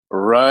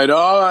Right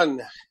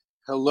on.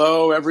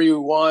 Hello,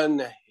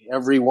 everyone,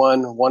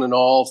 one and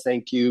all.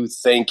 Thank you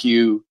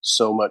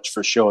so much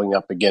for showing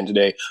up again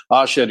today.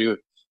 Asha, do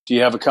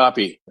you have a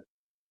copy?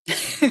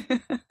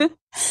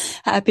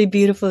 Happy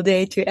beautiful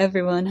day to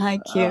everyone. Hi,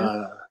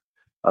 Q.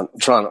 I'm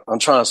trying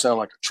to sound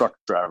like a truck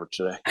driver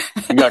today.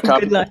 You got a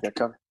copy? Good luck. You got a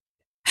copy?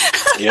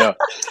 Yeah.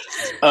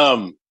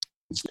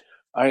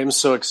 I am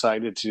so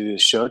excited to do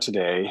this show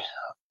today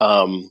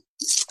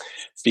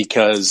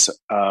because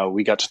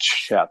we got to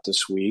chat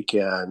this week,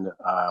 and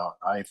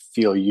I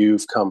feel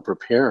you've come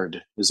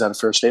prepared. Is that a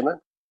fair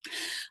statement?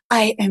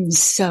 I am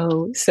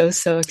so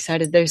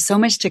excited. There's so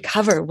much to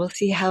cover. We'll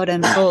see how it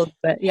unfolds,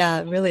 but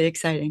yeah, really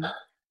exciting.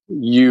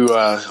 You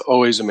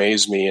always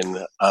amaze me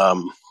in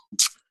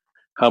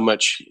how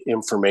much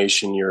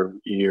information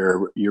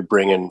you're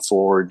bringing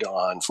forward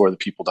on For the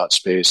People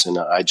Space, and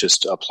I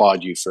just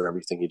applaud you for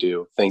everything you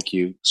do. Thank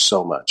you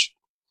so much.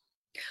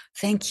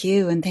 Thank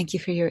you, and thank you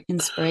for your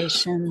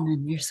inspiration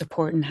and your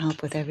support and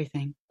help with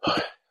everything.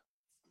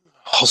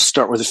 I'll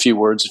start with a few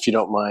words, if you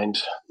don't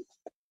mind.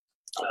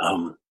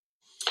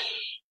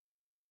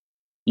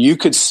 You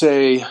could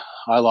say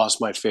I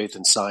lost my faith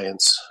in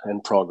science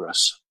and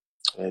progress,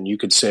 and you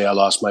could say I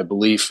lost my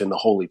belief in the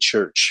Holy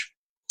Church.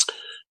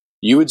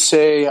 You would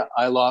say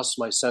I lost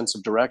my sense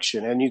of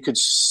direction, and you could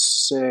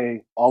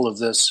say all of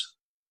this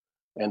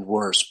and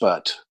worse,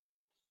 but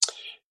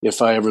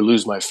if I ever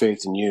lose my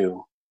faith in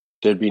you,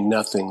 there'd be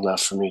nothing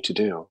left for me to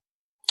do.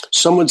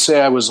 Some would say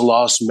I was a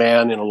lost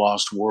man in a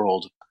lost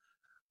world.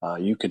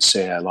 You could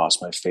say I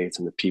lost my faith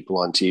in the people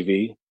on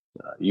TV.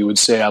 You would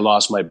say I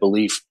lost my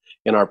belief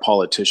in our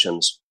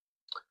politicians.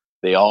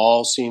 They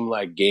all seem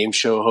like game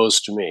show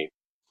hosts to me.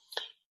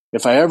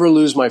 If I ever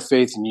lose my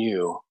faith in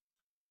you,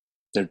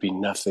 there'd be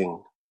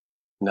nothing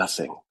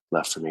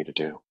left for me to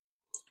do.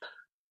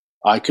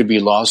 I could be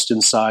lost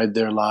inside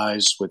their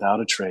lies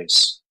without a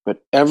trace,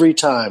 but every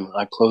time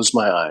I close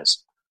my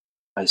eyes,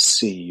 I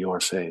see your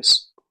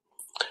face.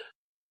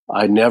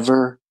 I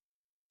never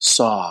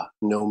saw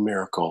no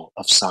miracle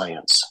of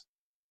science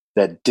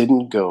that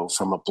didn't go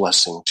from a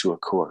blessing to a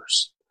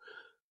curse.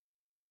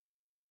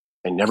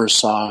 I never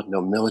saw no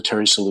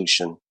military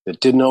solution that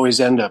didn't always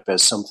end up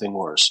as something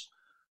worse.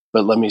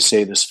 But let me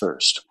say this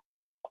first.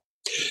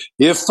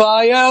 If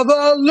I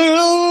ever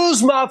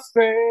lose my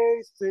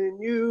faith in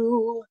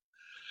you,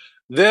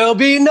 there'll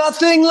be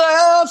nothing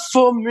left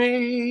for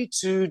me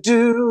to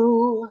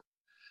do.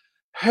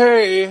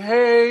 Hey,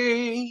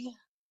 hey.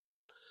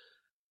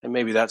 And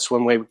maybe that's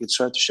one way we could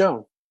start the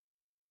show.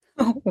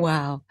 Oh,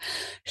 wow.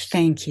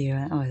 Thank you.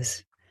 That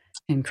was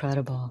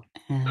incredible.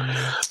 And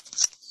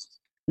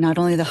not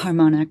only the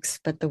harmonics,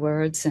 but the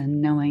words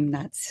and knowing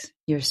that's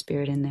your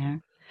spirit in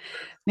there.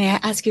 May I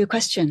ask you a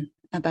question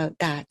about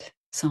that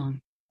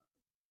song?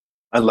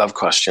 I love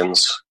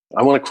questions.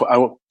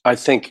 I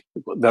think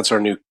that's our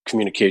new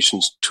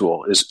communications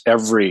tool. Is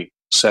every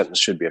sentence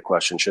should be a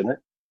question, shouldn't it?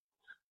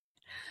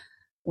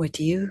 What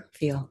do you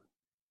feel?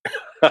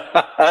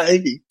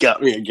 You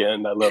got me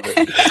again. I love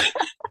it.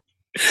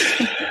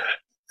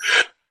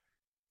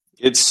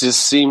 It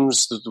just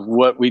seems that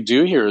what we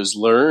do here is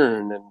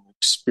learn and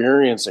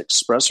experience,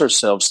 express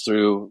ourselves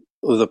through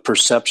the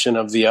perception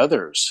of the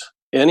others.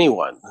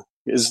 Anyone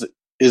is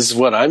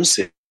what I'm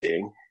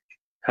seeing.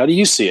 How do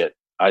you see it?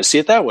 I see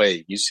it that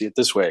way. You see it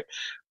this way.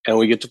 And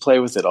we get to play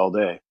with it all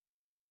day.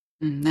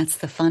 That's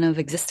the fun of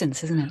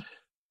existence, isn't it?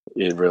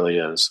 It really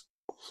is.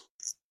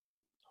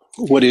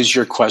 What is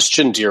your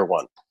question, dear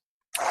one?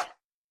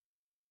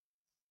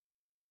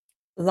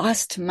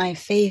 Lost my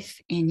faith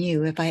in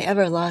you. If I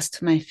ever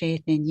lost my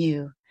faith in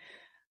you,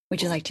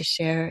 would you like to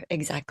share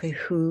exactly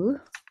who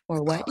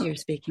or what you're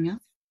speaking of?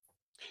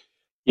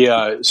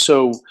 Yeah.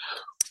 So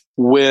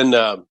when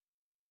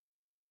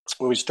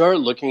we start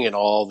looking at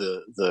all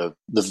the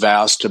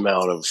vast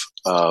amount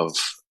of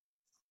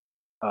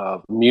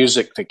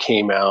music that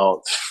came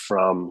out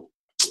from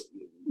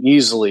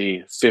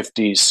easily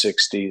 50s,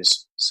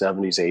 60s,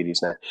 70s,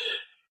 80s now,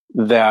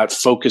 that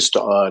focused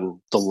on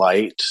the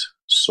light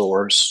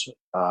source,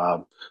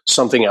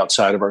 something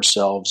outside of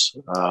ourselves.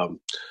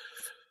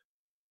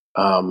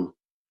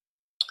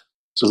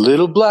 It's a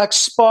little black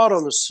spot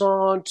on the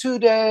sun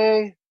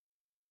today.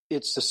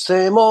 It's the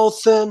same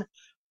old thing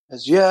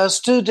as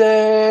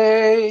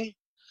yesterday.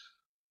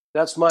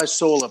 That's my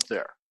soul up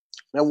there.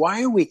 Now,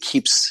 why do we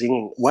keep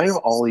singing? Why do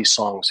all these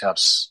songs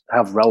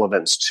have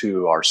relevance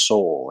to our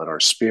soul and our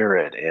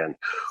spirit and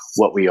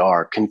what we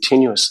are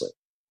continuously?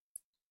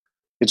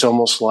 It's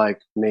almost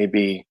like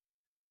maybe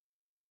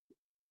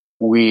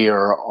we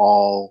are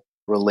all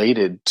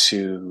related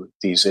to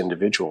these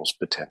individuals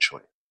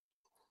potentially.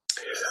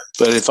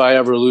 But if I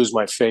ever lose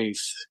my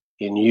faith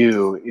in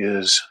you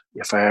is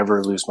if I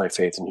ever lose my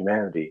faith in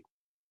humanity.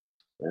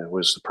 It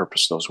was the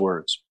purpose of those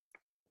words.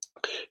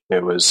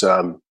 It was,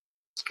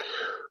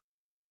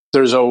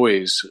 there's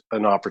always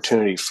an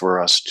opportunity for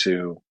us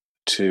to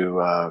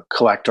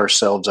collect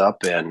ourselves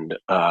up and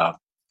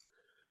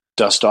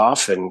dust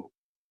off and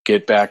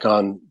get back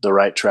on the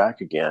right track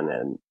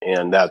again.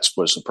 And that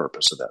was the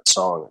purpose of that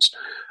song, is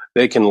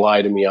They can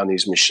lie to me on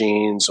these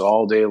machines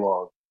all day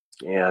long.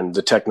 And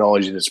the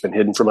technology that's been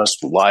hidden from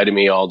us, lie to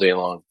me all day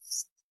long.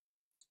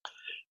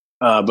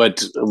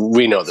 But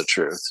we know the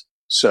truth.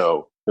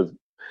 So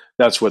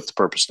that's what the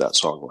purpose of that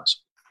song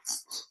was.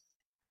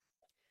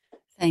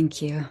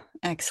 Thank you.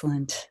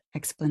 Excellent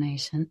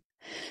explanation.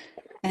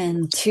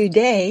 And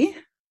today,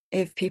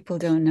 if people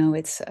don't know,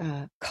 it's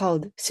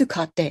called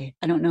Sukkot Day.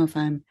 I don't know if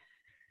I'm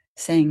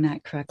saying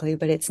that correctly,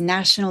 but it's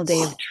National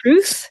Day of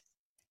Truth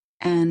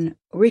and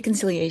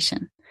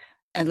Reconciliation,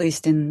 at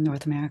least in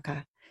North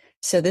America.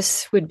 So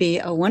this would be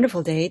a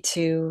wonderful day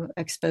to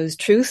expose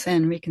truth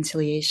and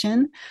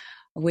reconciliation,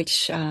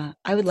 which I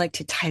would like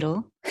to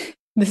title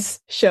this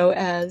show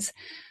as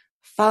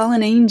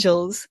Fallen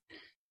Angels,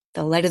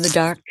 the Light of the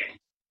Dark,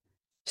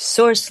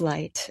 Source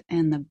Light,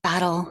 and the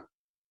Battle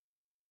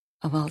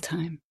of All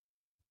Time.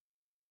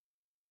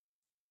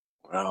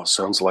 Wow,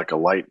 sounds like a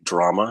light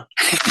drama.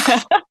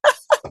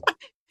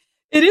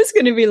 It is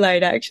going to be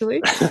light,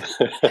 actually.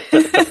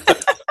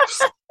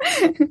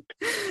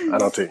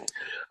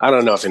 I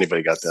don't know if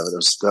anybody got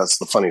that. That's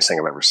the funniest thing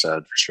I've ever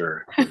said, for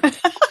sure.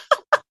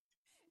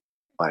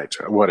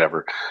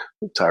 Whatever.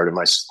 I'm tired of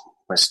my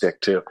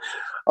stick too.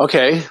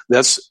 Okay,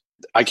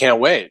 I can't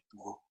wait.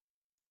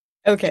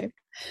 Okay.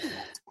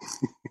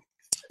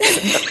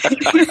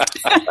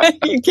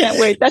 You can't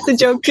wait. That's a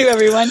joke too,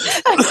 everyone.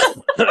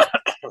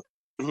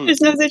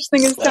 There's no such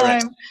thing as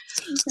time.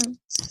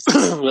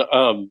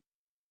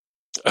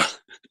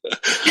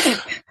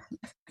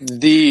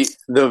 The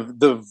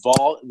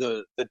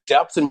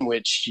depth in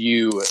which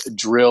you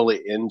drill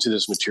into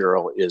this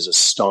material is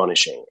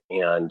astonishing,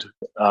 and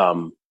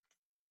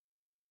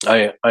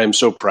I am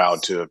so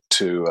proud to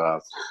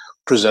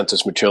present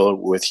this material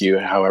with you.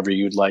 However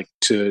you'd like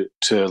to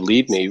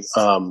lead me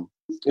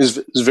is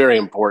very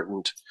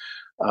important.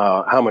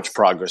 How much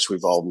progress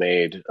we've all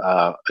made.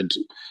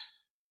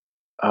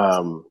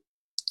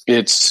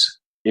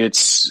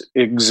 It's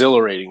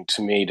exhilarating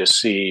to me to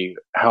see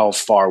how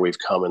far we've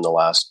come in the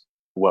last,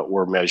 what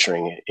we're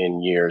measuring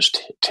in years,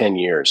 10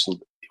 years.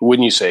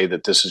 Wouldn't you say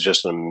that this is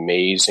just an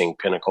amazing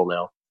pinnacle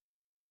now?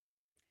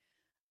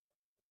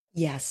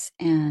 Yes,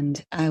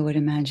 and I would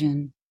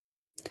imagine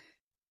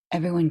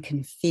everyone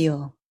can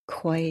feel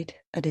quite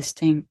a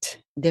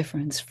distinct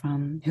difference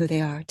from who they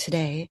are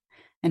today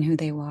and who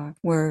they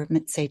were,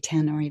 say,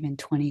 10 or even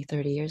 20,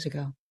 30 years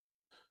ago.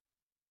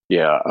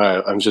 Yeah,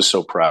 I'm just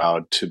so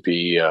proud to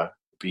be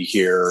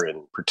here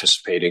and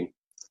participating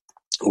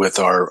with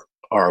our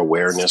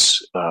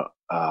awareness,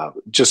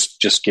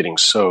 just getting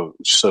so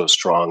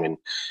strong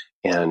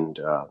and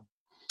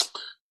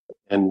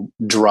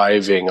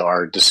driving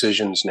our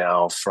decisions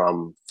now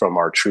from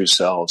our true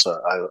selves.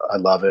 I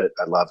love it.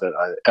 I love it.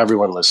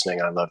 Everyone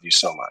listening, I love you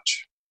so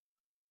much.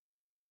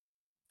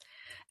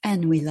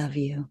 And we love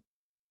you.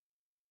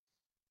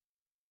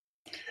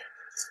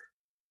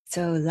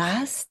 So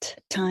last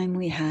time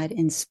we had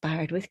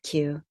Inspired with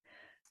Q,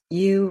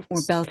 you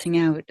were belting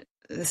out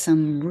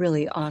some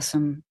really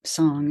awesome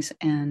songs,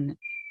 and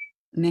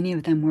many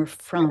of them were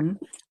from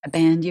a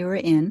band you were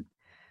in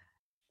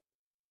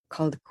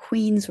called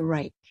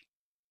Queensryche.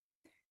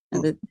 Now,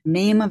 the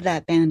name of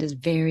that band is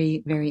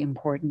very, very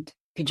important.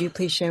 Could you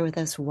please share with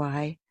us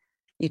why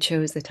you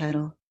chose the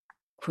title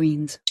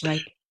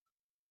Queensryche?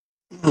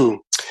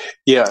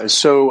 Yeah.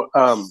 So,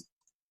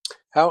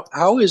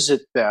 how is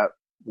it that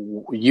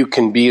you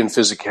can be in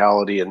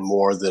physicality and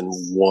more than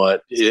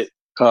what it?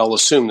 I'll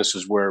assume this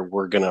is where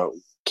we're going to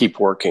keep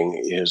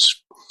working.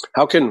 Is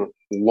how can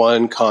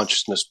one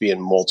consciousness be in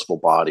multiple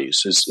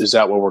bodies? Is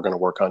that what we're going to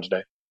work on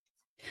today?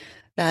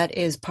 That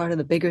is part of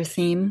the bigger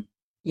theme.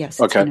 Yes.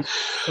 Okay.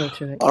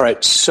 All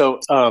right. So,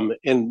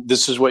 and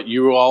this is what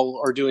you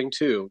all are doing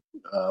too,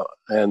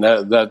 and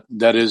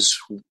that is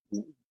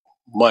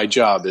my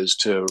job, is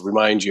to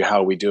remind you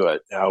how we do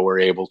it, how we're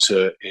able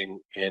to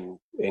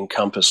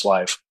encompass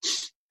life,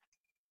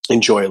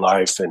 enjoy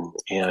life,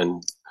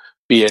 and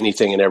be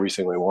anything and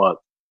everything we want.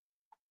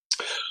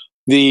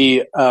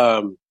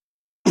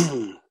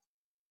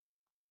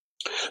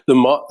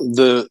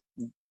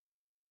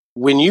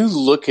 When you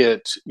look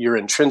at your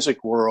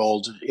intrinsic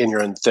world and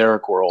your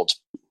etheric world,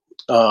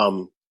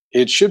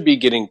 it should be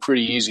getting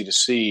pretty easy to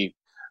see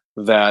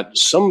that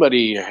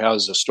somebody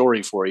has a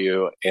story for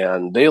you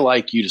and they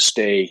like you to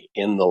stay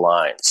in the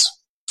lines.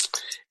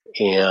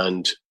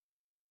 And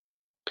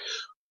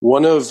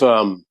one of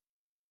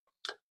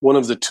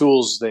the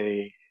tools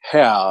they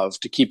have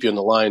to keep you in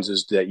the lines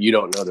is that you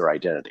don't know their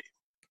identity.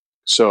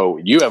 So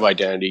you have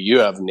identity, you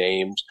have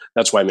names.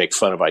 That's why I make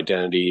fun of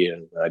identity,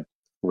 and I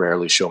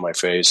rarely show my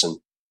face. And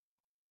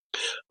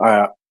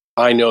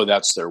I know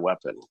that's their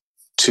weapon,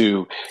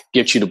 to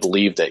get you to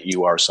believe that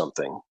you are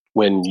something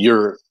when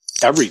you're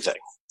everything.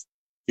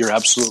 You're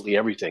absolutely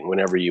everything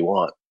whenever you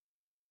want.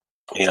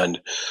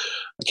 And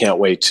I can't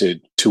wait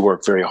to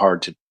work very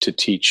hard to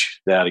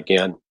teach that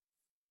again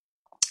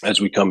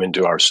as we come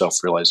into our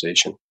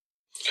self-realization.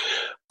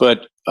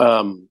 But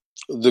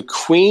the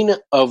Queen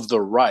of the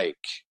Reich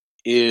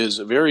is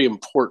a very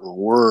important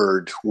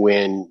word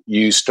when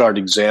you start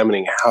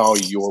examining how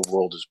your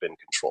world has been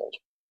controlled.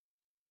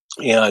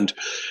 And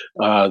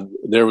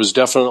there was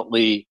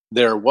definitely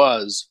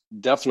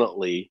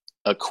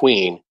a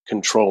queen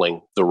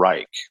controlling the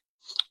Reich.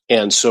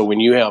 And so when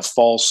you have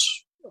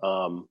false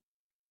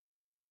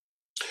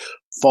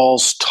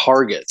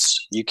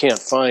targets, you can't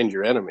find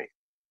your enemy.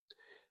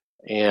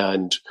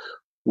 And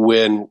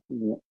when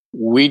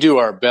we do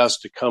our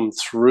best to come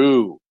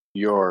through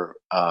your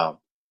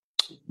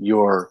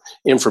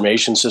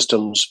information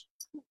systems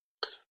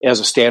as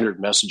a standard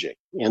messaging,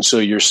 and so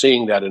you're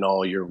seeing that in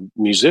all your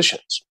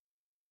musicians.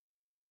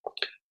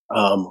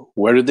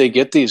 Where did they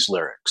get these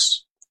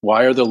lyrics?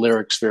 Why are the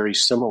lyrics very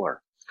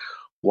similar?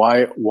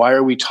 Why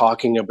are we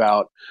talking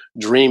about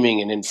dreaming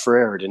in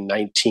infrared in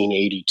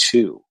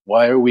 1982?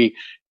 Why are we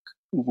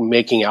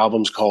making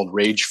albums called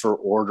Rage for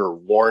Order,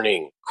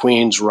 Warning,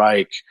 Queen's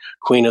Reich,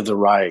 Queen of the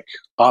Reich,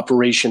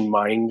 Operation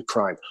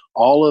Mindcrime,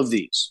 all of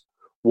these?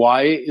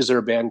 Why is there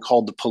a band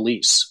called The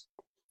Police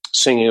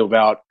singing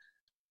about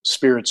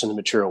spirits in the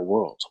material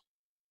world?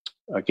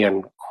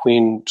 Again,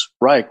 Queen's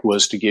Reich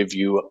was to give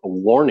you a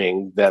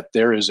warning that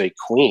there is a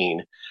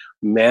queen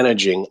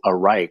managing a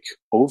Reich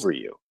over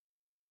you.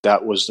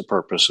 That was the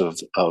purpose of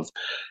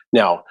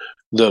now,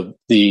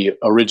 the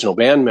original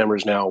band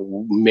members now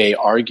may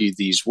argue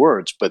these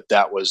words, but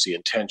that was the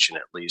intention,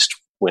 at least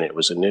when it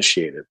was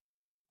initiated.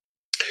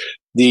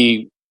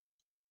 The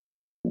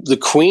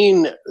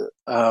queen,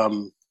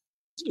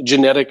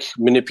 genetic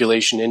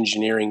manipulation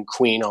engineering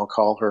queen, I'll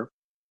call her,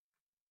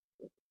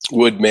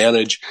 would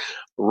manage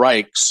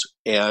Reichs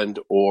and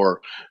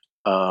or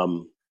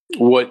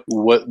what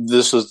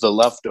this is the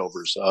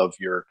leftovers of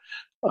your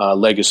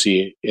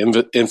legacy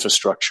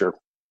infrastructure,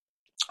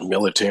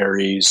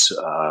 militaries,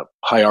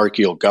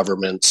 hierarchical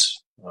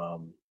governments.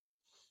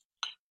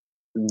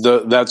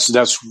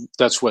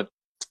 That's what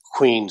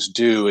queens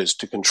do, is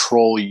to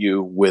control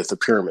you with a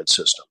pyramid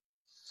system.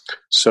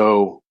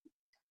 So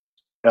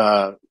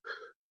that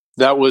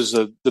was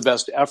the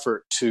best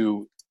effort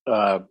to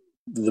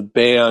the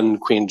band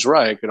Queen's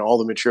Reich and all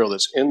the material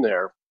that's in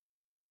there.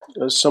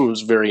 Some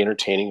was very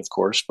entertaining, of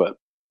course, but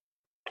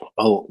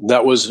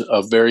that was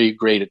a very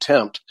great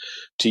attempt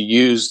to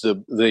use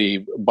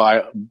the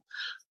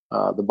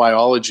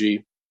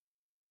biology,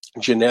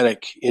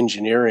 genetic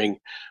engineering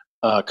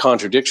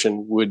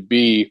contradiction would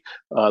be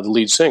the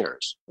lead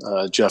singers,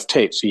 Jeff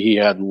Tate. So he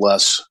had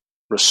less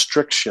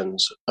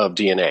restrictions of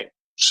DNA.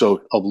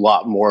 So a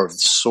lot more of the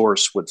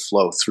source would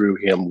flow through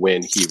him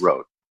when he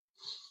wrote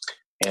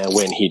and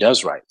when he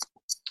does write.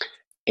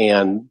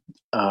 And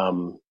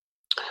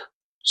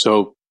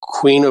so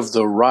Queen of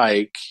the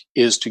Reich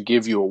is to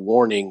give you a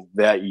warning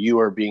that you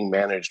are being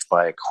managed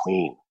by a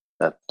queen.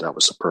 That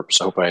was the purpose.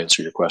 I hope I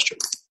answered your question.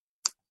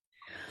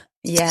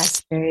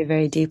 Yes, very,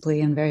 very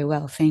deeply and very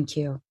well. Thank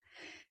you.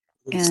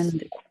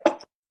 And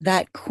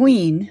that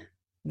queen,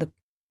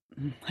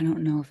 I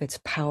don't know if it's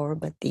power,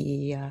 but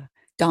the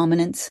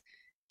dominance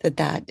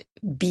that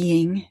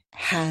being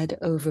had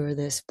over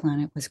this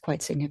planet was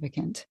quite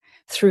significant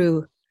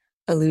through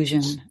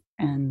illusion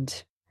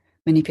and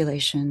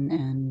manipulation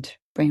and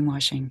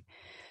brainwashing.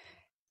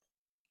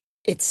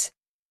 It's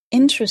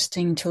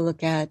interesting to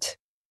look at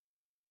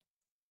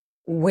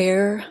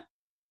where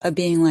a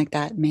being like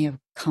that may have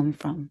come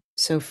from.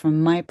 So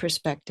from my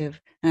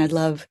perspective, and I'd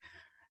love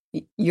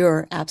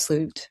your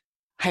absolute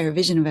higher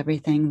vision of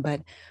everything,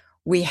 but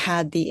we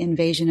had the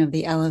invasion of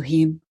the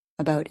Elohim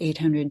about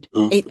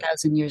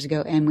 8,000 years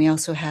ago, and we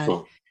also had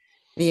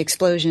the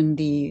explosion,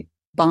 the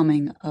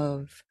bombing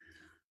of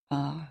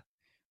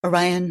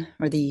Orion,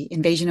 or the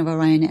invasion of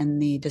Orion,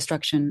 and the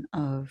destruction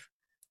of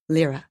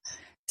Lyra.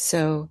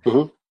 So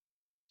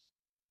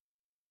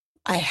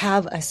I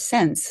have a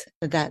sense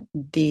that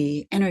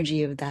the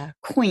energy of the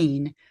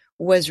queen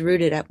was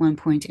rooted at one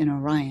point in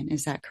Orion.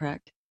 Is that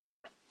correct?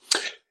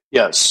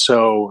 Yes.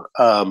 So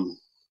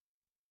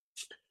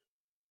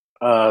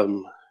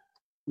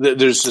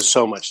there's just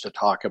so much to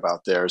talk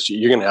about there. So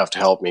you're going to have to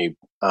help me.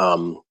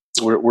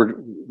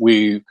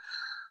 We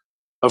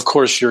of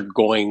course, you're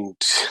going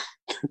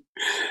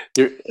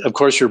to, of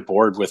course, you're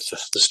bored with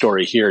the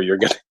story here. You're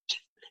going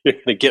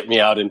to get me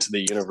out into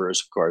the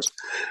universe, of course.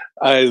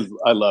 I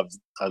love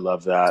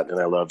that, and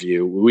I love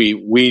you.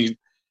 We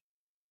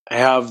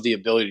have the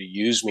ability to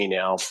use me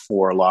now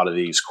for a lot of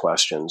these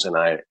questions, and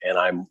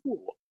I'm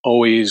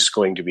always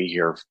going to be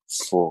here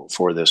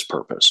for this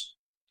purpose.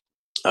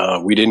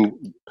 We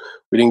didn't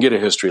get a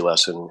history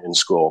lesson in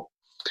school,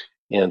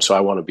 and so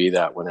I want to be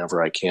that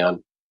whenever I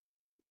can.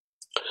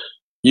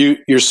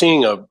 You're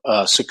seeing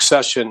a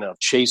succession of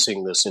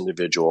chasing this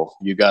individual.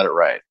 You got it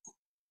right.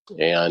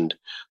 And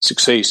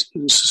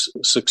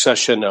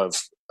succession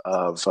of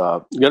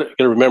you got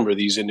to remember,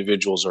 these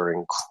individuals are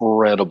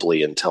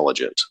incredibly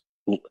intelligent,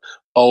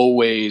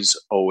 always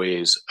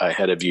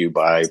ahead of you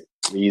by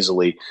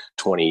easily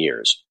 20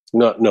 years.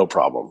 No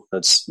problem.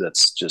 That's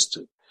just,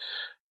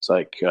 it's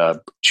like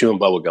chewing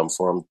bubblegum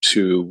for them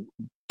to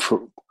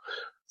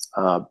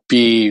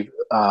be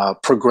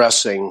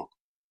progressing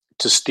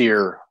to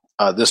steer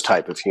this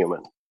type of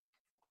human.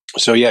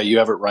 So yeah, you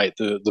have it right.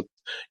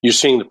 You're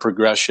seeing the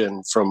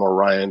progression from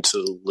Orion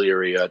to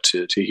Lyria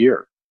to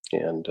here.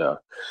 And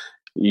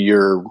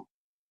your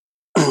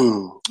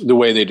the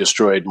way they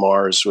destroyed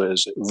Mars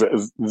was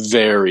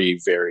very,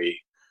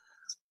 very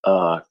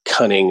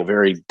cunning,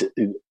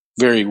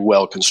 very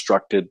well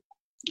constructed.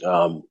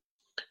 So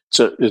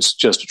it's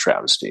just a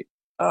travesty.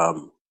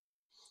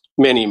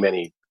 Many,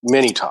 many,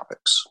 many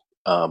topics.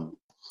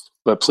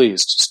 But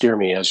please steer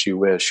me as you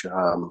wish.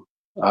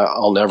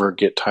 I'll never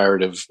get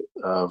tired of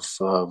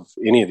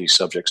any of these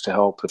subjects to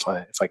help if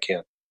I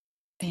can.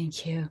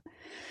 Thank you.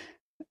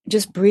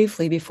 Just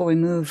briefly before we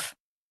move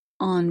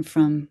on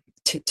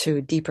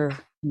to deeper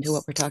into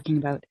what we're talking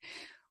about,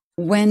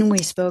 when we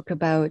spoke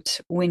about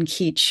Win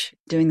Keach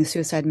doing the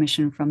suicide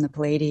mission from the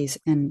Pleiades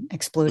and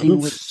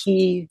exploding what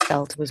he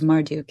felt was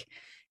Marduk,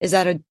 is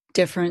that a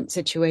different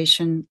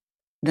situation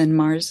than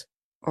Mars,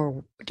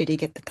 or did he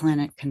get the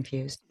planet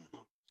confused?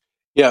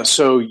 Yeah,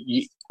 so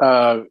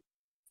I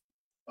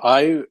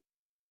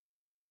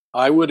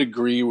would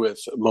agree with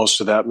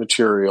most of that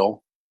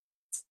material.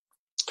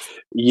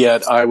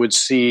 Yet I would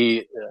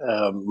see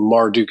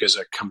Marduk as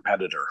a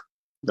competitor.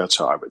 That's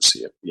how I would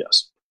see it.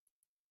 Yes.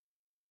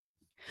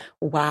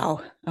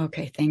 Wow.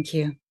 Okay. Thank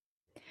you.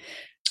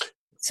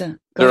 So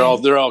they're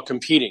all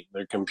competing.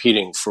 They're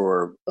competing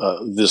for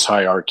this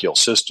hierarchical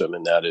system,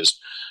 and that is,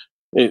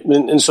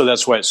 and so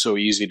that's why it's so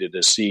easy to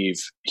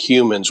deceive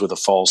humans with a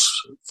false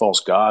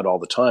god all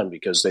the time,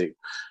 because they,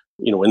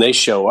 when they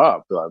show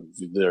up,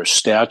 their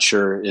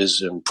stature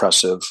is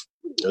impressive.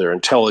 Their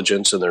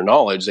intelligence and their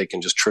knowledge, they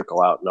can just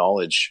trickle out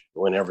knowledge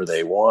whenever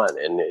they want.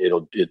 And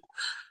you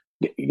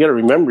got to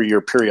remember, your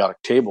periodic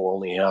table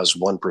only has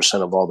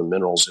 1% of all the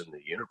minerals in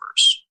the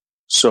universe.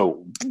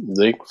 So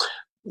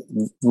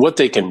what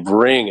they can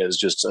bring is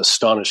just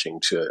astonishing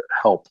to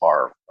help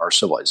our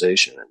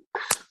civilization. And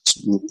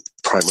it's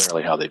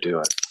primarily how they do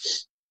it.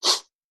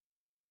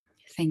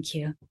 Thank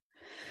you.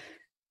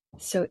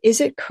 So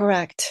is it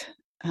correct?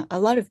 A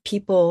lot of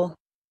people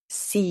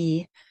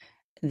see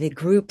the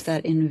group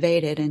that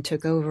invaded and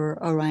took over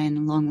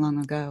Orion long, long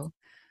ago,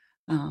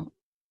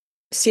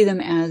 see them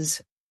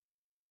as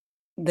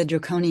the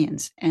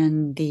Draconians,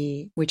 and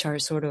which are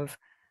sort of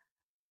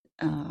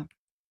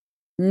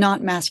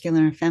not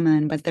masculine or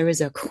feminine, but there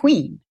is a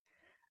queen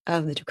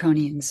of the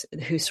Draconians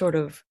who sort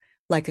of,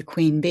 like a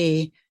queen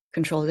bee,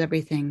 controls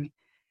everything.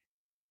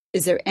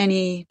 Is there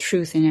any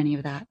truth in any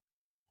of that?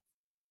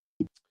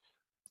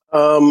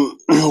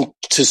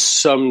 To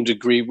some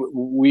degree,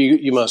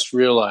 you must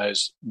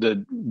realize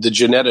that the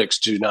genetics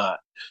do not.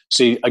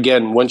 See,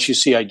 again, once you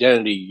see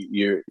identity,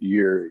 you're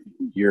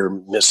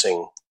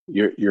missing.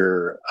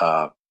 You're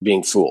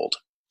being fooled,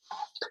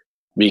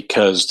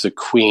 because the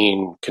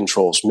queen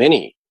controls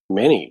many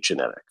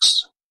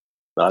genetics,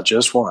 not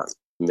just one,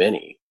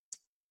 many.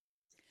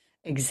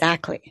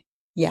 Exactly.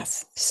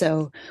 Yes.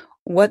 So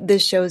what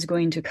this show is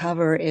going to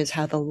cover is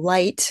how the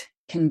light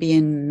can be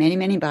in many,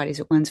 many bodies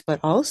at once,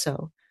 but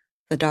also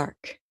the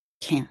dark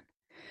can.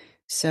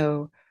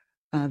 So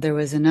there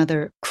was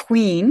another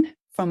queen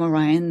from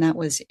Orion that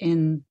was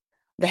in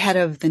the head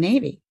of the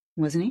Navy,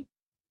 wasn't he?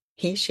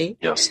 He, she?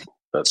 Yes,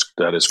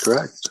 that is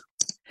correct.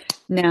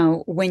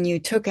 Now, when you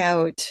took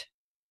out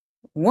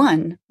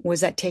one,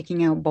 was that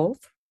taking out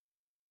both?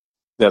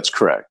 That's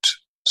correct.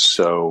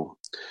 So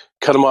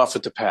cut them off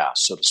at the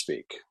pass, so to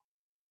speak.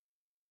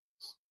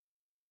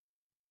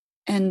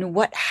 And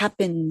what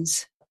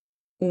happens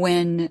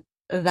when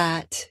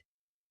that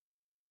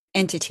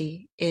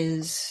entity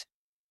is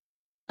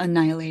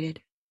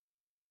annihilated?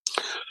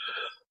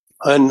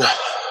 And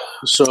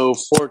so,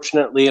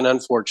 fortunately and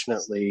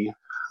unfortunately,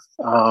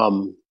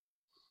 I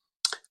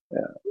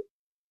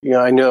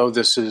know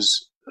this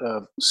is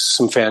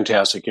some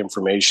fantastic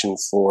information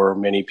for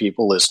many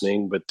people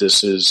listening, but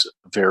this is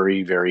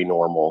very, very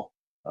normal.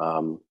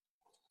 And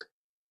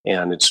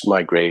it's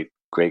my great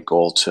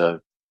goal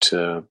to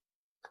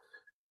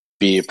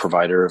be a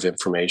provider of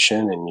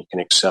information, and you can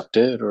accept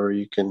it or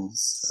you can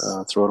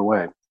throw it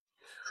away.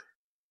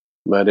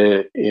 But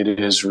it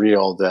is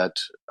real that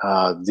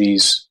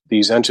these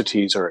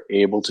entities are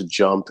able to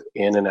jump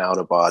in and out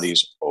of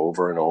bodies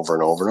over and over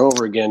and over and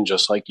over again,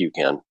 just like you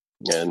can.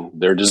 And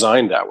they're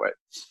designed that way.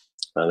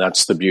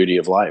 That's the beauty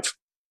of life,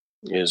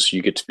 is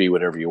you get to be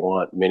whatever you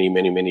want many,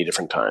 many, many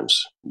different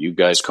times. You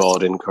guys call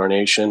it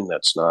incarnation.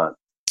 That's the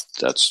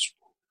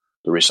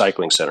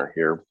recycling center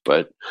here.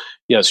 But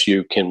yes,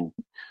 you can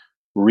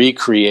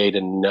recreate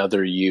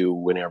another you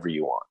whenever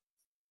you want.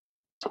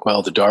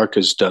 Well, the dark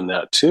has done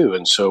that too.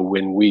 And so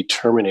when we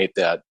terminate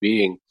that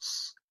being,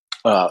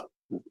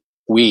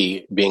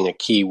 we being a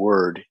key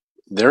word,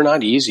 they're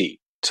not easy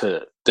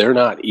to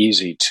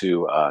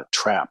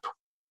trap.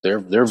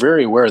 They're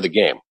very aware of the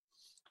game,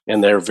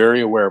 and they're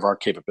very aware of our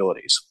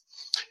capabilities,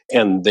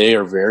 and they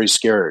are very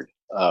scared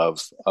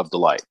of the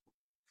light.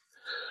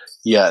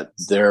 Yet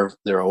they're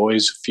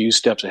always a few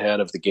steps ahead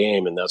of the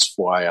game, and that's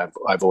why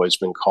I've always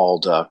been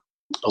called a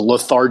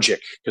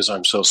lethargic, because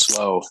I'm so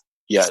slow.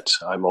 Yet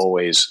I'm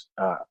always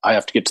I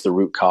have to get to the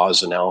root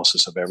cause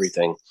analysis of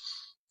everything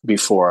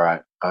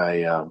before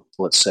I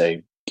let's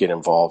say get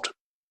involved.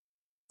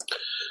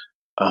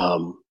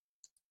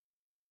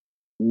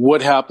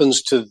 what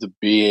happens to the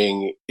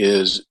being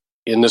is,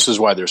 and this is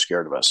why they're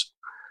scared of us.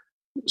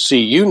 See,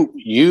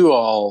 you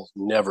all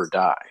never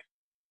die,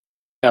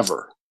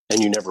 ever, and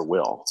you never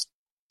will,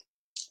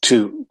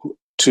 to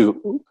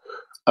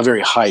a very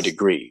high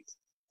degree.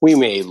 We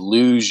may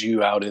lose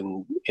you out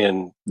in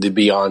the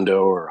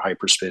beyondo or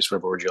hyperspace,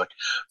 whatever word you like,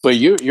 but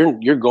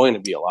you're going to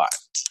be alive.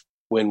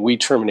 When we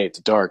terminate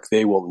the dark,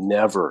 they will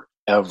never,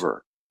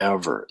 ever,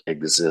 ever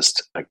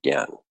exist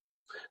again.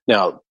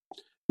 Now,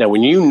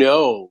 when you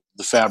know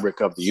the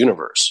fabric of the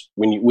universe,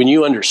 when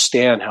you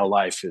understand how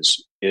life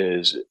is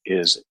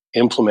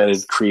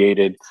implemented,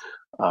 created,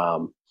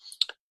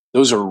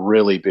 those are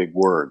really big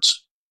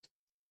words.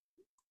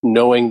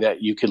 Knowing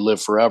that you could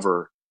live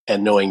forever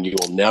and knowing you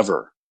will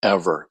never,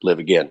 ever live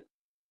again.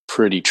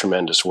 Pretty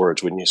tremendous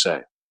words, wouldn't you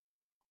say?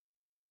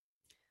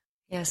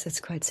 Yes,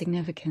 it's quite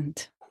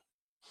significant.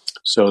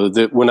 So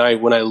that when I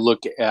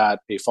look at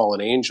a fallen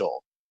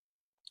angel,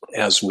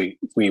 as we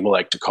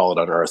like to call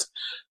it on Earth,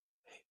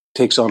 it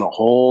takes on a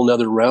whole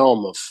nother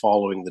realm of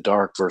following the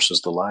dark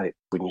versus the light,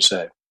 wouldn't you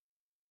say?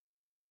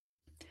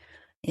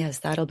 Yes,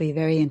 that'll be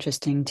very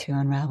interesting to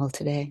unravel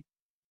today.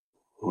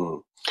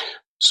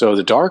 So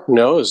the dark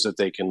knows that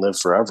they can live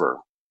forever,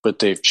 but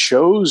they've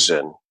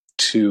chosen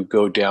to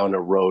go down a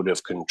road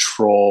of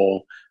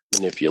control,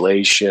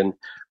 manipulation,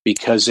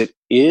 because it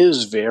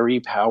is very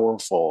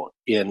powerful.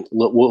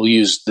 We'll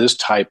use this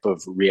type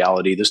of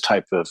reality, this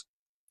type of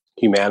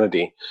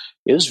humanity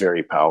is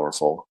very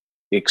powerful,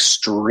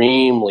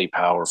 extremely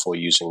powerful,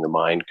 using the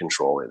mind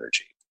control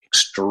energy.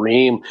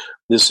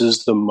 This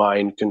is the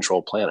mind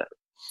control planet.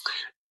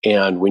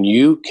 And when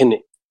you can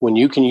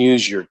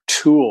use your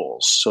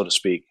tools, so to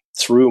speak,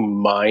 through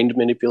mind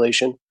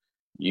manipulation,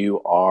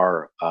 you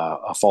are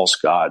a false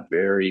god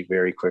very,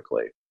 very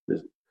quickly.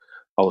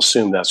 I'll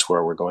assume that's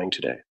where we're going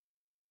today.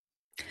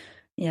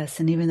 Yes,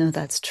 and even though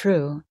that's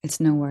true, it's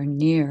nowhere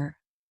near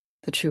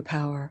the true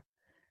power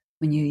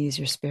when you use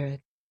your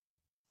spirit.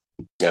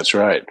 That's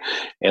right.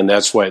 And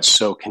that's why it's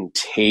so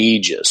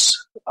contagious.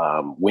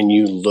 When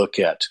you look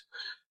at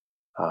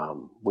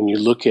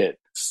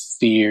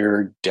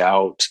fear,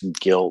 doubt,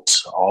 guilt,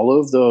 all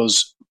of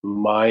those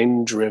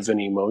mind-driven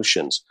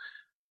emotions,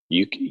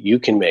 you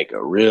can make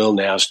a real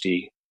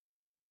nasty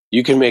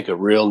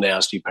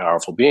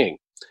powerful being.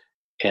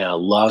 And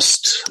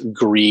lust,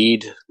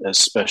 greed,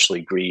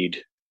 especially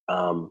greed,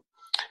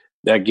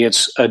 that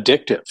gets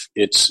addictive.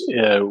 It's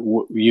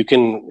you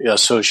can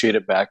associate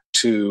it back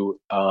to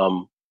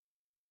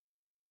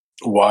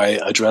why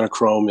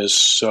adrenochrome is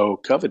so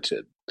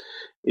coveted,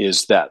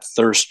 is that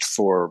thirst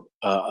for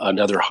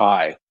another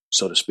high,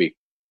 so to speak,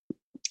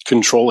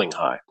 controlling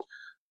high,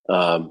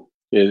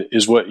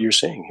 is what you're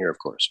saying here, of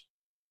course.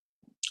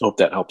 Hope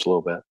that helps a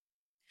little bit.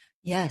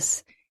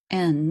 Yes,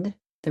 and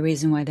the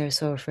reason why they're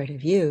so afraid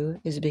of you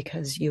is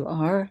because you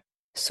are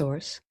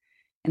source,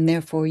 and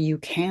therefore you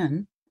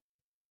can,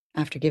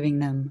 after giving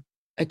them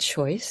a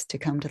choice to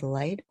come to the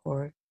light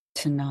or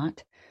to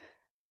not,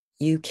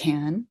 you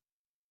can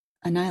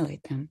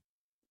annihilate them,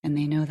 and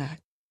they know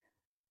that.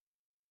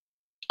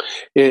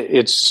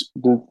 It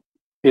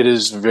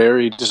is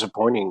very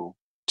disappointing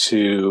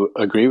to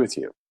agree with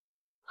you,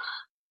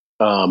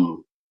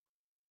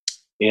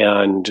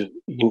 and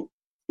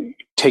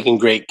taking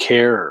great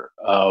care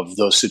of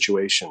those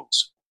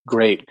situations.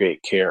 Great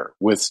care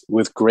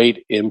with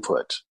great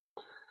input,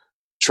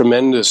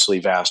 tremendously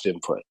vast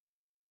input,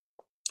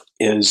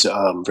 is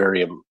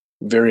very,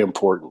 very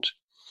important,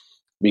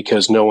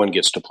 because no one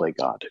gets to play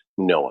God.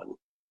 No one.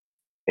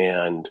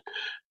 And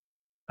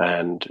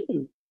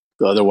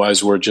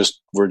otherwise we're just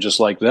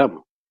like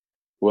them.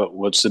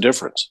 What's the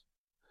difference?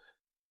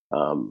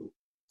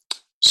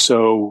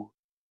 So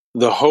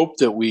the hope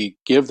that we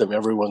give them,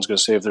 everyone's going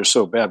to say, if they're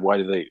so bad, why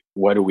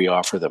do we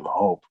offer them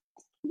hope,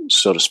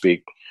 so to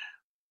speak?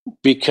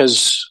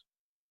 Because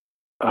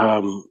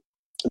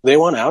they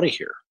want out of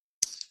here.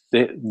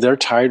 They're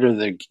tired of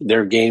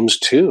their games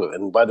too.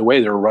 And by the way,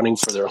 they're running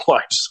for their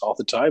lives all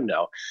the time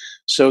now.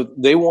 So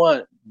they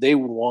want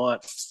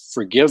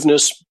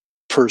forgiveness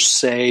per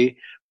se,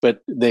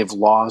 but they've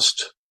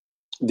lost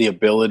the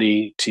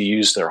ability to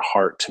use their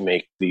heart to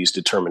make these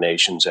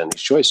determinations and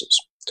these choices.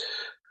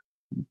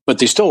 But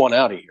they still want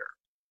out of here.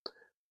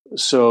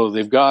 So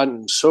they've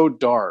gotten so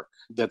dark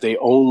that they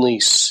only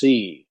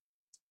see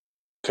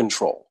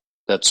control.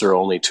 That's their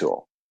only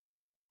tool.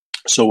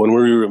 So when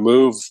we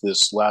remove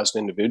this last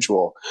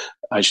individual,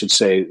 I should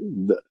say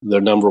the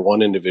number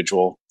one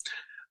individual,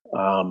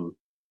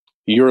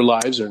 your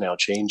lives are now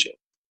changing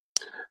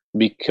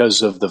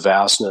because of the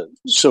vastness.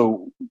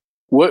 So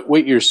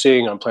what you're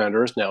seeing on planet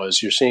Earth now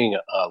is you're seeing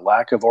a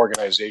lack of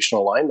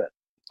organizational alignment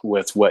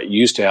with what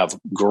used to have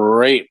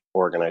great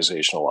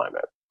organizational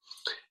alignment.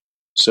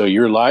 So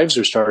your lives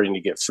are starting to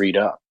get freed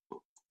up.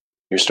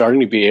 You're starting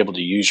to be able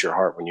to use your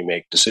heart when you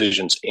make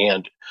decisions,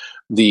 and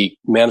the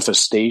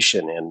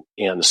manifestation and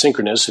the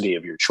synchronicity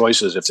of your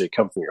choices, if they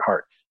come from your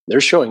heart,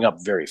 they're showing up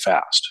very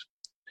fast,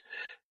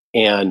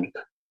 and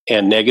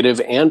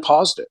negative and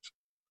positive.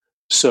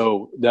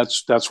 So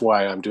that's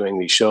why I'm doing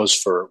these shows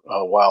for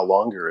a while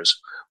longer, is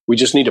We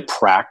just need to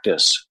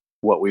practice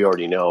what we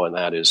already know, and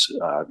that is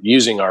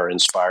using our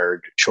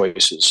inspired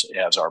choices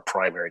as our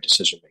primary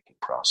decision-making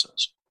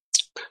process.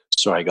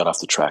 Sorry, I got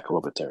off the track a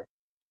little bit there.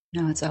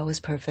 No, it's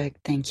always perfect.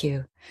 Thank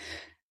you.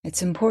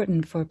 It's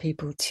important for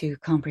people to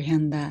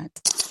comprehend that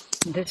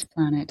this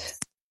planet,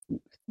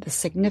 the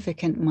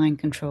significant mind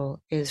control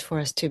is for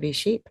us to be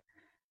sheep.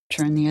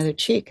 Turn the other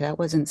cheek. That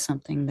wasn't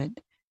something that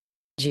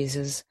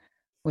Jesus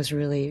was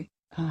really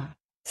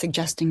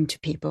suggesting to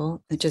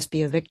people, that just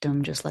be a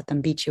victim, just let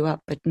them beat you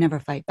up, but never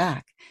fight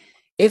back.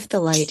 If the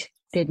light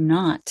did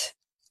not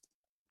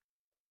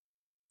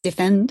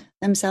defend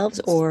themselves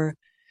or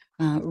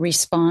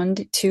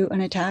respond to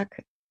an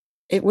attack,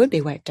 it would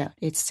be wiped out.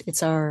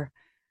 It's our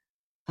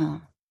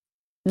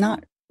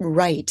not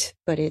right,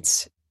 but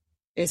it's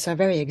our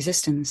very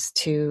existence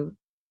to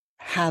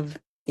have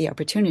the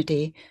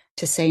opportunity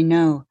to say,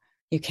 no,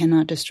 you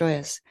cannot destroy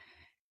us.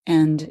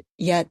 And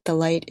yet the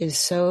light is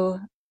so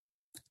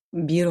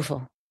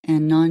beautiful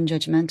and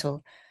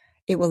non-judgmental.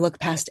 It will look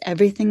past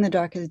everything the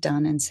dark has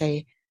done and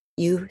say,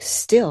 you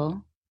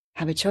still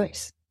have a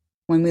choice.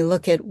 When we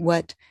look at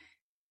what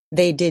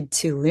they did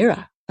to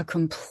Lyra, a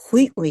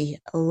completely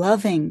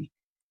loving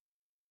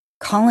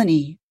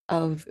colony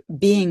of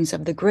beings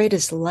of the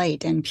greatest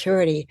light and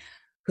purity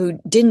who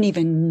didn't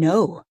even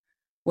know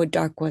what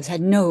dark was,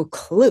 had no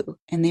clue,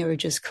 and they were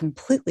just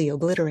completely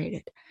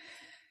obliterated.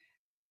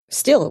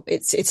 Still,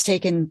 it's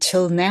taken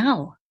till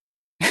now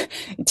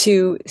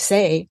to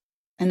say,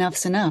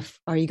 enough's enough.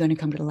 Are you going to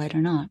come to the light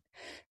or not?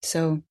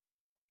 So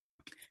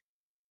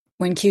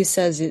when Q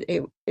says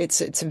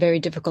it's a very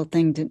difficult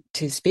thing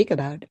to speak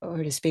about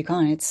or to speak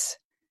on, it's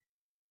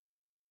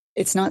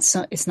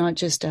not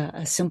just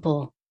a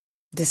simple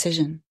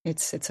decision.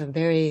 It's a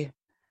very,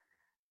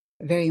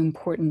 very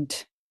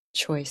important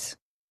choice.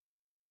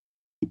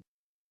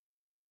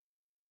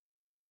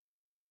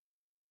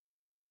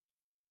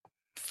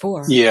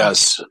 For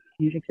yes,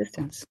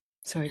 existence.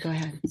 Sorry, go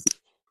ahead.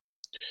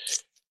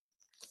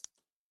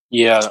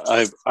 Yeah,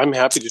 I'm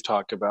happy to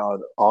talk about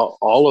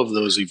all of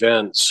those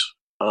events.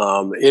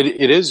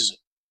 It is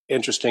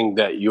interesting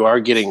that you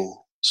are getting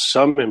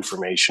some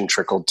information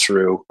trickled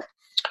through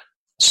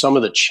some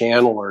of the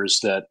channelers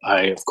that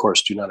I, of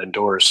course, do not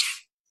endorse.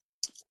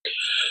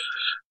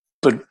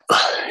 But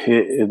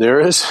there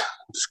is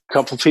a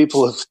couple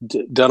people have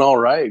done all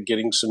right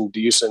getting some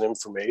decent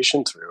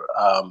information through.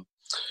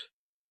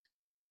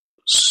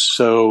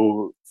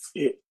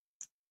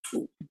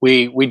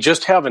 We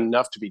just have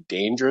enough to be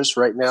dangerous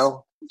right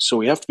now, so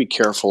we have to be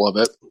careful of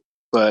it.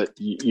 But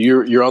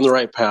you're on the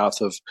right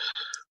path of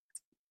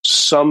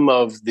some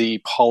of the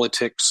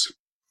politics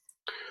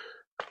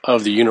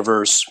of the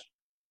universe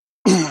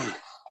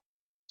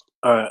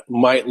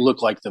might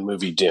look like the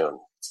movie Dune.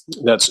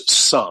 That's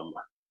some,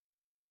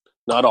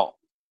 not all.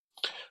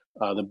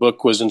 The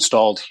book was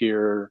installed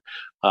here.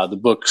 The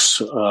books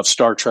of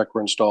Star Trek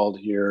were installed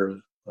here.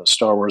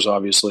 Star Wars,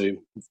 obviously,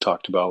 we've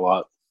talked about a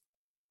lot.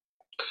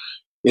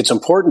 It's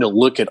important to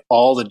look at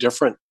all the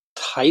different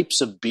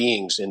types of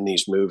beings in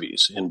these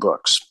movies, in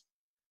books.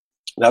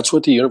 That's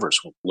what the universe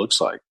looks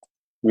like.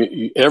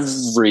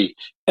 Every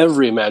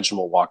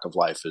imaginable walk of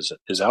life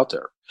is out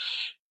there.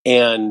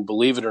 And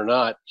believe it or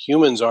not,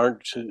 humans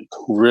aren't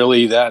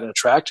really that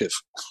attractive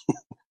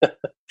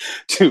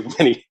to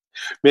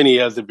many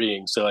other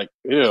beings. So, like,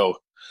 ew.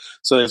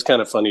 So it's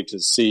kind of funny to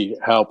see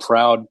how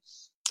proud,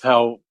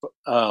 how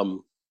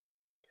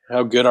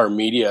good our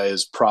media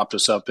has propped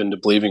us up into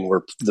believing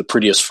we're the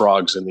prettiest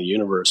frogs in the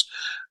universe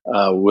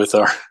with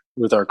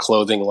our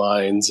clothing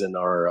lines and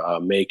our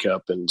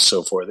makeup and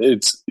so forth.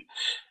 It's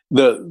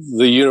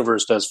the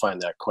universe does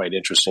find that quite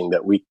interesting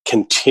that we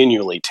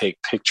continually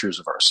take pictures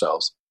of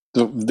ourselves.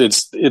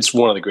 It's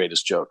one of the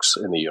greatest jokes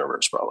in the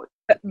universe, probably.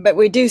 But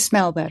we do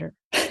smell better.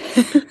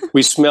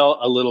 We smell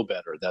a little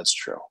better. That's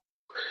true.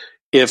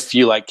 If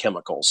you like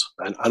chemicals,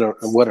 and I don't,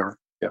 whatever.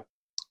 Yeah.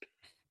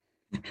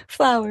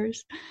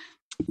 Flowers,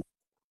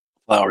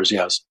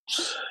 yes.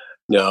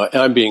 No,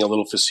 I'm being a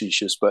little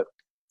facetious, but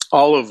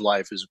all of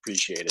life is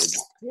appreciated,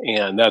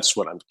 and that's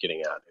what I'm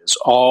getting at. Is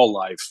all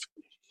life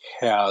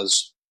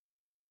has.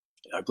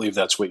 I believe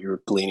that's what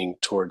you're leaning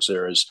towards.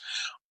 There is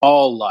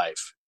all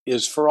life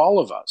is for all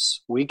of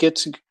us. We get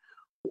to.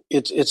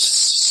 It's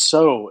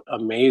so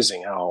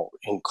amazing how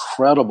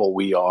incredible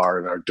we are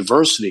and our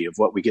diversity of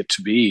what we get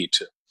to be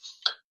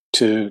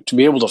to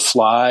be able to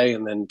fly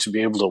and then to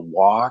be able to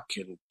walk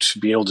and to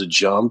be able to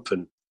jump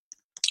and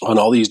on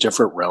all these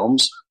different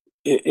realms.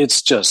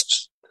 It's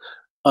just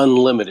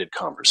unlimited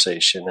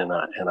conversation, and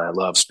I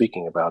love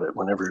speaking about it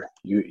whenever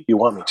you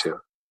want me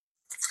to.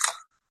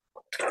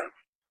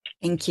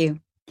 Thank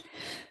you.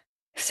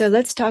 So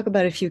let's talk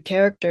about a few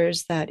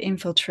characters that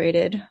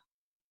infiltrated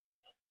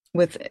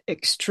with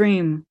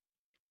extreme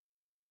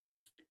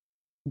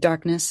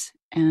darkness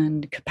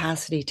and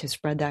capacity to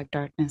spread that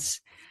darkness.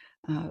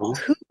 Who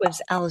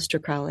was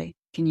Aleister Crowley?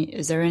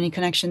 Is there any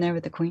connection there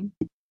with the Queen?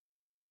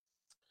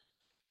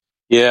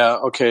 Yeah.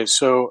 Okay.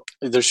 So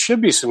there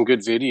should be some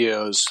good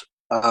videos.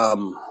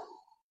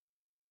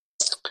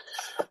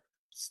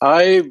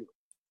 I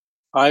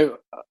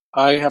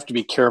I have to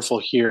be careful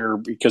here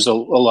because a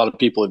lot of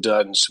people have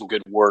done some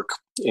good work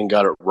and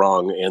got it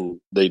wrong, and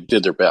they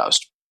did their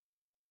best.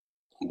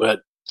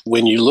 But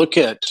when you look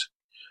at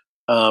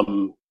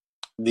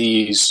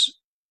these,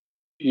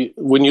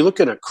 when you look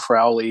at a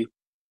Crowley,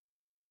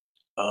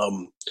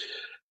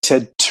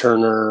 Ted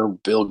Turner,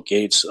 Bill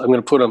Gates, I'm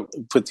going to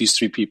put these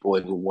three people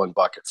in one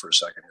bucket for a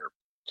second here.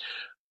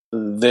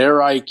 Their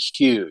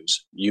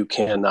IQs you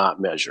cannot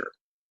measure,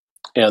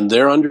 and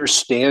their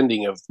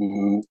understanding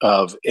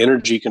of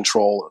energy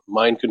control,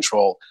 mind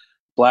control,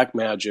 black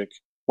magic,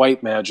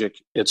 white magic,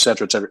 et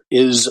cetera,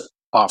 is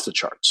off the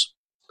charts.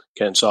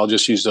 Okay, and so I'll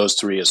just use those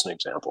three as an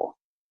example.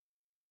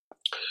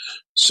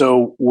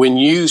 So when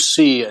you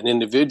see an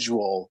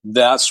individual,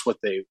 that's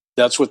what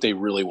they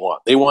really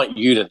want. They want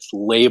you to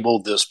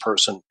label this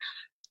person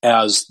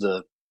as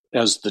the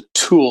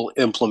tool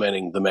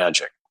implementing the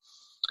magic.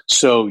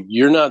 So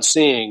you're not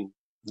seeing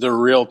the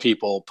real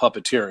people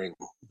puppeteering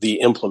the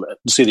implement.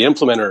 See, the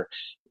implementer,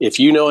 if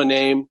you know a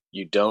name,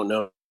 you don't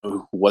know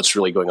what's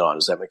really going on.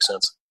 Does that make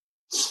sense?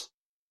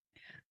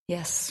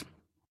 Yes.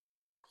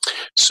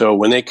 So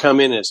when they come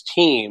in as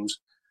teams,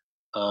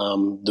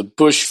 the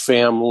Bush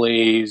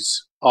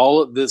families,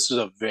 all of this is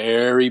a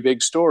very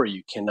big story.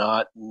 You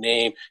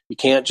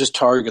can't just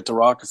target the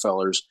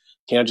Rockefellers,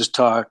 can't just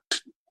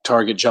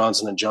target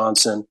Johnson &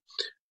 Johnson,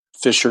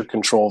 Fisher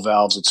control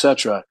valves,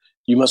 etc.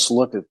 You must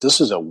look at this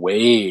is a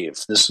wave.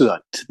 This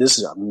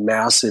is a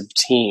massive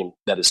team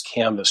that has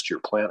canvassed your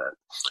planet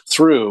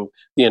through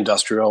the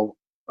industrial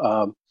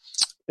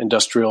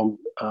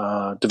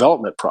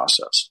development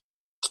process.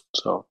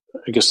 So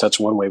I guess that's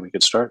one way we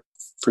could start.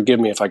 Forgive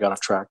me if I got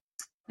off track.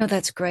 No,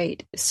 that's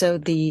great. So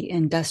the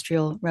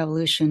Industrial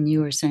Revolution,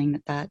 you were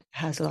saying that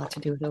has a lot to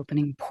do with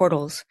opening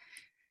portals.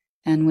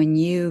 And when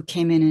you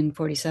came in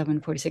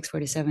 46,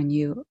 47,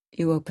 you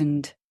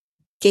opened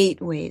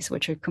gateways,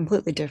 which are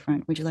completely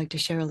different. Would you like to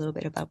share a little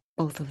bit about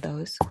both of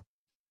those?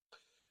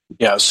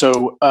 Yeah.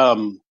 So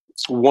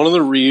one of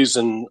the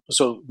reasons,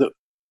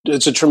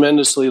 it's a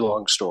tremendously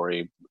long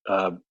story.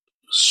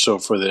 So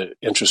for the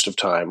interest of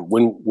time,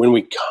 when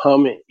we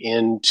come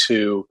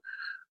into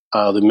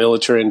the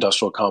military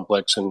industrial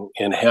complex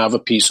and have a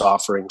peace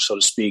offering, so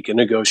to speak, in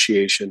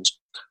negotiations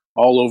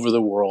all over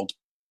the world,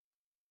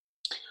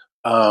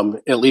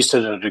 at least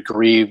at a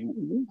degree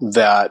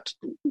that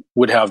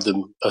would have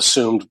the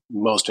assumed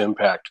most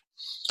impact.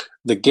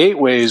 The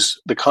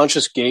gateways, the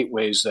conscious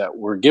gateways that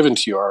were given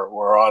to you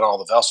were on all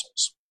the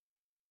vessels.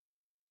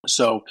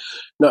 So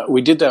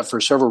we did that for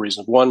several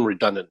reasons. One,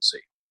 redundancy.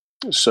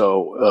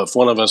 So if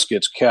one of us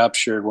gets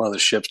captured, one of the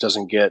ships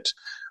doesn't get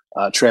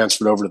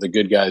transferred over to the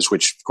good guys,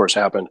 which of course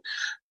happened,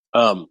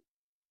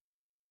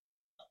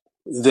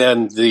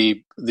 then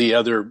the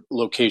other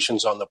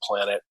locations on the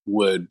planet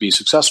would be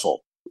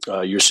successful.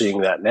 You're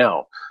seeing that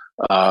now.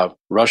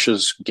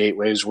 Russia's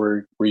gateways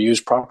were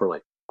used properly.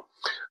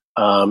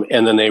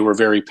 And then they were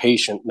very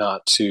patient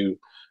not to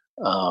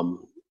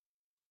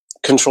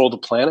control the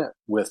planet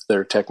with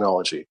their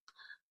technology.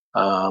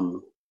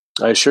 I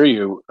assure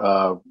you,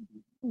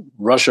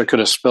 Russia could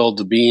have spilled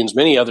the beans.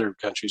 Many other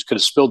countries could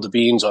have spilled the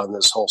beans on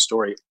this whole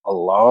story a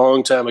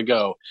long time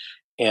ago.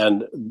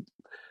 And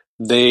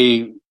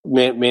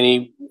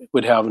many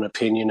would have an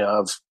opinion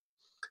of,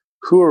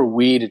 who are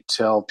we to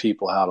tell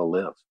people how to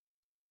live?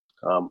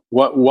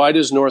 Why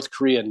does North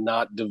Korea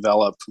not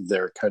develop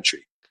their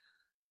country?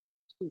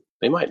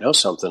 They might know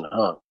something,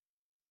 huh?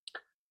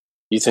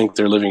 You think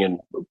they're living in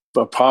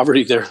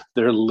poverty?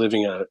 They're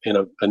living in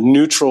a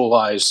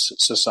neutralized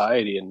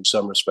society in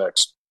some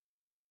respects,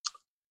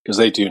 because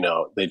they do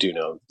know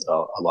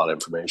a lot of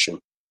information.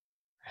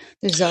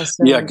 There's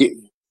also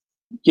the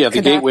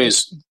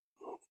gateways.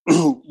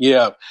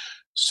 Yeah.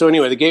 So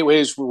anyway, the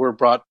gateways were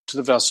brought to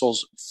the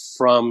vessels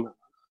from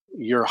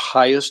your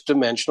highest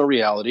dimensional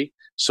reality,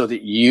 so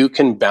that you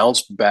can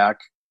bounce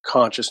back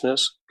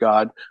consciousness.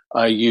 God,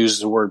 I use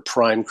the word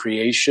prime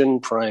creation,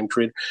 prime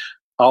creator.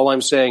 All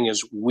I'm saying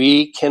is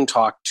we can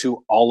talk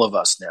to all of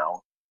us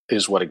now,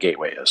 is what a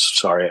gateway is.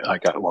 Sorry, I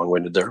got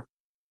long-winded there.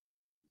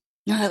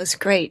 No, that was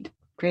great.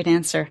 Great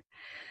answer.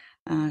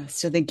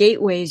 So the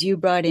gateways you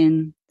brought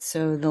in,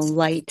 so the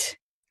light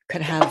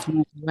could have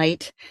more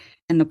light,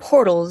 and the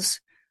portals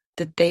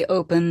that they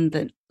opened,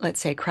 that let's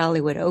say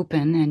Crowley would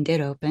open and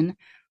did open,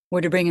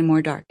 were to bring in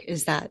more dark.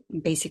 Is that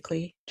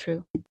basically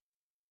true?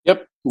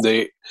 Yep.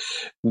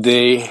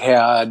 They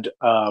had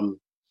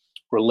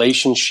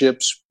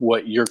relationships,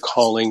 what you're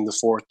calling the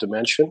fourth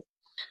dimension,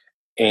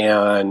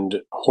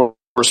 and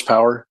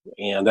horsepower,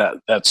 and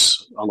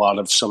that's a lot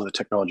of some of the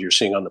technology you're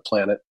seeing on the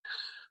planet.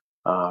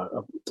 I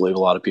believe a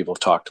lot of people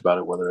have talked about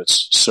it, whether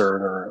it's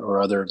CERN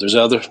or other. There's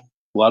a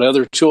lot of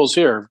other tools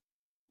here.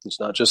 It's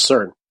not just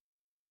CERN.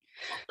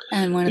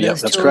 And one of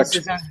those tools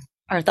is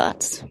our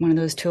thoughts. One of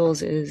those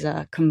tools is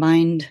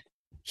combined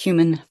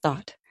human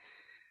thought.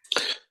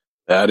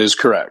 That is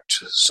correct.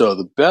 So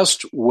the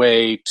best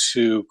way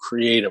to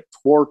create a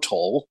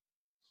portal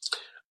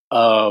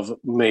of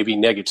maybe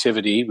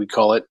negativity, we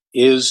call it,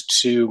 is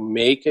to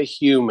make a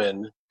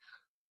human,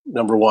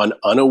 number one,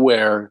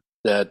 unaware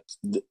that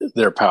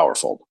they're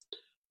powerful.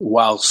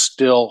 while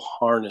still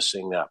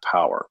harnessing that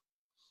power.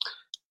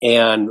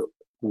 And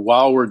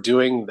while we're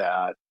doing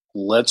that,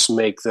 let's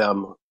make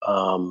them,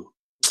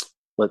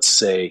 let's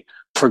say,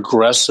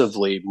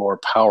 progressively more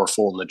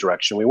powerful in the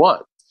direction we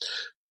want.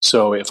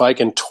 So if I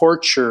can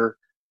torture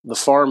the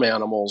farm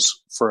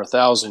animals for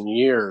 1,000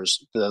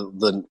 years,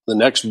 the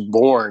next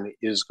born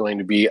is going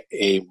to be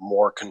a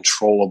more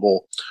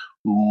controllable,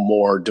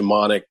 more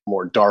demonic,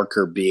 more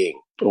darker being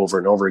over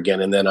and over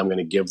again. And then I'm going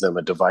to give them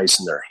a device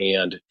in their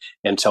hand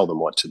and tell them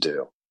what to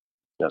do.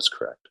 That's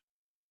correct.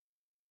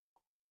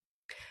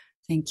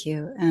 Thank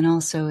you. And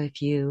also,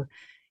 if you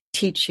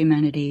teach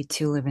humanity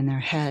to live in their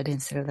head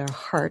instead of their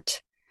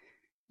heart,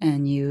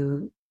 and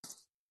you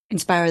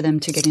inspire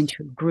them to get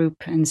into a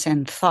group and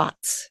send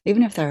thoughts,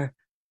 even if they're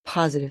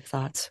positive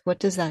thoughts, what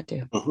does that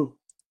do? Mm-hmm.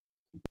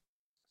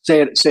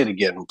 Say it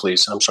again,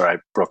 please. I'm sorry, I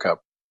broke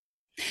up.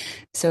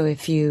 So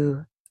if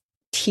you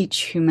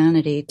teach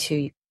humanity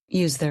to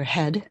use their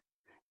head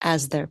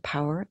as their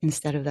power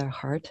instead of their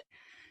heart,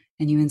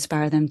 and you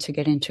inspire them to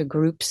get into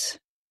groups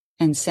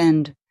and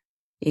send,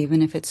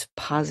 even if it's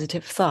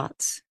positive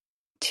thoughts,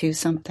 to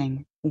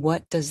something,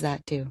 what does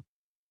that do?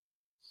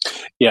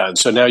 Yeah, and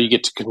so now you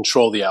get to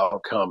control the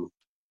outcome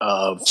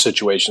of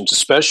situations,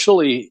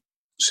 especially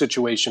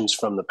situations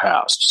from the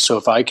past. So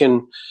if I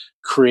can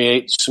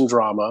create some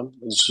drama,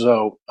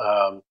 so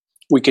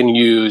we can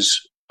use,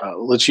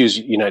 let's use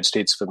United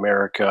States of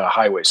America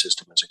highway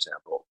system as an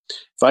example.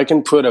 If I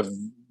can put a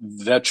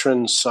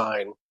veteran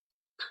sign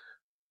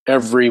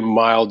every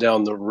mile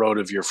down the road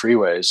of your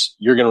freeways,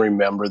 you're going to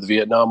remember the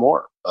Vietnam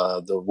War,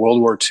 the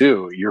World War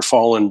II, your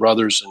fallen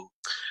brothers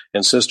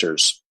and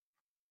sisters.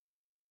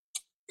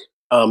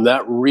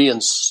 That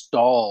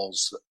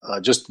reinstalls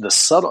just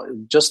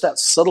that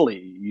subtly.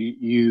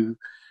 You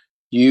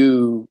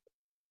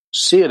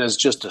see it as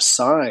just a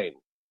sign,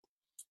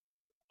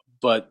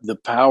 but the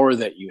power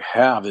that you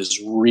have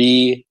is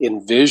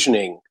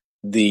re-envisioning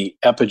the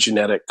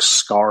epigenetic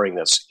scarring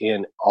that's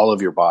in all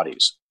of your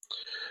bodies.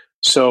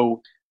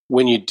 So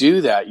when you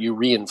do that, you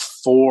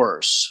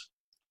reinforce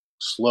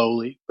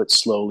slowly,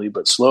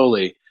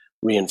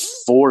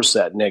 reinforce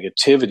that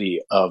negativity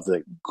of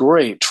the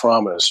great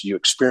traumas you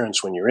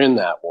experience when you're in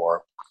that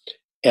war.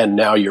 And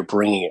now you're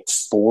bringing it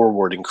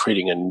forward and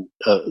creating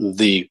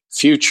the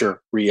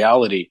future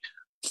reality,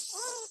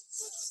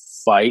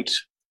 fight,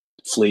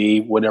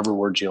 flee, whatever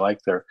words you like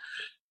there.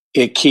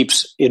 It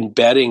keeps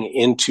embedding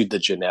into the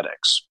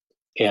genetics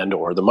and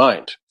or the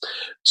mind.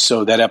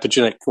 So that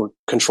epigenetic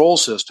control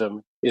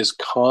system is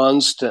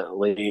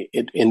constantly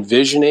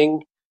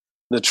envisioning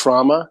the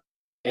trauma,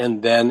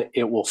 and then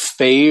it will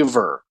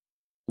favor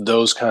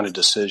those kind of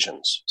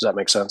decisions. Does that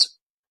make sense?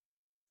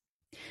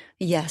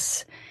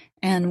 Yes.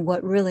 And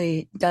what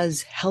really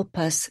does help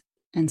us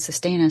and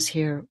sustain us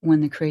here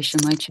when the creation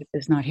lightship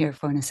is not here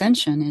for an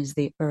ascension is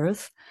the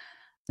earth,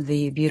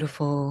 the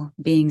beautiful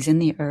beings in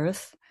the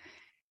earth.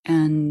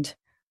 And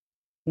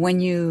when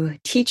you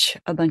teach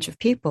a bunch of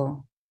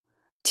people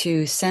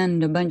to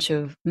send a bunch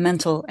of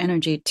mental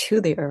energy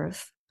to the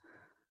earth,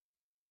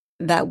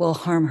 that will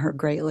harm her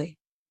greatly.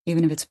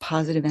 Even if it's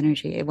positive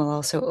energy, it will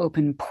also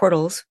open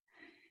portals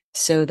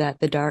so that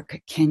the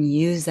dark can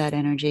use that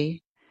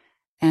energy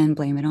and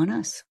blame it on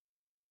us.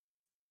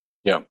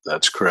 Yeah,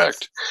 that's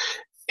correct.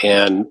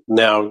 And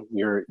now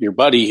your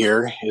buddy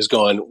here is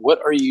going, "What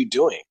are you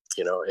doing?"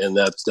 You know, and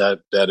that's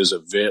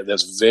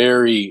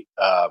very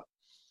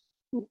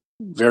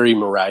very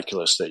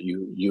miraculous that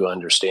you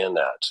understand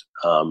that.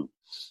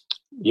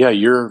 Yeah,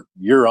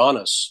 you're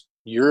honest.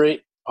 You're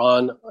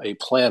on a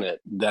planet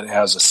that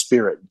has a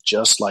spirit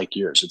just like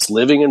yours. It's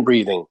living and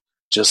breathing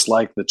just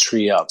like the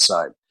tree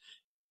outside.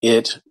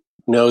 It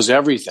knows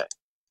everything,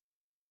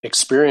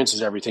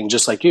 experiences everything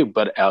just like you,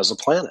 but as a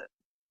planet.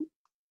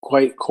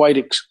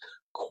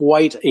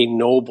 Quite a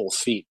noble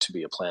feat to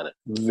be a planet.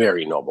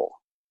 Very noble.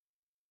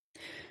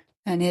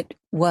 And it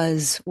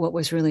was what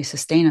was really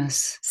sustaining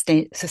us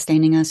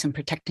and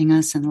protecting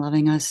us and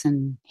loving us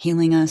and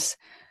healing us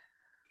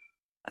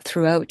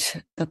throughout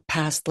the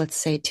past, let's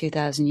say,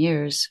 2,000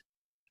 years.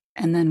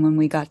 And then when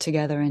we got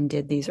together and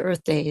did these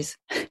Earth Days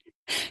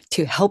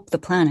to help the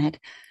planet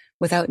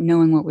without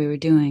knowing what we were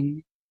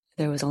doing,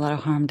 there was a lot of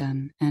harm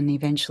done. And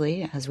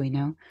eventually, as we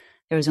know,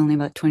 there was only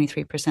about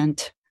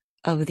 23%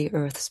 of the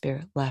Earth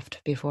spirit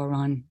left before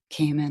Ron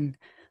came and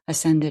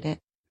ascended it.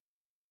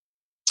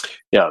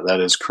 Yeah, that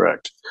is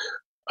correct.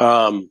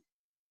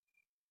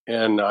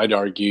 And I'd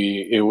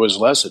argue it was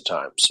less at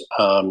times.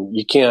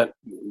 You can't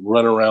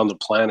run around the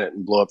planet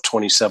and blow up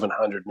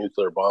 2,700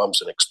 nuclear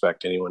bombs and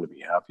expect anyone to be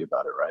happy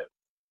about it, right?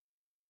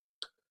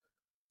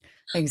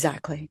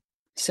 Exactly.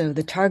 So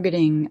the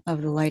targeting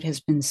of the light has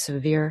been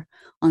severe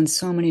on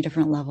so many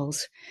different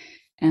levels.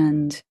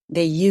 And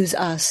they use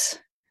us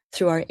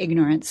through our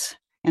ignorance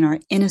and our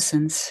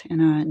innocence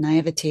and our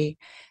naivety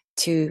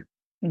to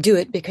do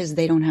it because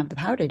they don't have the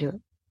power to do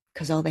it.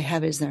 Because all they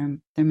have is their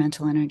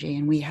mental energy,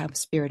 and we have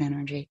spirit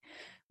energy,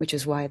 which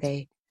is why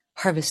they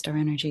harvest our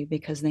energy,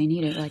 because they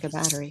need it like a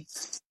battery.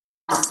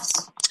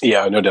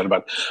 Yeah, no doubt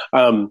about it.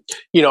 On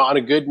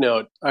a good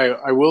note,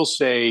 I will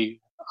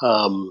say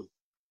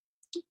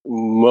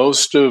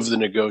most of the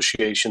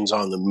negotiations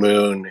on the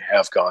moon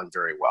have gone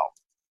very well.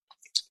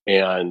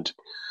 And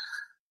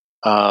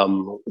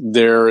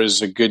there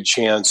is a good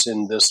chance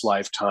in this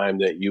lifetime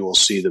that you will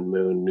see the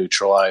moon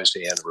neutralized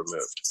and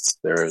removed.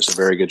 There is a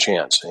very good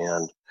chance.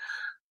 And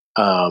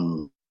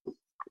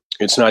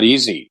it's not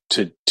easy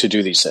to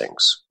do these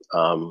things.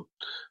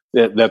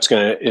 That's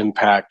going to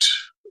impact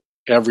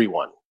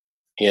everyone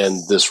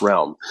in this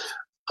realm.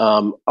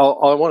 I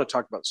want to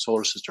talk about the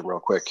solar system real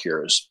quick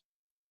here is,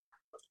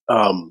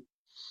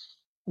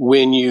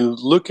 when you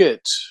look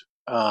at,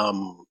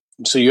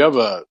 so you have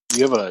a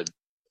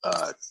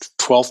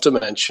 12th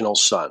dimensional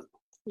sun,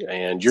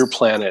 and your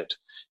planet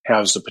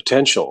has the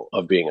potential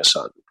of being a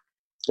sun.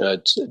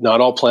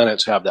 Not all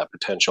planets have that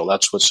potential.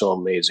 That's what's so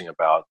amazing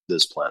about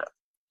this planet,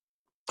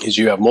 is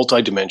you have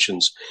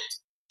multi-dimensions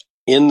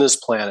in this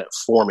planet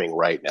forming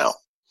right now.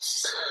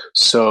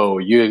 So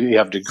you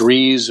have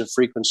degrees of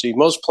frequency.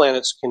 Most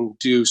planets can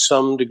do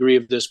some degree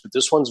of this, but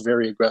this one's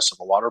very aggressive.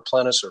 A lot of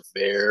planets are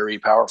very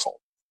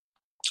powerful.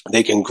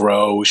 They can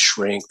grow,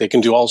 shrink. They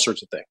can do all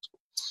sorts of things.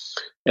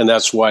 And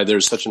that's why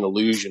there's such an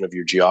illusion of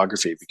your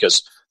geography,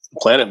 because the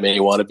planet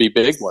may want to be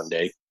big one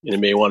day and it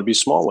may want to be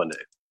small one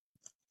day.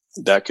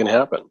 That can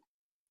happen.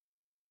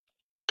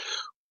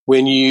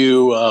 When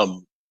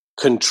you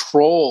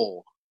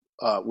control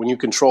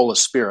a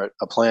spirit,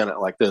 a planet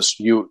like this,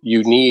 you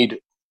need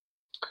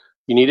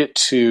it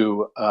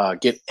to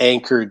get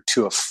anchored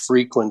to a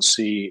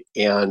frequency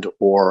and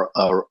or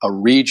a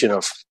region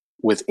of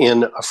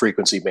within a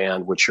frequency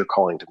band, which you're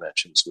calling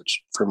dimensions,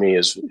 which for me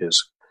is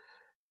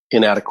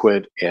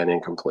inadequate and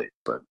incomplete,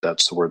 but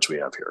that's the words we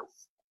have here.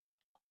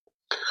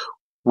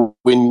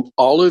 When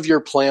all of your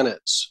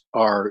planets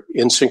are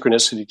in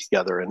synchronicity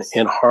together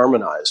and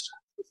harmonized,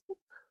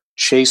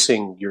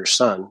 chasing your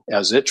sun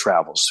as it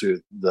travels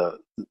through the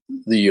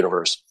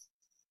universe,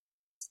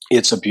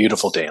 it's a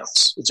beautiful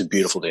dance. It's a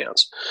beautiful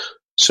dance.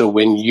 So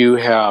when you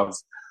have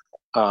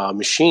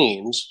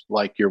machines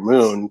like your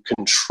moon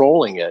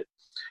controlling it,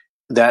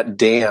 that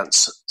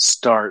dance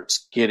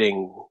starts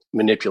getting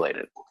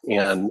manipulated.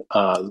 And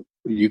I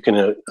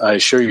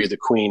assure you the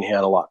Queen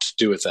had a lot to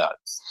do with that.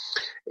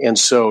 And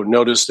so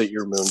notice that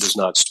your moon does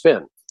not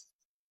spin.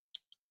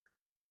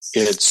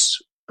 It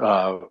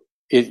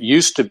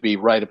used to be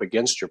right up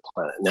against your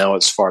planet. Now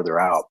it's farther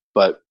out.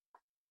 But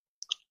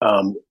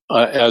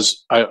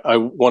as I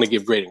want to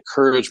give great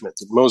encouragement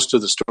that most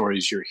of the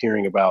stories you're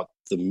hearing about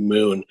the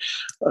moon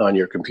on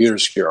your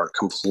computers here are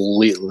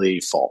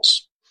completely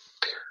false.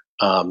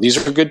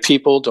 These are good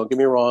people. Don't get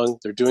me wrong.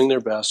 They're doing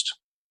their best.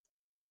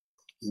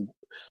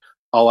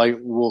 All I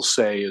will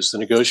say is the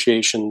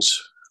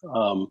negotiations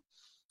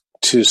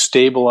to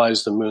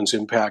stabilize the moon's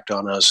impact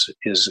on us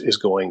is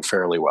going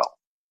fairly well.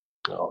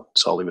 So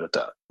I'll leave it at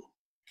that.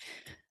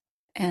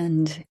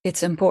 And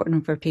it's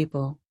important for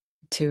people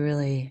to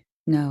really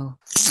know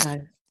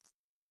that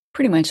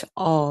pretty much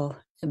all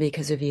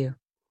because of you.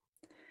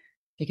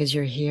 Because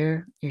you're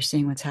here, you're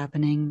seeing what's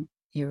happening,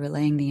 you're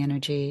relaying the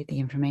energy, the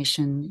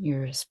information,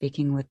 you're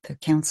speaking with the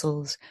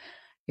councils,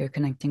 you're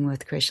connecting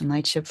with Creation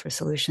Lightship for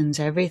solutions.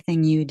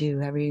 Everything you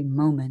do, every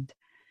moment,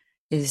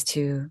 is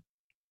to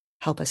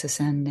help us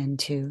ascend and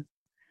to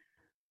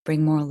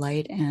bring more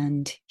light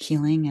and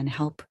healing and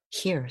help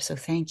here. So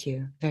thank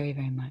you very,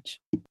 very much.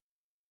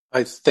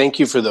 I thank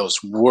you for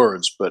those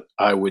words, but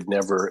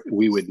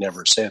we would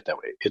never say it that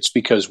way. It's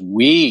because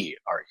we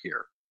are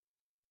here.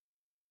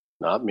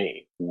 Not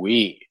me.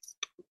 We.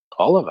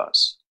 All of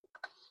us.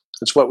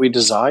 It's what we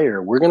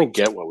desire. We're going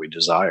to get what we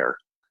desire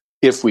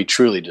if we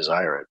truly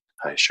desire it,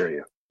 I assure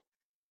you.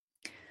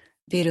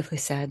 Beautifully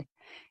said.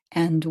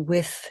 And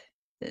with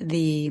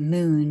the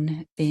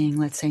moon being,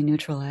 let's say,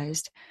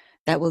 neutralized,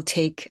 that will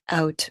take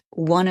out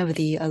one of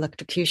the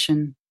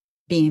electrocution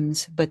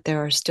beams, but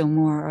there are still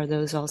more. Are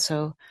those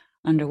also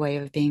underway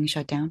of being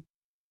shut down?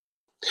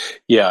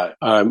 Yeah,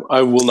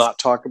 I will not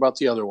talk about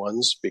the other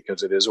ones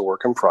because it is a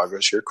work in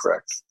progress. You're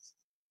correct.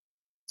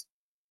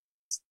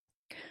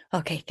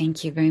 Okay,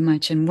 thank you very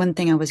much. And one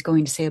thing I was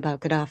going to say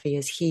about Gaddafi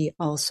is he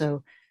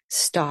also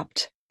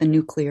stopped the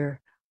nuclear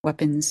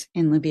weapons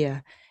in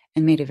Libya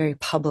and made it very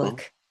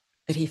public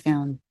that he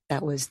found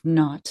that was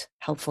not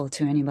helpful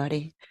to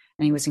anybody.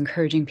 And he was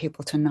encouraging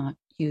people to not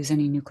use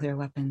any nuclear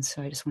weapons.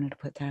 So I just wanted to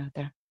put that out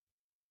there.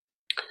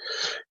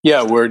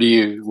 Yeah, where do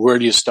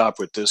you stop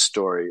with this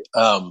story?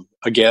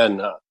 Again,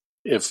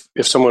 if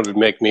someone would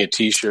make me a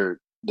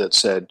T-shirt that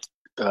said,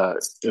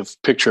 "If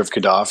picture of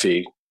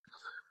Gaddafi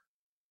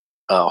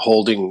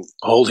holding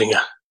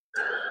a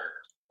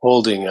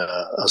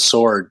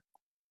sword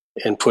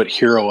and put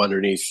hero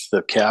underneath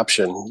the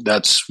caption,"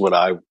 that's what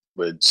I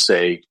would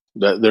say.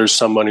 That there's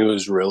someone who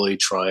is really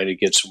trying to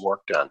get some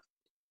work done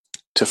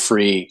to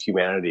free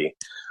humanity.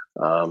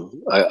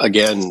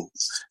 Again,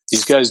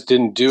 these guys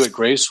didn't do it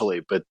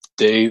gracefully, but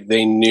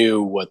they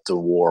knew what the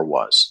war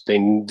was.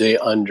 They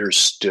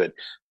understood.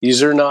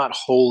 These are not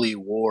holy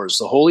wars.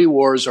 The holy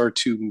wars are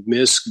to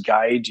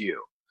misguide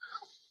you.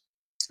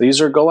 These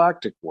are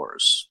galactic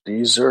wars.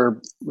 These are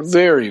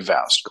very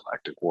vast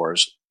galactic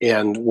wars.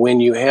 And when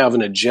you have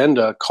an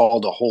agenda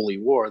called a holy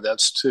war,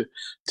 that's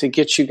to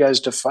get you guys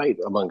to fight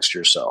amongst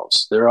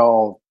yourselves. They're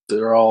all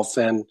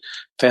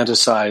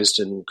fantasized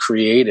and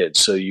created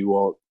so you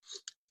won't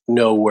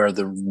know where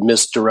the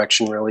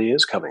misdirection really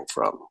is coming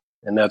from.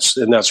 And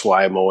that's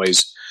why I'm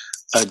always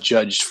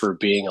judged for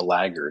being a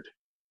laggard,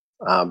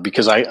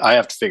 because I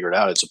have to figure it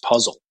out. It's a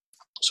puzzle.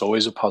 It's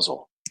always a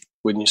puzzle,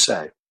 wouldn't you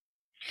say?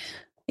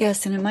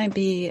 Yes, and it might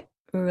be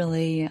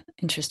really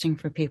interesting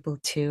for people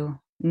to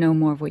know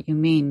more of what you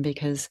mean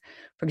because,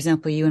 for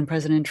example, you and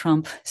President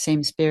Trump,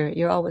 same spirit,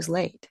 you're always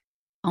late,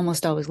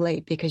 almost always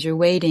late, because you're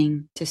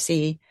waiting to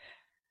see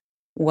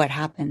what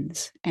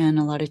happens. And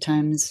a lot of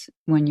times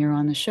when you're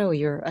on the show,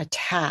 you're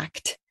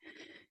attacked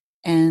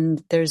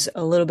and there's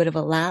a little bit of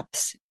a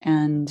lapse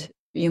and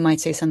you might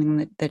say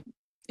something that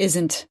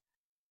doesn't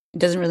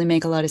really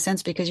make a lot of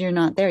sense because you're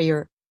not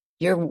there.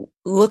 You're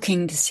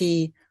looking to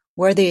see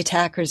where the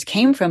attackers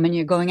came from and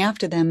you're going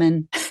after them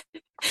and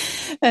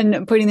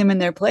and putting them in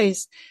their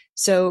place.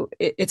 So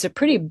it's a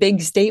pretty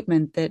big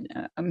statement that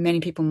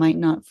many people might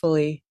not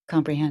fully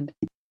comprehend.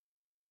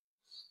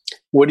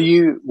 What do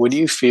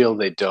you feel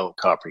they don't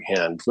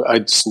comprehend?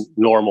 It's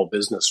normal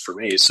business for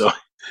me, so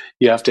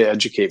you have to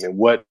educate me.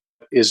 What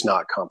is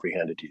not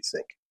comprehended, do you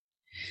think?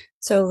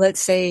 So let's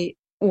say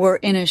we're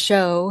in a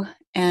show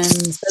and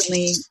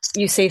suddenly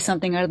you say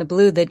something out of the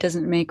blue that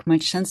doesn't make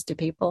much sense to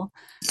people.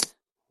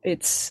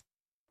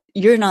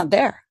 You're not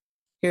there.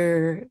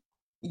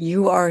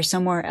 You are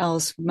somewhere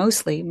else.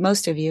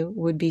 Most of you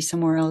would be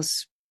somewhere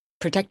else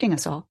protecting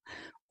us all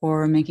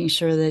or making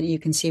sure that you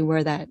can see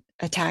where that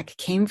attack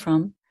came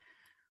from,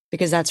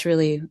 because that's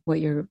really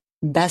what you're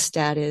best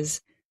at,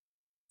 is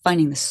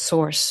finding the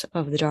source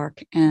of the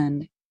dark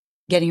and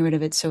getting rid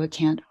of it so it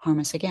can't harm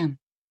us again.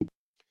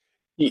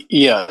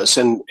 Yes,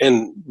 and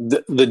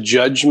the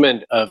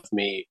judgment of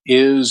me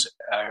is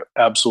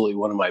absolutely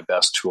one of my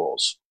best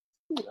tools.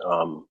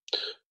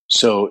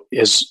 So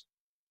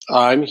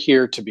I'm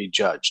here to be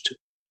judged,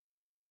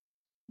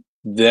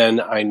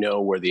 then I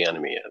know where the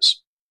enemy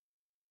is.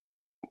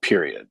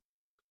 Period.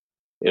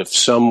 And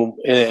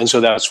so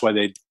that's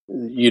why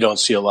you don't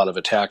see a lot of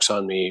attacks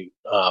on me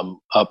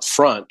up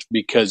front,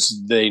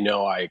 because they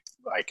know I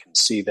can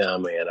see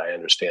them and I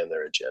understand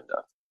their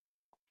agenda.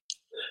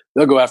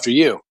 They'll go after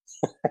you.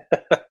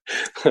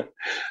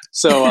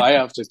 So I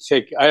have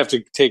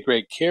to take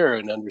great care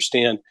and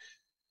understand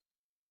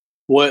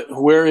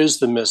where is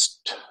the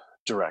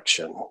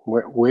misdirection,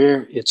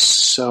 where it's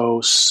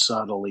so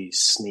subtly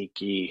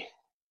sneaky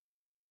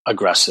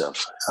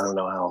aggressive. I don't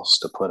know how else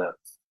to put it.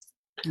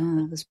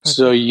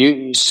 So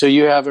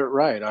you have it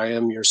right. I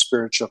am your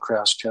spiritual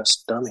crash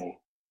test dummy.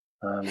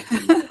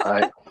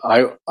 I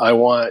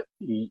want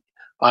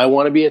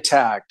to be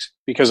attacked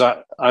because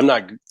I'm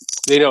not.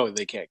 They know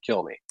they can't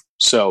kill me.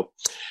 So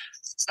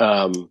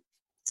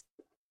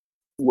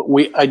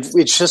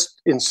it's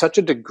just in such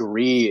a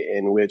degree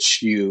in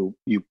which you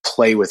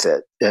play with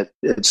it at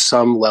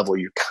some level.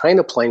 You're kind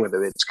of playing with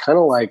it. It's kind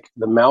of like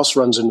the mouse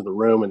runs into the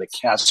room and the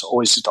cat's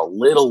always just a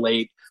little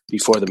late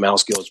before the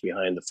mouse goes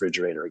behind the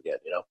refrigerator again.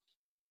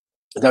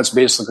 That's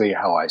basically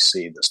how I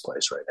see this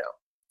place right now.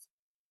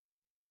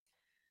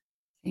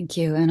 Thank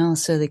you. And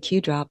also the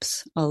Q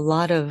drops, a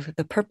lot of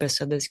the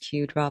purpose of those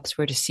Q drops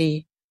were to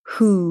see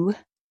who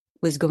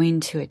was going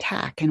to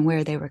attack and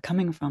where they were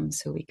coming from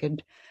so we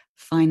could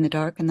find the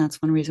dark. And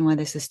that's one reason why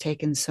this has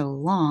taken so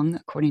long,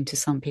 according to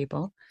some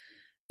people,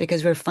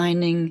 because we're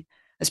finding,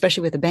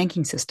 especially with the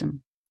banking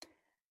system,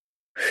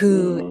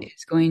 who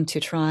is going to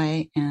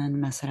try and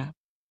mess it up.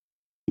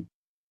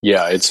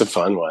 Yeah, it's a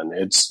fun one.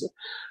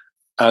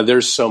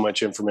 There's so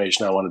much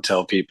information I want to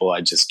tell people.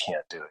 I just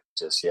can't do it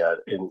just yet.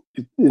 And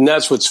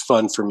that's what's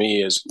fun for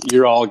me is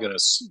you're all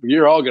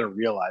gonna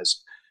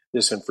realize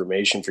this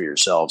information for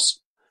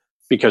yourselves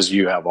because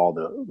you have all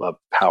the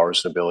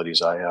powers and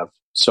abilities I have.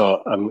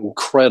 So I'm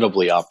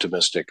incredibly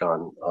optimistic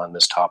on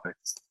this topic.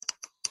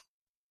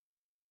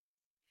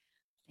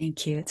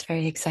 Thank you. It's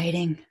very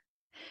exciting.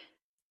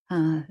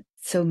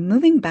 So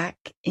moving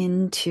back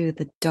into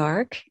the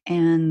dark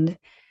and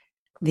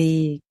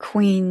the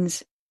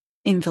Queen's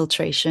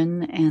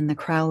infiltration and the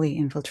Crowley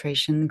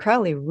infiltration.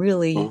 Crowley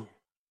really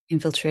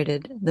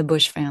infiltrated the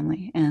Bush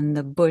family, and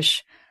the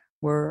Bush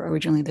were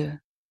originally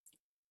the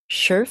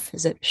Schurf,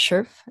 is it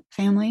Schurf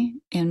family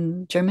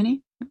in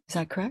Germany? Is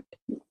that correct?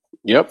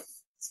 Yep.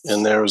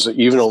 And there was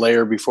even a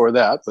layer before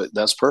that, but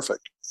that's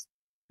perfect.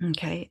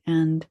 Okay.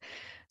 And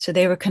so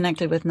they were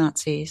connected with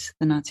Nazis,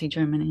 the Nazi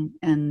Germany.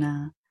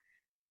 And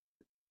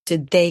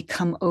did they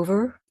come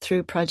over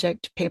through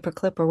Project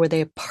Paperclip, or were they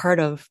a part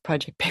of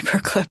Project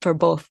Paperclip, or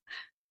both?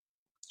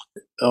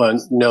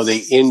 No,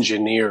 they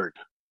engineered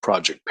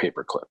Project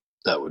Paperclip.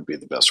 That would be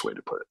the best way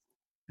to put it.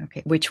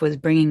 Okay. Which was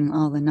bringing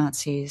all the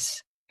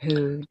Nazis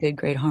who did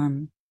great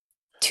harm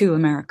to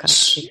America.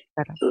 So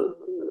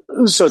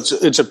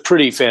it's a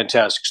pretty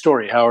fantastic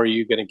story. How are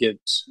you going to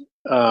get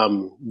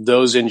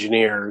those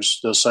engineers,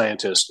 those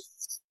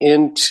scientists,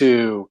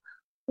 into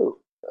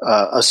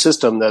a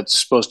system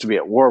that's supposed to be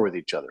at war with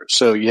each other.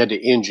 So you had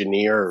to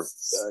engineer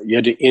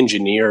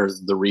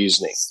the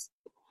reasoning,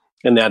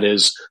 and that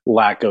is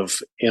lack of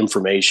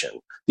information.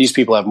 These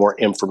people have more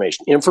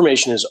information.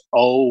 Information is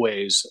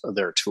always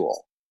their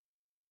tool.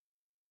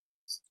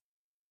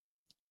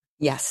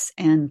 Yes,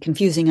 and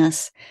confusing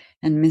us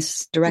and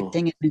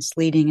misdirecting and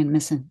misleading and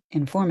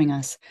misinforming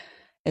us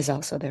is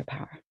also their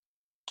power.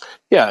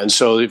 Yeah, and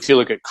so if you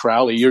look at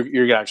Crowley,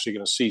 you're actually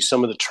going to see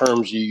some of the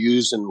terms you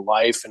use in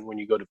life and when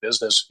you go to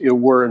business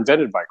were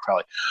invented by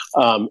Crowley.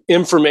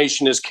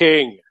 Information is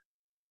king.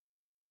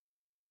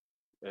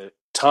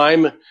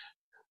 Time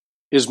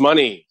is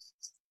money.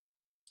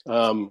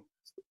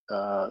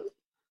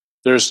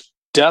 There's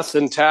death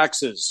and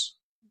taxes,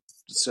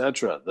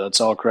 etc.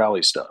 That's all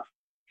Crowley stuff.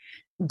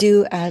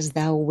 Do as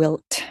thou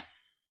wilt.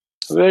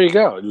 There you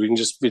go. We can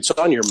it's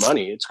on your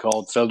money. It's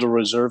called Federal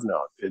Reserve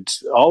Note.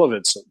 It's all of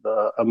it's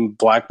a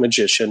black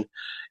magician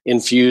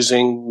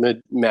infusing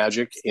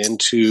magic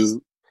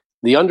into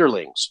the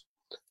underlings.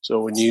 So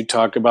when you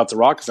talk about the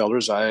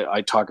Rockefellers,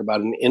 I talk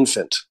about an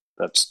infant.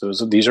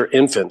 These are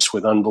infants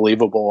with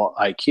unbelievable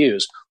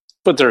IQs,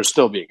 but they're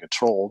still being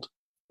controlled.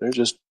 They're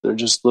just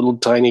little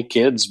tiny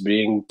kids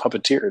being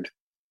puppeteered.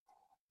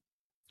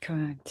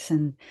 Correct.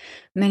 And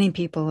many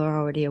people are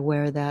already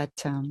aware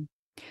that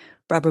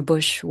Barbara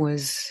Bush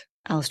was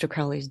Aleister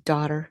Crowley's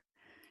daughter,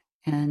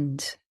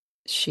 and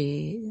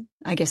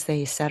I guess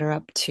they set her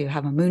up to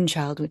have a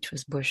moonchild, which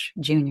was Bush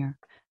Jr.,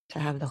 to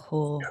have the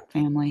whole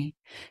family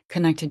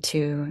connected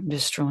to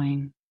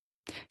destroying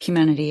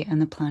humanity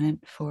and the planet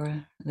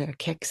for their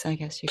kicks, I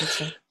guess you could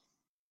say.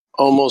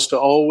 Almost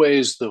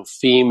always the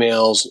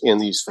females in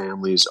these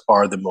families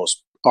are the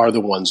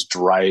ones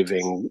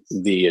driving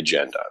the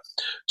agenda.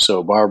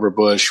 So Barbara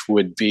Bush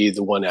would be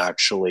the one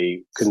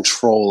actually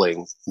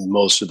controlling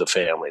most of the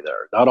family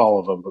there. Not all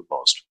of them, but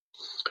most.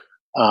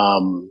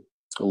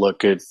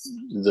 Look at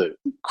the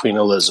Queen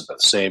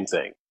Elizabeth, same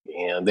thing.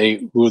 And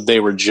they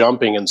were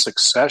jumping in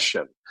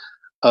succession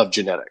of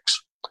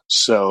genetics.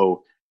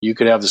 So you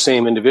could have the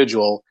same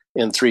individual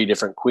in 3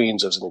 different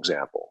queens, as an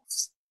example.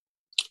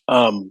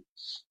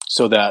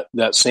 So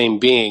that same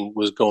being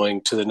was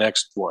going to the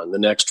next one, the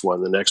next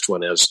one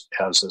as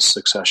a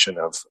succession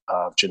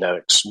of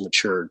genetics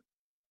matured.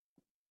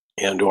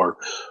 And or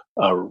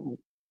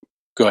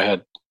go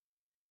ahead.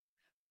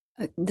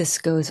 This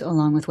goes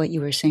along with what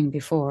you were saying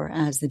before,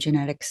 as the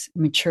genetics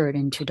matured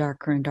into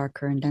darker and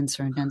darker and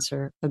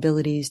denser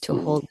abilities to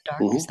hold the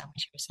dark. Is that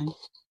what you were saying?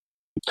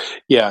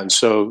 Yeah, and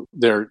so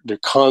they're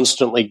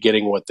constantly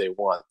getting what they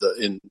want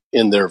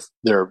in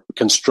their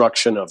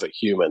construction of a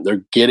human.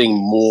 They're getting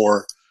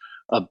more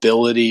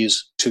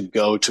abilities to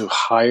go to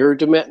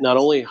not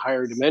only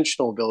higher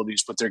dimensional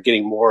abilities, but they're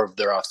getting more of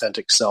their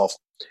authentic self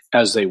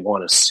as they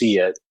want to see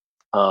it,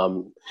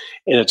 and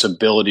its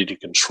ability to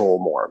control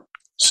more.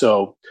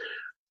 So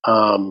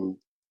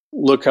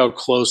look how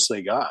close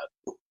they got.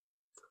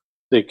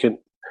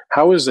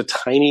 How is a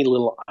tiny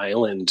little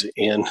island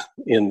in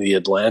the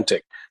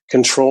Atlantic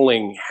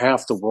controlling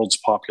half the world's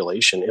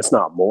population, if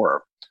not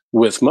more,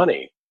 with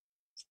money?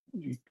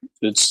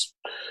 It's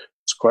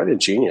quite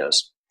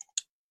ingenious.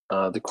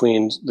 The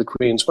Queen's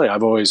money.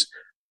 I've always,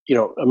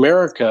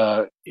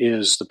 America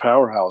is the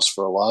powerhouse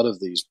for a lot of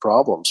these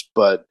problems,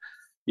 but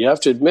you have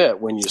to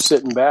admit, when you're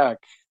sitting back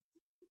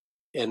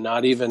and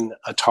not even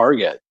a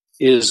target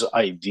is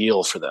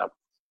ideal for them.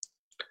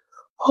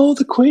 Oh,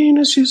 the Queen,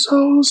 is she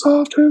so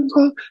soft and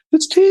soft?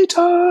 It's tea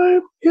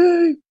time.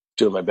 Yay.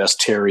 Doing my best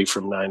Terry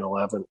from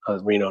 9/11,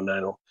 Reno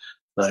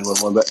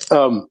 911, but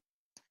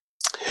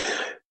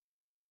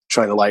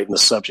trying to lighten the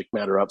subject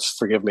matter up.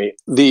 Forgive me.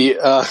 The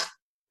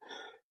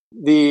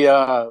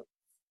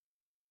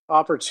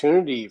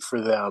opportunity for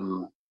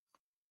them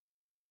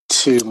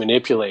to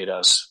manipulate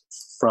us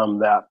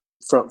from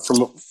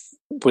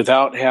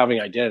without having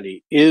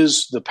identity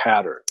is the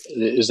pattern.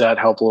 Does that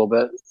help a little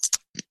bit?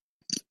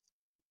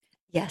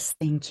 Yes,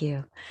 thank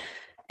you.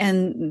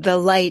 And the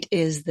light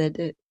is that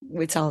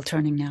it's all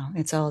turning now.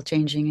 It's all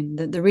changing. And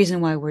the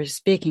reason why we're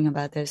speaking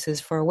about this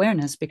is for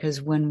awareness,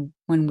 because when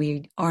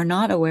we are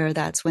not aware,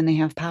 that's when they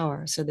have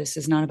power. So this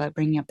is not about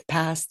bringing up the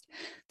past.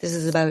 This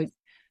is about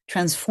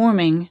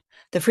transforming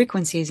the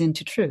frequencies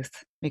into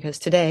truth, because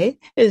today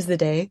is the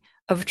day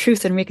of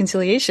truth and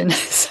reconciliation.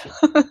 So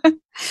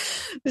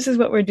this is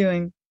what we're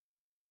doing.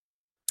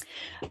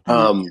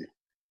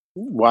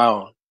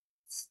 Wow.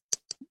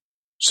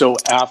 So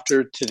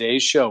after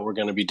today's show, we're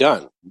going to be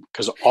done,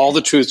 because all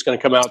the truth's going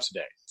to come out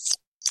today.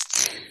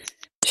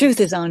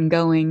 Truth is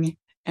ongoing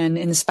and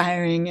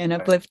inspiring and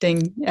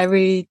uplifting.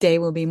 Every day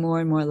will be more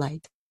and more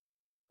light.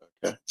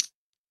 Okay.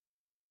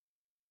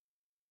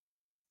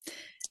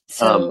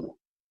 So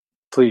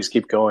please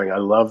keep going. I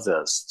love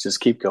this. Just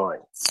keep going.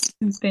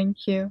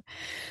 Thank you.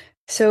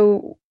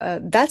 So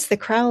that's the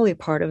Crowley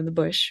part of the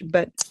Bush,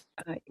 but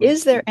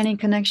is there any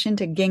connection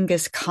to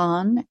Genghis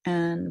Khan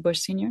and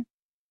Bush Sr.?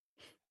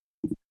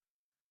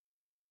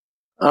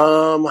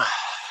 That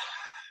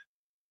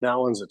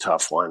one's a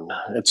tough one.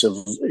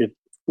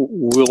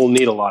 We'll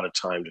need a lot of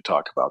time to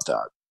talk about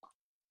that.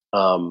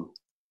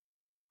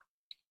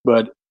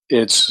 But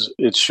it's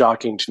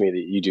shocking to me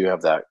that you do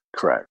have that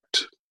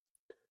correct.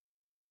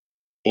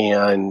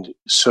 And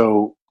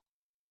so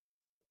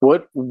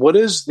what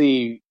is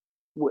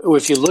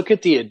if you look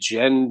at the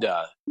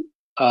agenda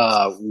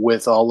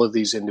with all of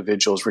these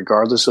individuals,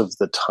 regardless of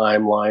the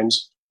timelines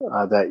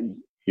that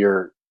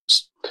you're,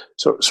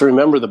 so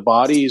remember, the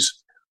bodies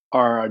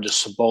are a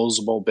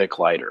disposable Bic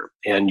lighter,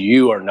 and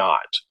you are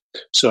not.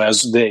 So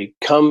as they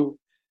come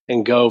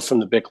and go from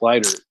the Bic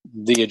lighter,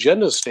 the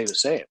agendas stay the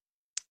same,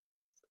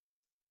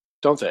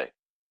 don't they?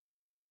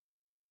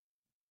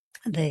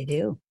 They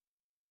do.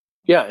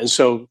 Yeah, and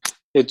so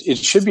it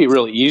should be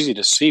really easy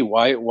to see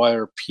why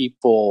are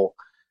people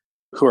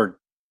who are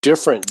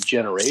different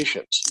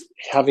generations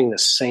having the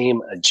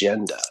same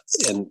agenda.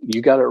 And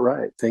you got it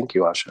right. Thank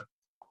you, Asha.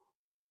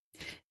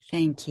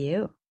 Thank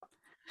you.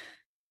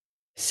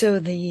 So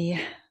the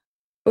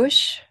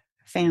Bush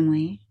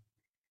family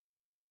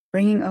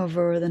bringing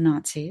over the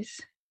Nazis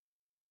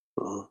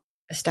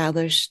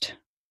established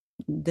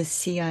the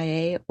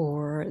CIA,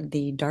 or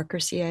the darker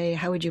CIA.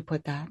 How would you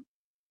put that?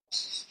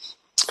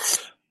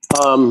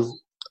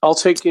 I'll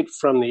take it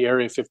from the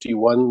Area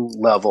 51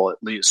 level, at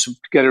least. You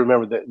got to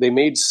remember that they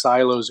made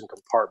silos and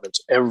compartments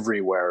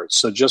everywhere.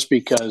 So just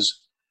because,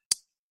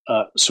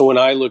 so when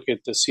I look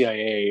at the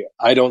CIA,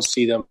 I don't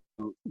see them.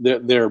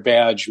 Their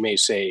badge may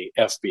say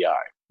FBI.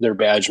 Their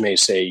badge may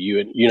say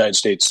United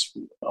States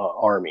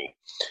Army.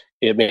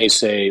 It may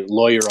say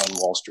lawyer on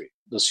Wall Street.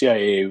 The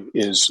CIA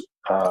is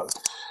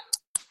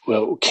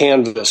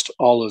canvassed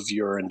all of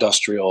your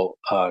industrial,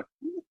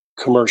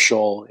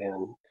 commercial,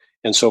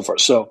 and so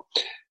forth. So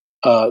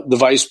the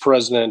vice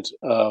president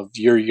of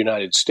your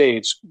United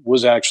States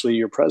was actually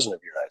your president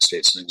of the United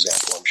States, as an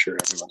example. I'm sure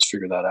everyone's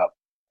figured that out.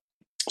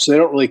 So they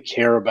don't really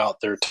care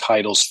about their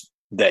titles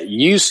that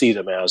you see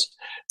them as,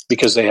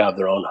 because they have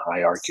their own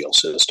hierarchical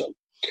system.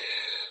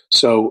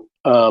 So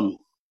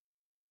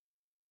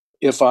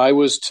if I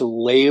was to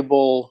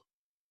label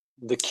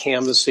the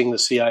canvassing the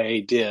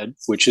CIA did,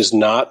 which is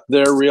not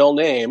their real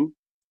name,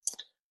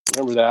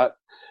 remember that,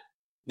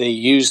 they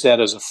used that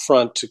as a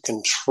front to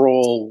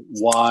control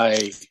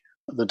why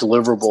the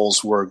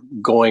deliverables were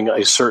going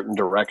a certain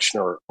direction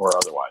or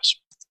otherwise.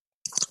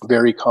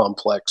 Very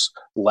complex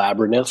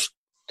labyrinth.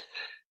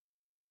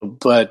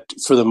 But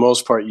for the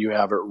most part, you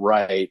have it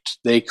right.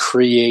 They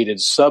created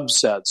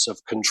subsets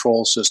of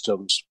control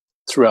systems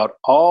throughout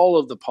all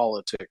of the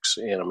politics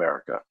in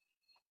America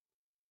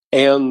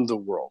and the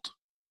world.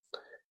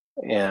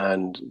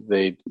 And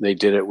they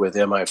did it with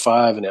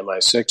MI5 and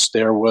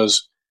MI6.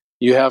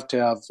 You have to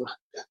have,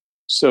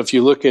 so if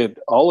you look at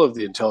all of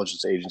the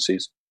intelligence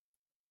agencies,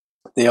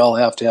 they all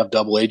have to have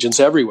double agents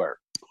everywhere,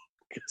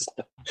 because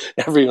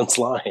everyone's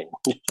lying.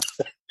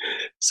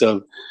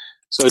 So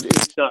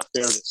it's not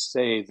fair to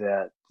say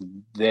that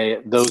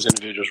those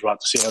individuals brought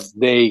the CIA.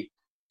 They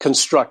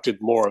constructed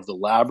more of the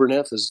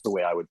labyrinth, is the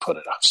way I would put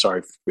it. I'm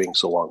sorry for being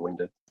so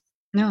long-winded.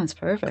 No, it's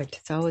perfect.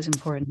 It's always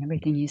important,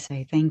 everything you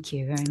say. Thank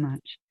you very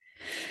much.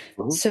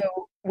 Mm-hmm. So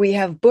we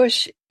have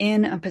Bush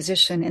in a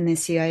position in the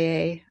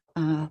CIA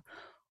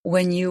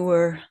when you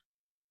were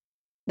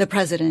the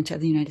president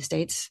of the United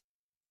States.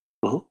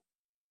 Mm-hmm.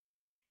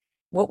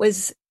 What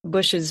was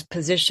Bush's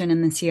position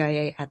in the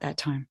CIA at that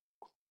time?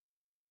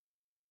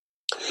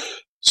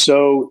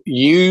 So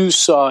you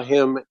saw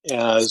him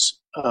as,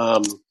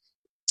 a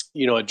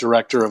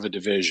director of a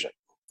division,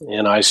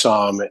 and I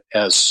saw him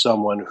as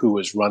someone who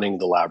was running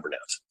the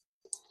labyrinth.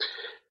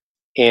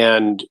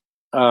 And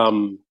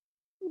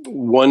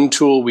one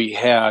tool we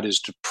had is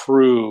to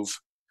prove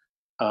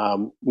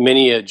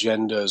many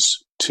agendas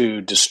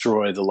to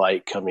destroy the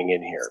light coming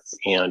in here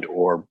and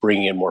or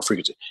bring in more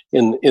frequency.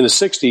 In the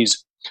 60s,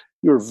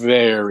 you were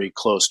very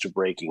close to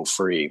breaking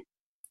free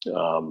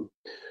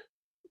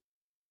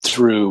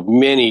through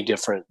many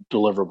different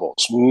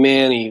deliverables,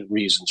 many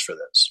reasons for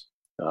this.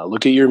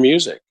 Look at your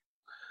music.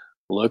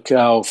 Look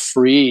how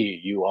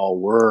free you all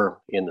were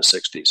in the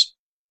 60s.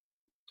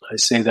 I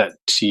say that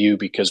to you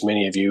because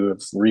many of you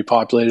have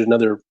repopulated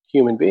another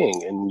human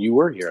being, and you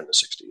were here in the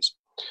 60s.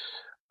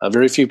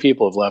 Very few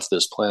people have left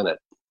this planet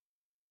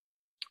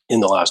in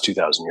the last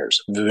 2,000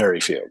 years. Very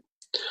few.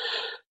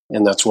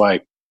 And that's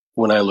why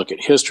when I look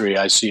at history,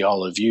 I see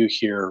all of you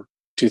here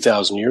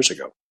 2,000 years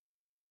ago.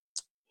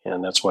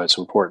 And that's why it's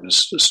important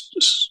to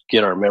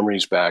get our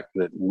memories back,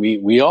 that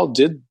we all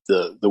did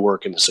the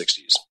work in the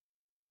 60s,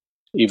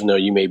 even though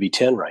you may be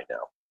 10 right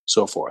now,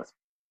 so forth.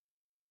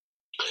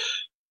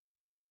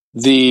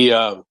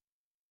 The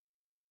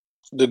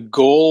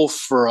goal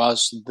for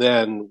us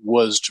then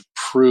was to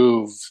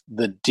prove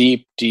the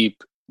deep,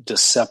 deep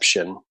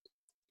deception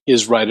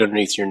is right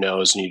underneath your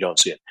nose and you don't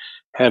see it.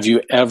 Have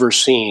you ever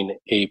seen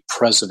a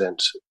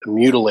president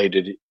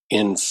mutilated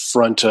in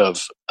front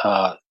of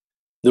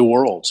the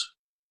world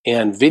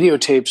and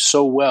videotaped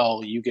so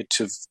well you get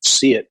to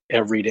see it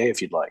every day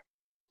if you'd like?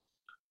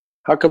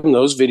 How come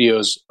those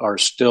videos are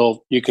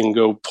still, you can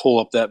go pull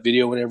up that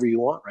video whenever you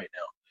want right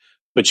now,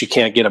 but you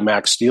can't get a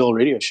Max Steel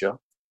radio show?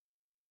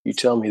 You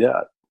tell me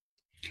that.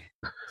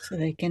 So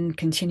they can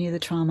continue the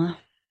trauma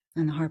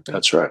and the heartbreak.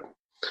 That's right.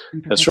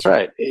 That's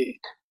right.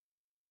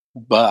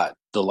 But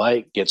the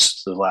light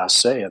gets the last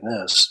say in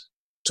this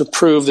to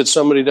prove that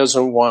somebody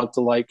doesn't want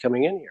the light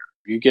coming in here.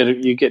 You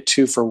get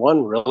 2 for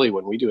 1, really,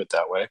 when we do it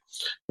that way,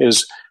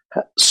 is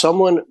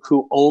someone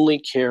who only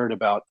cared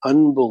about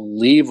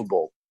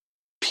unbelievable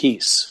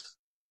peace,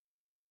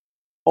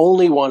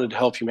 only wanted to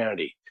help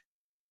humanity,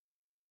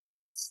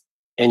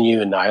 and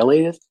you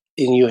annihilate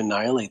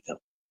them.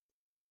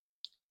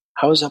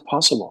 How is that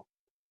possible?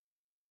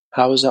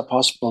 How is that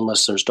possible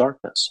unless there's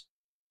darkness?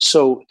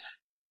 So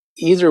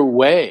either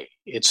way,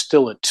 it's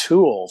still a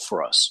tool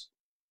for us.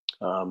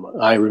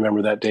 I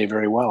remember that day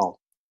very well,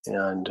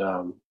 and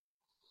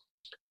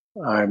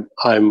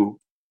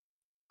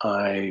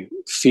I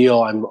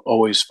feel I'm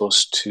always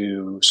supposed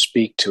to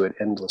speak to it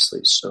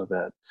endlessly so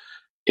that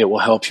it will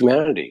help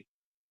humanity.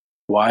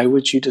 Why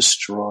would you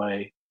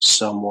destroy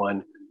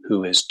someone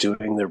who is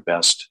doing their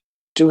best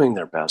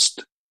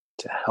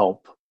to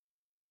help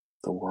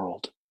the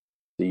world,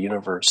 the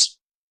universe,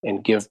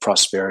 and give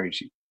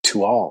prosperity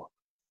to all?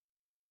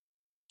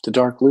 The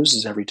dark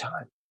loses every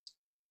time.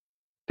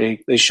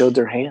 They showed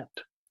their hand.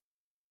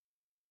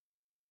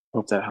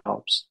 Hope that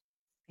helps.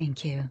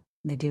 Thank you.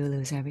 They do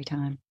lose every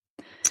time.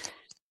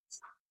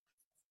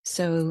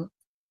 So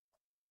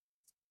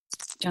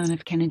John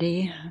F.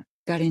 Kennedy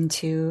got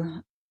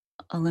into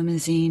a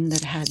limousine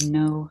that had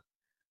no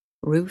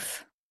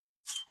roof.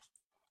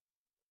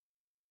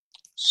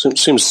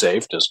 Seems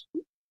safe, doesn't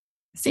it?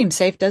 Seems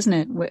safe, doesn't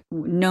it?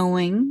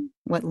 Knowing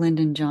what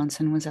Lyndon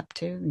Johnson was up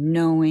to,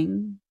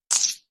 knowing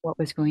what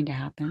was going to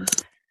happen.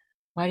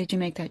 Why did you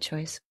make that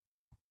choice?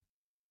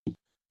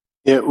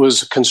 It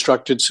was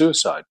constructed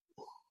suicide.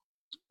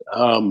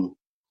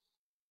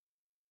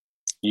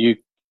 You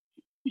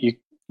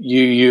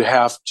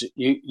have to,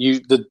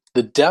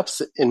 the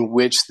depth in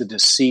which the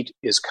deceit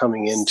is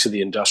coming into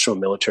the industrial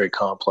military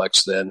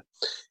complex then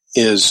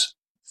is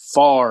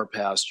far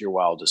past your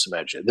wildest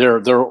imagination.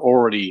 They're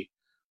already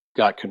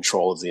got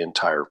control of the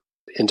entire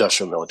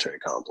industrial military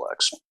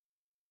complex.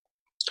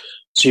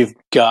 So you've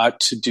got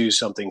to do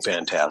something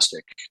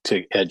fantastic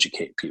to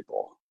educate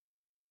people.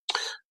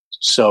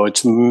 So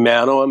it's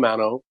mano a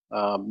mano.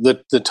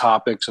 The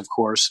topics, of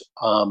course,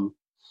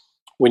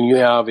 when you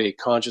have a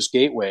conscious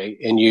gateway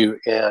and you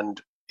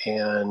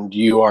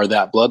are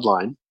that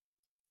bloodline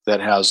that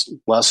has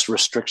less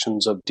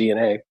restrictions of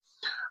DNA,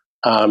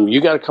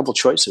 you got a couple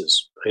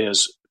choices.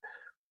 Is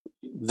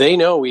they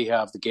know we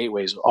have the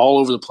gateways all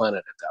over the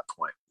planet at that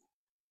point.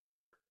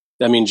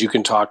 That means you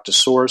can talk to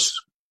Source,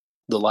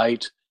 the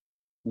light,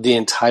 the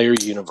entire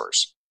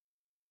universe,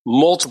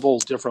 multiple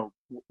different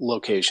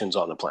locations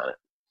on the planet.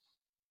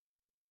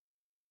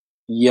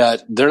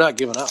 Yet they're not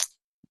giving up.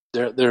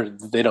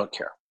 They don't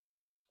care.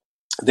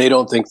 They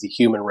don't think the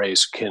human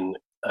race can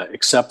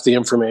accept the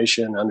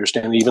information,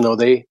 understand, even though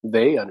they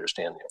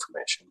understand the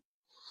information.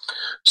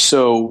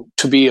 So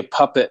to be a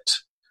puppet,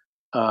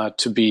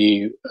 to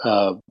be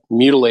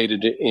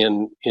mutilated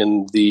in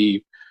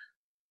the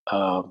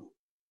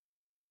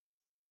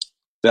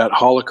that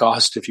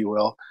Holocaust, if you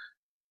will,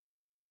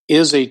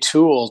 is a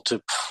tool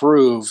to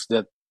prove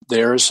that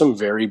there are some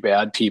very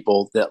bad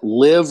people that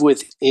live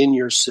within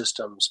your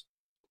systems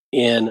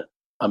in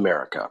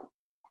America.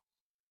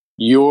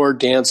 You're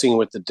dancing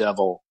with the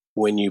devil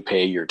when you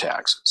pay your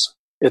taxes,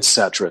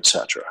 etc.,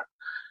 etc.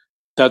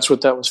 That's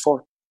what that was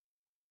for.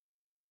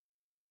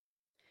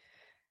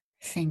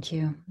 Thank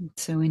you.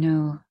 So we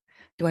know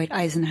Dwight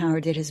Eisenhower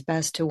did his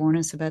best to warn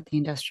us about the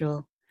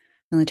industrial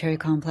military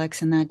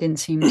complex, and that didn't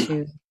seem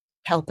to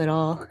help at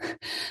all.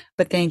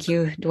 But thank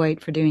you,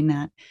 Dwight, for doing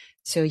that.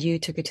 So you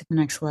took it to the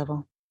next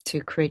level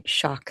to create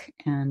shock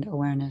and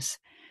awareness.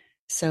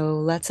 So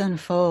let's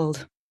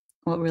unfold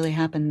what really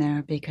happened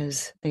there,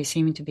 because they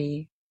seem to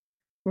be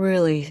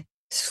really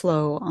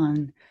slow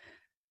on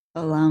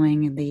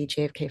allowing the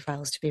JFK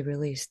files to be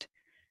released.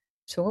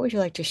 So what would you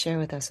like to share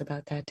with us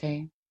about that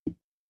day?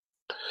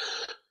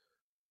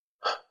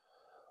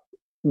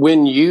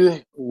 When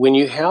you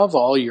have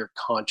all your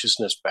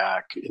consciousness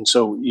back, and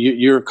so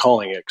you're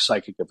calling it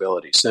psychic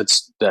abilities.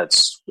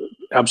 That's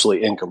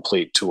absolutely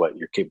incomplete to what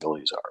your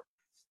capabilities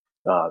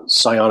are.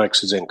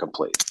 Psionics is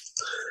incomplete.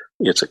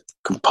 It's a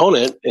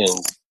component,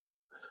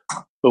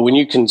 but when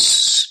you can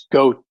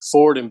go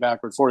forward and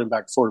backward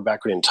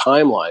in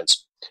timelines,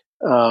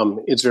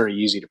 it's very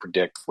easy to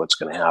predict what's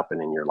going to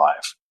happen in your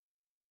life.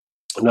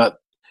 Not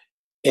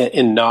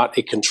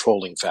a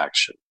controlling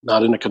fashion,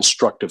 not in a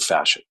constructive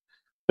fashion.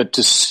 But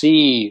to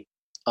see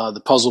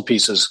the puzzle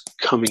pieces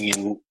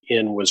coming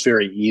in was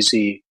very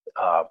easy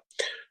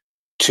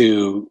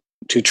to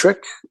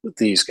trick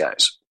these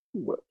guys.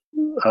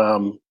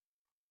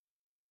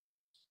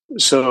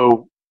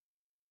 So,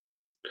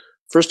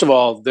 first of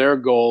all, their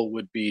goal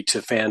would be to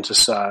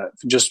fantasize,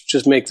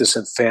 just make this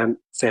a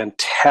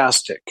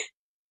fantastic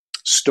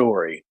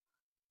story.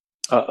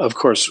 Of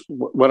course,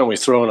 why don't we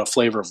throw in a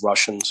flavor of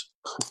Russians?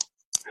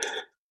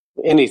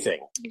 Anything.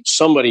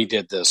 Somebody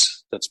did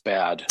this that's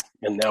bad,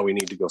 and now we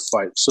need to go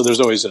fight. So there's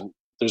always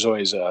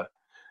a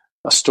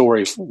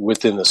story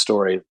within the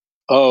story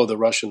oh, the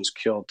Russians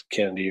killed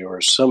Kennedy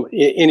or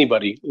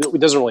anybody. It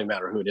doesn't really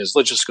matter who it is.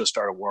 Let's just go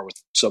start a war with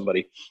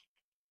somebody.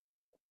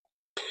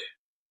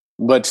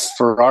 But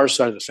for our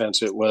side of the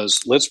fence, it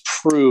was, let's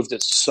prove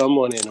that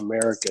someone in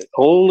America,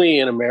 only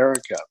in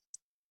America,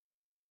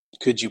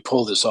 could you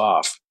pull this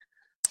off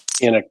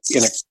in a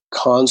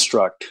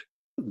construct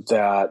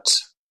that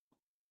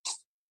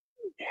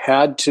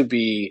had to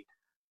be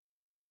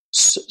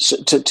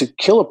to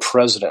kill a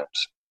president.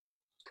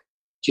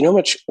 Do you know how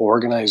much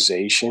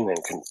organization and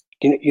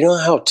you know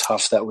how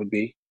tough that would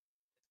be?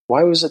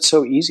 Why was it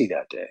so easy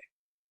that day?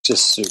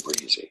 Just super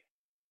easy.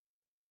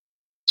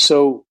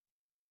 So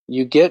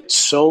you get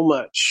so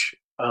much,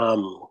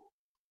 I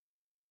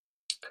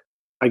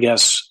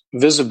guess,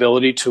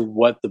 visibility to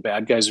what the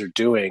bad guys are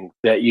doing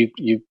that you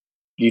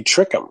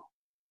trick them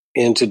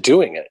into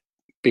doing it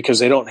because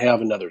they don't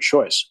have another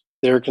choice.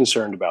 They're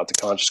concerned about the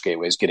conscious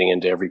gateways getting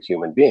into every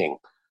human being,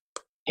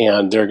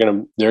 and they're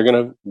gonna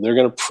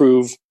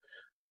prove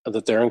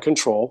that they're in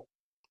control,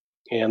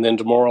 and then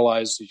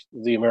demoralize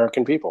the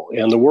American people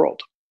and the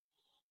world.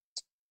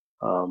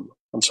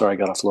 I'm sorry, I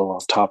got a little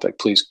off topic.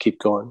 Please keep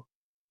going.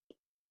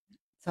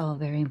 It's all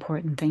very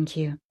important. Thank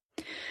you.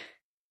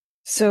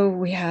 So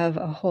we have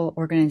a whole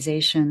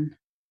organization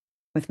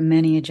with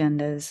many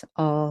agendas,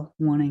 all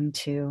wanting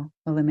to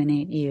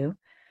eliminate you,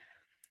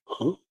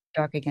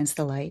 dark against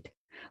the light.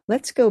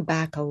 Let's go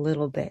back a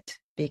little bit,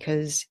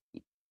 because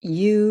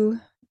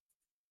your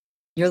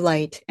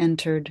light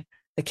entered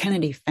the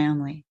Kennedy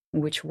family,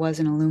 which was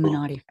an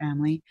Illuminati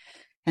family,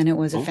 and it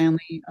was a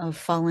family of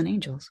fallen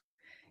angels.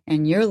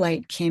 And your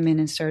light came in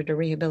and started to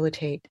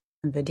rehabilitate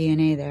the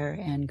DNA there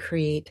and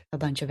create a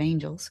bunch of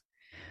angels.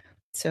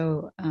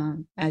 So,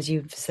 as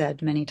you've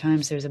said many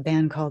times, there's a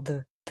band called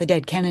the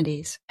Dead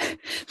Kennedys,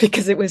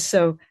 because it was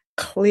so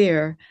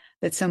clear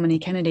that so many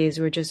Kennedys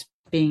were just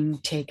being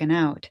taken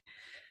out.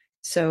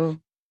 So,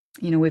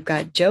 we've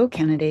got Joe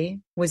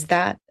Kennedy. Was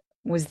that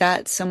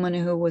someone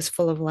who was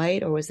full of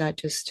light, or was that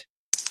just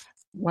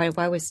why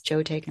was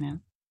Joe taken out?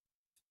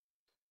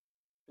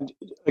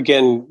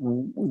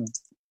 Again,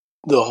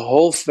 the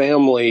whole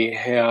family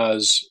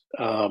has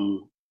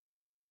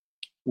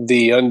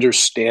the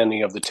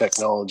understanding of the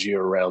technology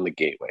around the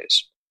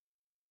gateways.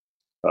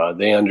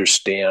 They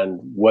understand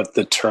what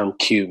the term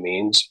Q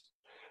means.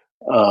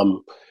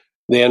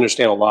 They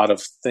understand a lot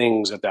of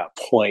things at that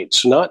point.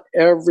 So not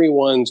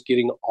everyone's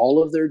getting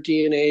all of their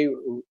DNA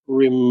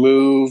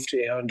removed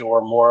and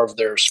or more of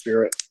their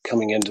spirit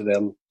coming into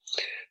them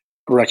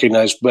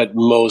recognized, but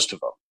most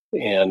of them.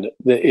 And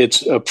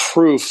it's a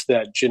proof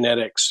that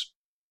genetics,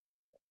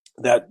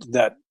 that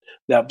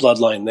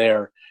bloodline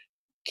there,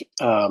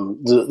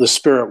 the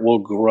spirit will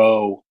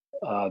grow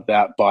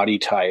that body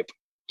type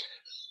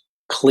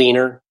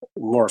cleaner,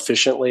 more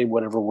efficiently,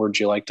 whatever word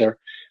you like there,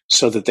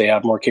 so that they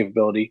have more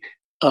capability.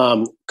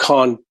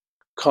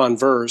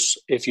 Converse,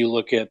 if you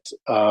look at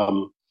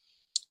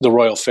the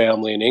royal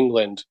family in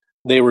England,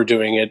 they were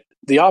doing it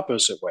the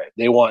opposite way.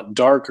 They want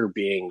darker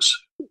beings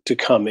to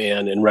come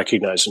in and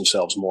recognize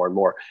themselves more and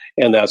more.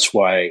 And that's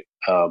why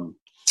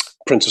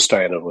Princess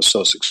Diana was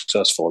so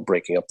successful at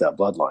breaking up that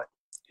bloodline.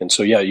 And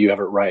so, yeah, you have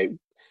it right.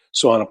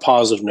 So on a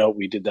positive note,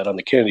 we did that on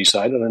the Kennedy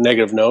side. On a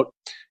negative note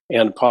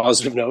and a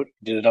positive note,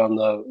 we did it on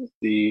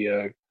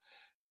the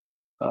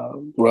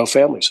royal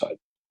family side.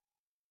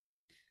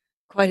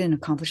 Quite an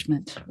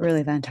accomplishment.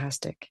 Really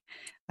fantastic.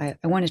 I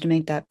wanted to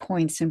make that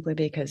point simply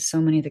because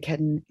so many of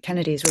the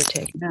Kennedys were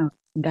taken out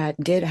that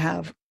did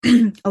have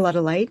a lot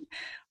of light.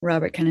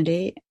 Robert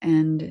Kennedy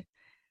and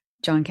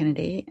John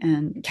Kennedy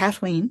and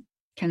Kathleen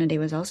Kennedy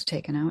was also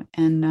taken out.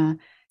 And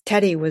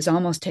Teddy was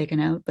almost taken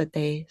out, but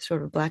they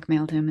sort of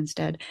blackmailed him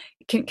instead.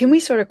 Can we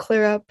sort of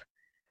clear up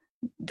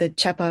the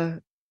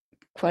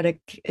Chappaquiddick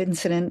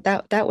incident?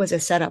 That was a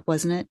setup,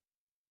 wasn't it?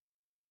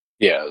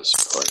 Yes,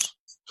 of course.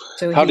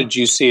 So how did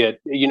you see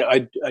it?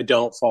 I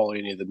don't follow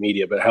any of the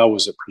media, but how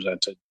was it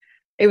presented?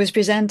 It was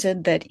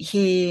presented that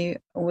he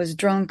was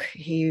drunk.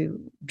 He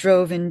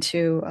drove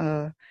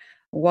into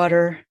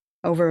water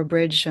over a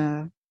bridge,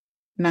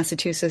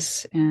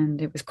 Massachusetts, and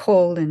it was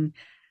cold, and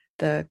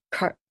the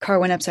car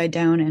went upside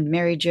down, and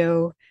Mary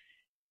Jo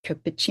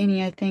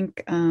Cappuccini, I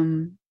think,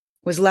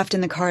 was left in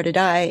the car to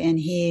die, and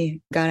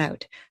he got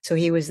out. So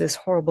he was this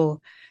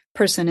horrible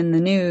person in the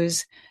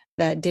news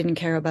that didn't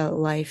care about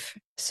life.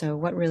 So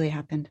what really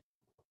happened?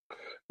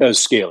 A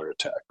scalar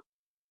attack.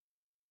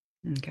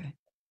 Okay.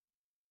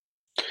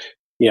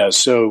 Yeah,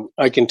 so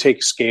I can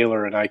take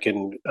scalar, and I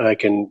can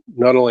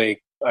not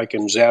only I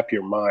can zap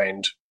your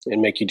mind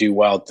and make you do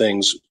wild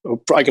things.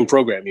 I can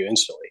program you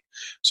instantly.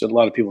 So a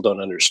lot of people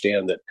don't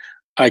understand that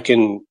I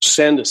can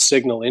send a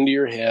signal into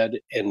your head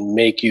and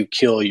make you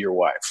kill your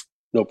wife.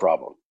 No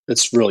problem.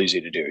 It's real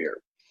easy to do here.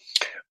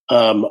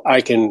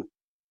 I can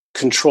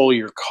control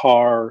your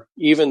car.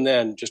 Even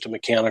then, just a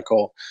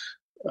mechanical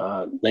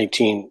a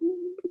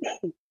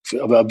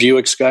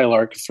Buick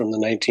Skylark from the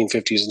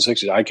 1950s and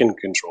 60s. I can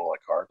control a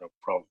car, no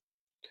problem.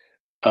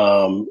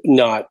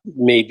 Not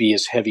maybe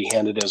as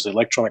heavy-handed as the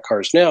electronic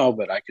cars now,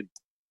 but I could.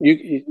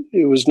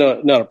 It was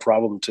not a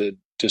problem to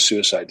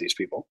suicide these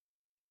people.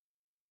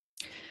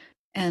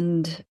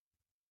 And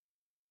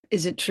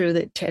is it true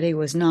that Teddy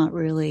was not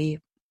really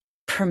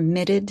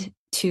permitted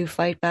to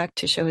fight back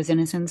to show his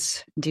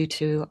innocence due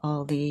to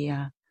all the,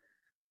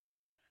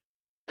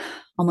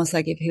 almost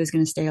like if he was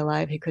going to stay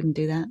alive, he couldn't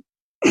do that?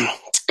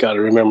 Got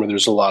to remember,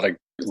 there's a lot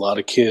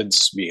of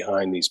kids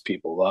behind these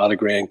people, a lot of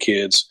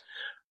grandkids.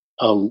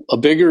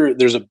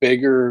 There's a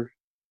bigger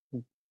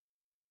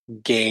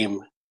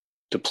game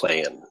to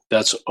play in.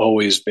 That's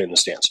always been the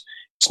stance.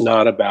 It's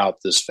not about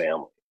this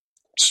family.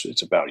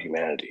 It's about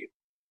humanity.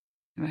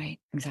 Right,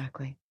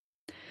 exactly.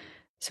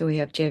 So we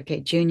have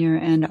JFK Jr.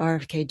 and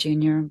RFK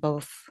Jr.,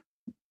 both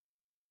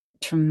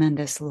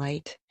tremendous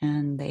light,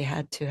 and they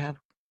had to have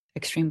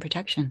extreme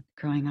protection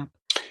growing up.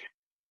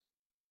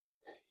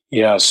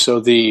 Yeah, so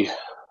the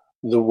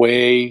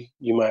way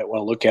you might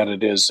want to look at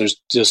it is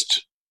there's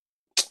just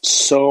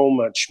so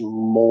much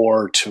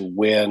more to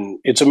win.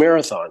 It's a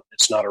marathon.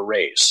 It's not a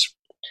race.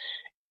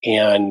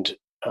 And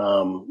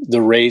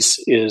the race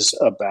is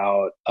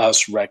about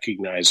us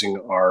recognizing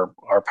our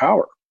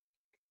power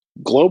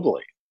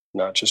globally,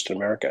 not just in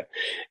America.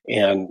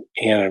 And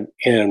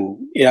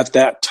at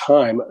that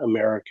time,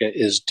 America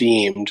is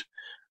deemed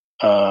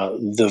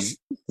the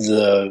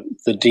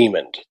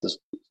demon,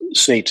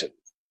 Satan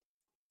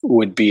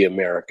would be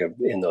America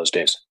in those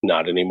days.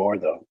 Not anymore,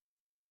 though.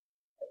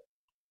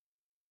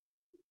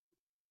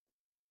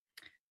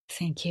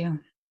 Thank you.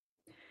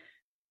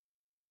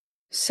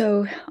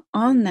 So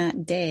on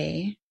that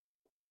day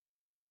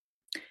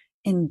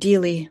in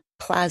Dealey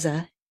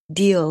Plaza,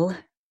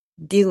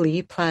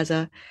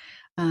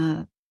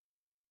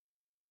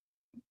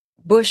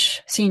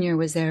 Bush Sr.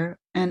 was there,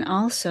 and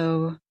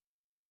also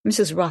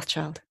Mrs.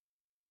 Rothschild,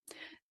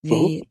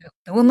 the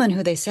woman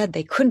who they said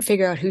they couldn't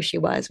figure out who she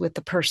was with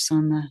the purse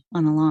on the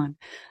lawn.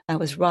 That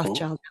was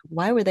Rothschild.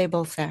 Why were they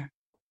both there?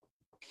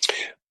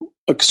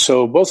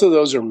 So both of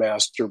those are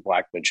master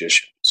black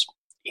magicians.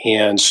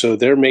 And so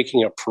they're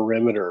making a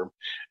perimeter,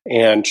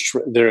 and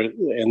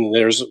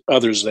there's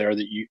others there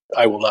that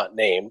I will not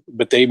name,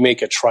 but they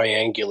make a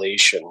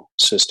triangulation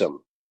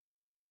system.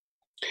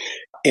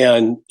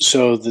 And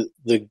so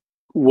the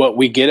what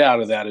we get out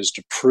of that is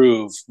to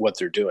prove what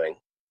they're doing.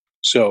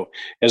 So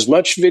as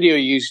much video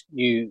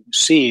you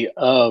see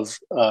of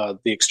the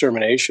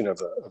extermination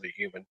of a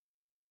human,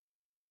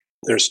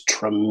 there's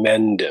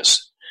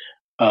tremendous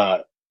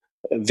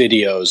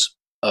videos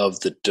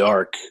of the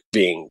dark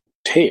being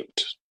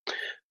taped.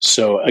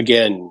 So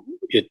again,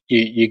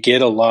 you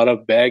get a lot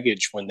of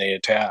baggage when they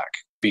attack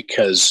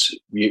because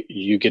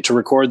you get to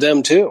record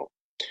them too.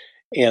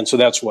 And so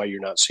that's why you're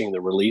not seeing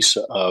the release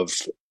of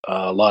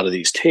a lot of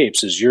these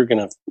tapes, is you're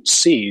going to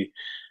see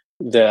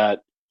that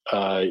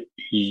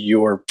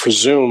your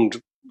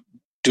presumed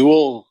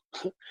the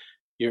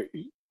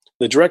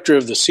director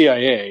of the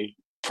CIA,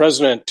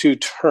 president 2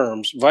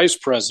 terms, vice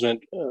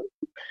president,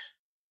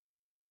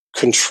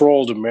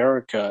 controlled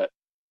America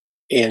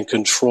and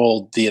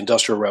controlled the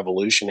Industrial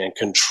Revolution and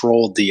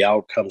controlled the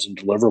outcomes and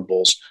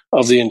deliverables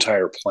of the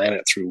entire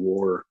planet through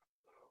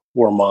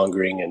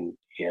warmongering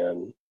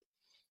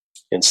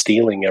and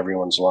stealing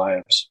everyone's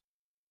lives.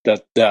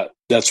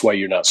 That's why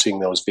you're not seeing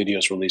those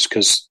videos released,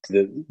 because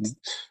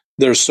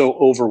they're so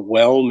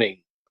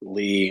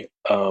overwhelmingly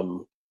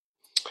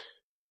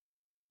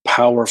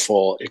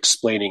powerful,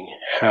 explaining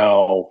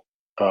how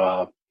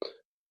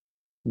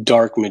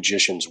dark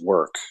magicians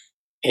work.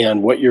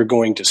 And what you're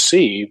going to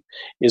see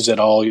is that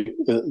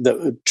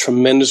the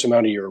tremendous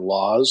amount of your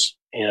laws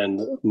and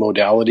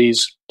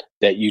modalities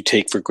that you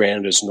take for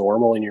granted as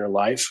normal in your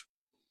life,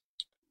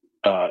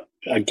 a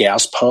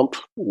gas pump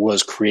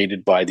was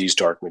created by these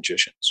dark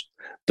magicians.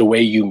 The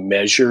way you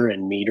measure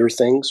and meter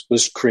things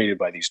was created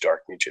by these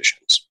dark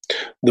magicians.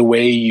 The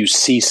way you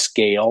see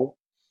scale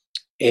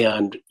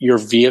and your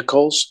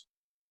vehicles,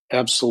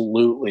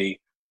 absolutely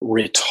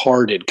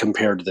retarded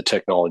compared to the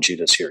technology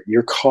that's here.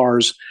 Your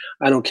cars,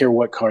 I don't care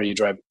what car you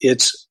drive,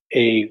 it's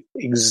a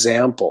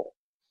example.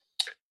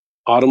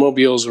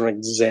 Automobiles are an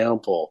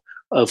example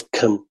of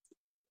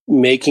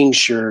making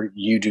sure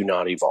you do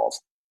not evolve.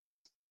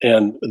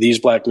 And these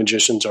black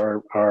magicians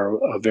are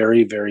a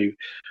very, very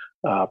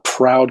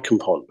proud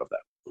component of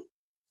that.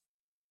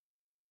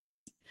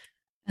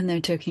 And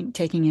they're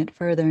taking it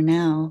further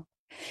now,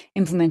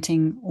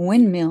 implementing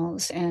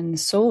windmills and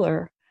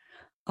solar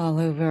all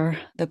over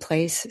the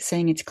place,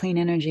 saying it's clean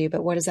energy.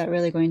 But what is that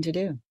really going to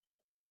do?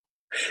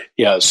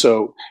 Yeah,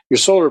 so your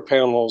solar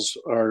panels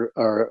are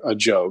a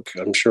joke.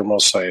 I'm sure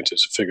most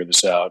scientists have figured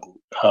this out.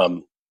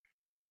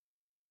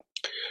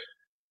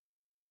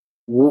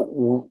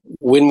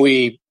 When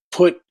we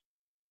put,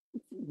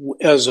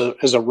 as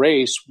a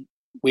race,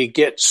 we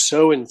get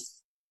so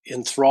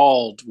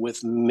enthralled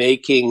with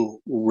making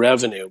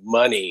revenue,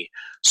 money,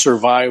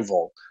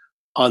 survival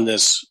on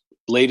this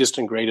latest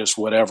and greatest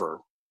whatever,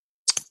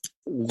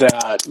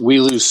 that we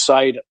lose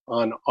sight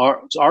on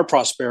our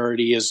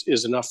prosperity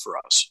is enough for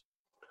us.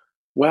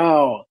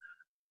 Wow,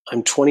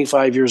 I'm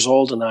 25 years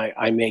old and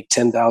I make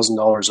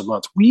 $10,000 a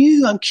month.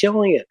 Woo, I'm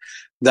killing it.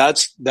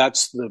 That's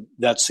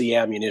the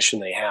ammunition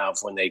they have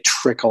when they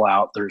trickle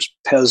out their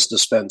Pez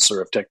dispenser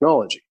of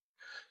technology.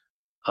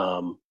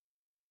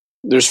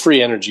 there's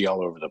free energy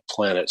all over the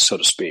planet, so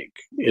to speak.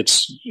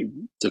 It's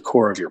the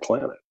core of your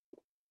planet.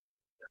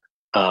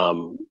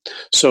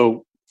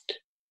 So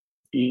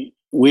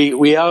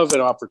we have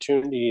an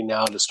opportunity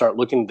now to start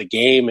looking. The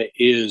game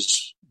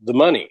is the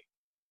money,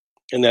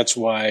 and that's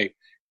why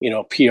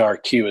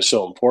PRQ is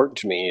so important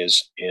to me.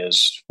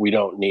 Is we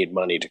don't need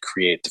money to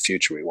create the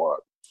future we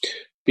want.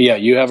 But yeah,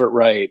 you have it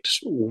right.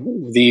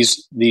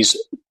 These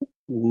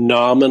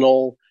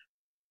nominal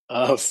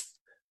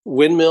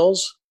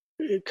windmills.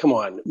 Come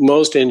on,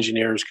 most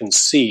engineers can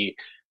see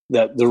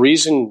that the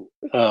reason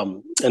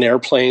an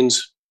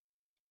airplane's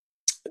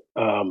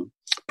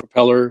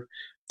propeller,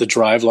 the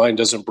drive line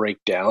doesn't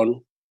break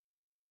down,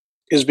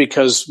 is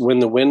because when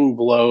the wind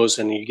blows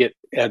and you get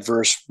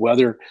adverse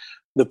weather,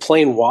 the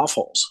plane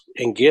waffles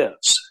and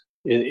gives.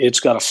 It's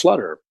got a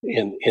flutter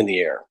in the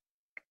air.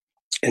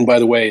 And by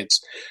the way,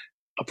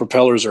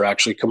 propellers are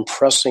actually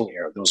compressing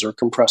air. Those are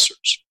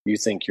compressors. You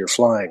think you're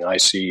flying. I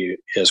see you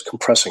as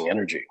compressing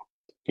energy.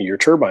 Your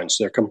turbines,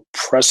 they're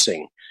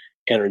compressing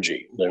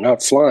energy. They're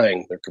not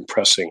flying. They're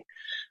compressing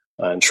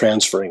and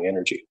transferring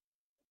energy.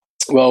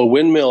 Well, a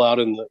windmill out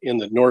in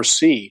the North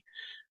Sea,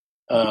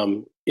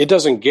 it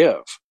doesn't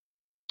give.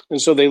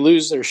 And so they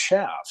lose their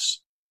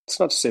shafts. It's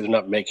not to say they're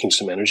not making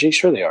some energy.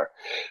 Sure they are.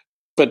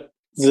 But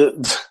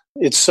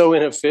it's so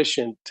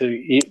inefficient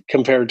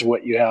compared to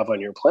what you have on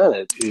your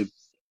planet.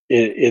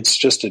 It's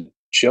just a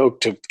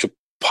joke to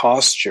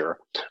posture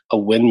a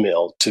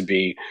windmill to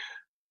be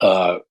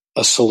a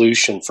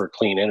solution for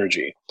clean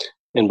energy.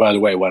 And by the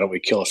way, why don't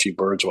we kill a few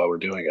birds while we're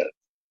doing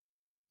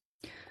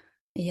it?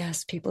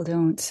 Yes, people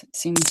don't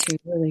seem to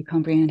really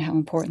comprehend how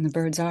important the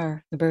birds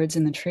are, the birds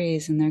in the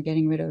trees, and they're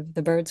getting rid of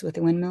the birds with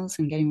the windmills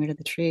and getting rid of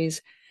the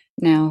trees.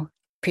 Now,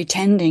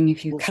 pretending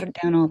if you cut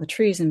down all the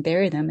trees and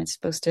bury them, it's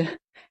supposed to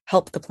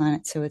help the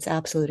planet. So it's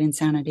absolute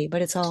insanity,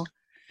 but it's all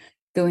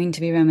going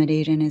to be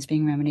remedied and is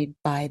being remedied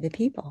by the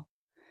people.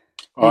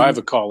 Oh, I have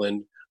a call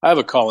in. I have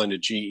a call into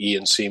GE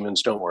and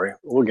Siemens. Don't worry.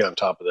 We'll get on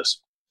top of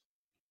this.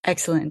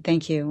 Excellent.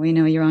 Thank you. We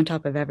know you're on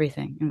top of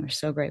everything, and we're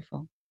so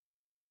grateful.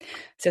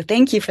 So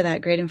thank you for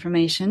that great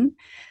information.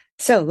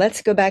 So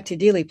let's go back to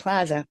Dealey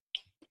Plaza.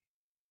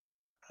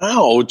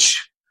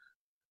 Ouch.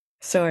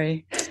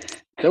 Sorry.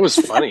 That was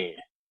funny.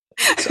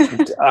 So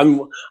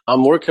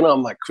I'm working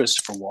on my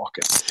Christopher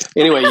Walken.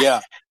 Anyway,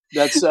 yeah.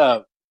 That's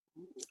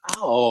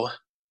ow.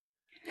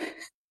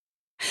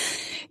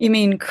 You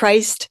mean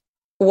Christ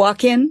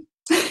Walken?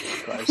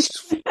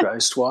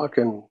 Christ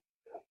Walken.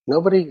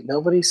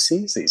 Nobody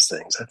sees these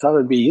things. I thought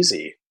it'd be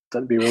easy. I thought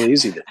it'd be really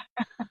easy to.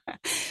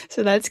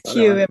 So that's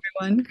cute,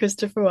 everyone.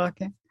 Christopher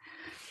Walken.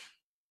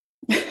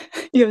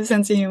 You have a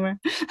sense of humor.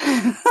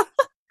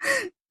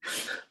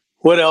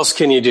 What else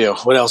can you do?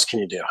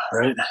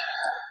 Right?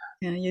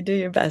 Yeah, you do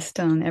your best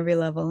on every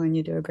level, and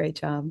you do a great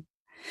job.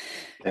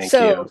 Thank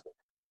you.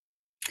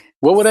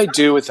 What would I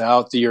do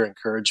without your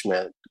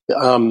encouragement?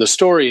 The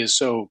story is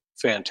so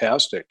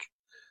fantastic.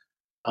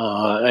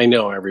 I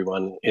know,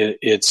 everyone.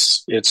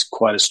 It's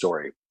quite a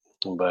story,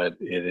 but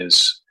it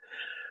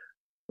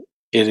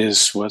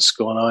is what's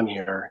going on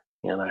here,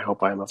 and I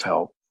hope I'm of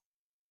help.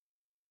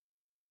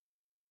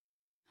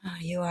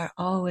 You are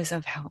always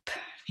of help.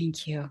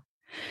 Thank you.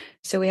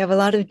 So we have a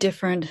lot of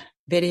different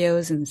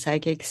videos and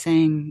psychics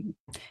saying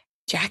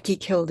Jackie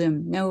killed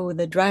him. No,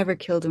 the driver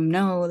killed him.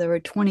 No, there were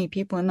 20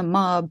 people in the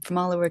mob from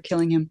all over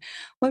killing him.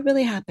 What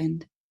really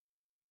happened?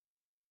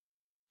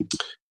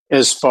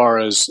 As far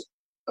as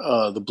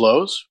the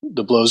blows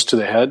to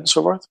the head and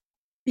so forth?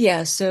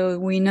 Yeah, so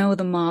we know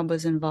the mob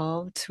was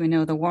involved. We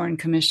know the Warren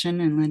Commission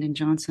and Lyndon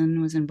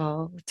Johnson was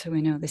involved.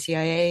 We know the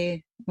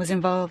CIA was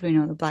involved. We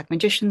know the Black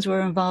Magicians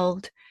were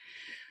involved.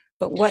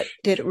 But what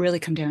did it really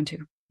come down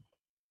to?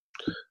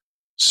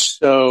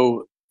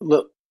 So,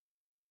 look,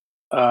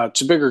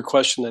 it's a bigger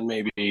question than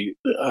maybe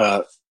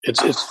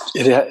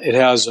it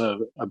has a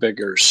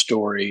bigger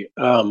story.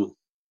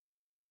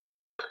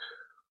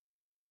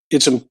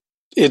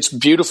 It's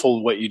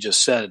beautiful what you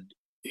just said,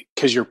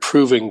 because you're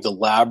proving the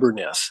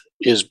labyrinth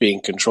is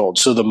being controlled.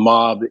 So the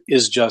mob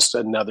is just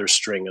another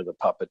string of the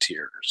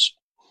puppeteers.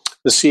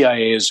 The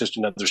CIA is just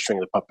another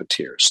string of the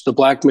puppeteers. The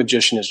Black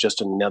Magician is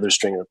just another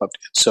string of the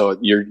puppeteers. So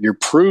you're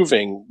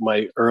proving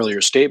my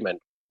earlier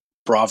statement.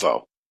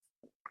 Bravo.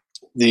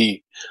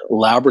 The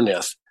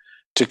labyrinth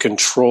to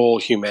control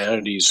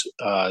humanity's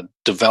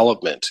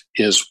development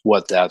is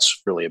what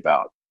that's really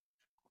about.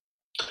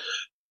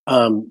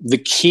 The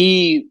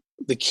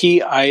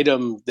key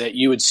item that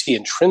you would see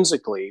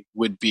intrinsically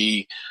would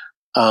be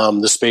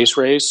the space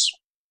race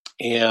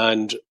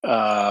and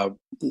the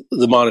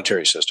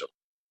monetary system.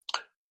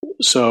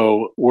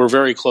 So we're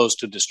very close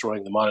to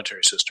destroying the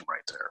monetary system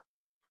right there.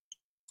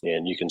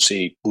 And you can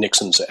see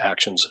Nixon's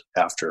actions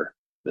after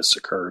this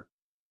occurred.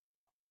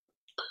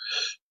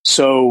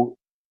 So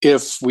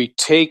if we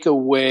take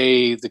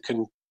away the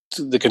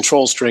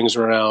control strings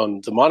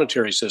around the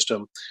monetary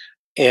system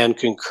and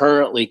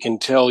concurrently can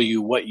tell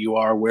you what you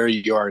are, where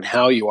you are, and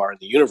how you are in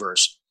the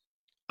universe,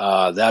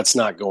 that's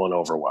not going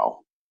over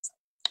well.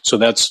 So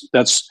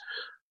that's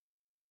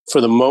for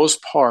the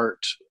most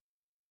part,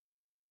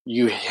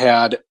 you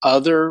had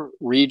other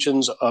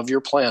regions of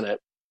your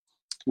planet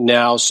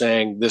now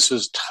saying this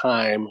is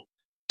time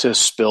to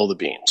spill the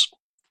beans.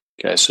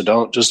 Okay, so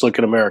don't just look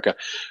at America.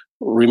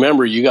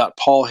 Remember, you got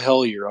Paul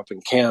Hellyer up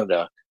in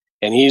Canada,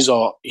 and he's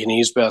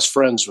best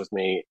friends with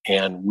me,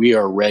 and we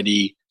are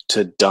ready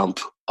to dump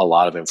a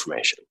lot of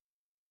information.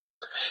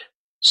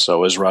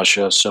 So is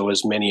Russia. So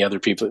is many other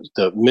people.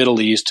 The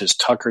Middle East is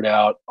tuckered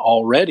out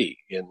already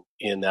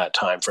in that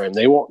time frame.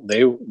 They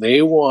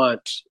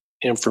want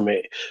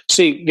information.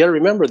 See, you got to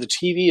remember the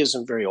TV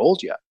isn't very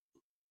old yet.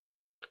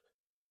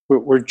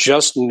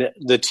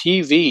 The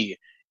TV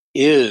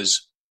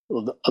is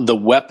the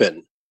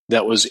weapon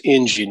that was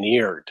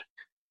engineered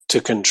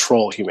to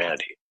control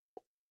humanity,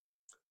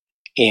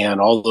 and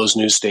all those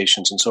news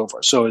stations and so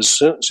forth. So as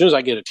soon as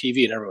I get a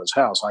TV in everyone's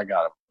house, I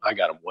got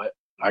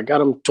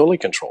them totally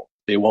controlled.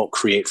 They won't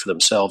create for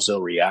themselves;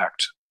 they'll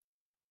react.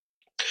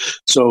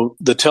 So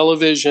the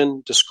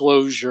television,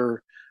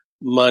 disclosure,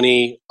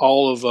 money,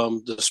 all of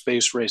them, the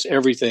space race,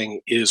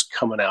 everything is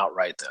coming out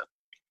right then.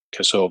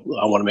 Okay, so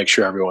I want to make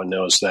sure everyone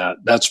knows that.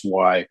 That's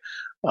why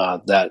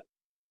that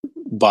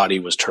body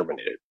was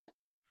terminated,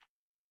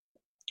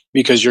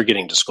 because you're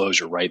getting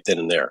disclosure right then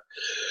and there.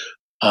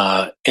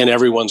 And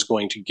everyone's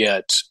going to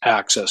get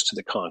access to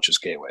the conscious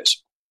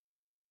gateways.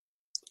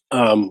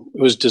 It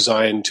was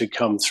designed to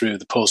come through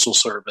the Postal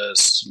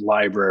Service,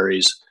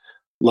 libraries,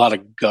 a lot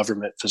of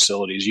government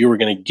facilities. You were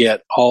going to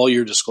get all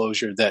your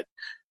disclosure that,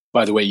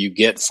 by the way, you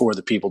get for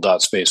the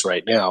people.space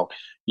right now.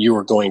 You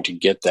are going to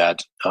get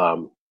that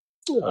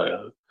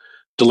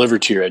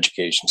delivered to your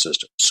education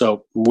system.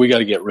 So we got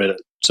to get rid of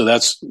it. So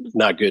that's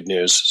not good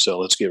news. So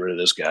let's get rid of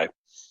this guy.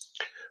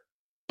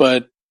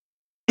 But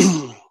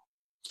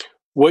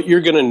what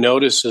you're going to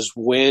notice is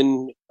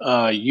when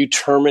you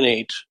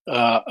terminate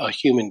a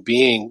human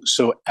being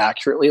so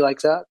accurately like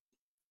that,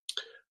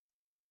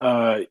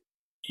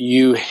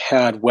 you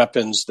had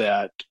weapons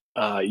that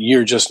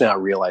you're just now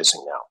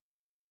realizing now.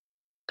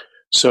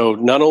 So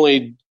not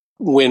only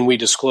when we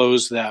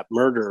disclose that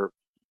murder,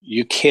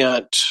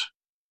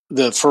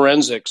 the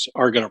forensics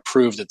are going to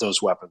prove that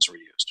those weapons were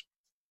used.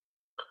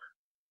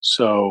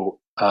 So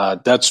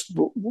that's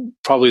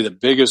probably the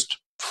biggest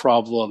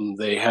problem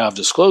they have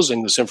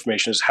disclosing this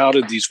information is how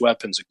did these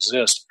weapons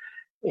exist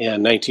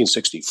in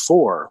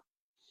 1964,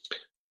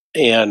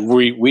 and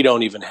we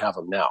don't even have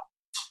them now.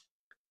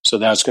 So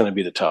that's going to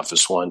be the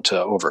toughest one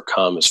to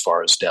overcome as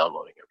far as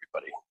downloading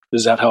everybody.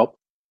 Does that help?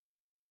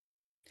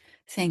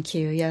 Thank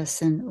you.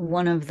 Yes, and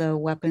one of the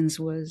weapons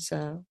was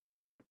the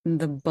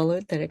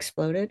bullet that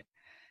exploded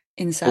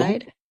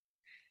inside.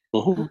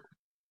 Mm-hmm.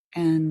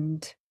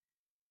 And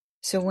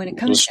so when it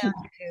comes down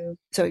to,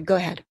 sorry, go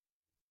ahead.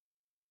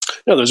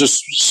 No,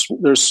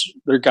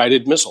 they're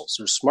guided missiles.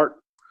 They're smart,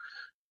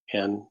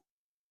 and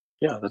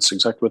yeah, that's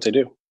exactly what they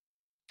do.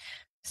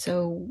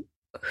 So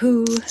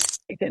who,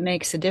 if it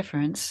makes a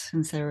difference,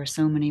 since there were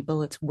so many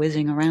bullets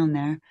whizzing around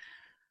there,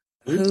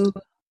 who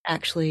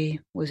actually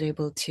was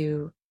able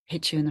to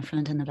hit you in the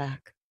front and the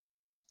back?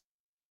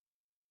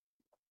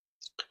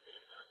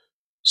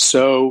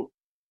 So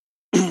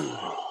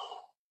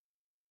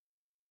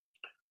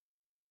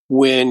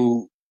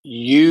when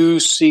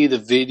you see the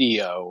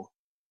video,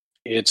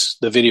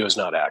 the video is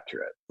not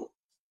accurate.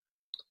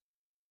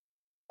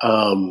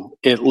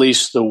 At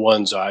least the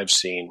ones I've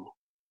seen,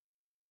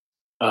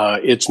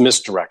 it's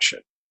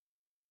misdirection,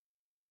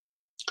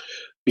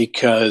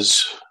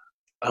 because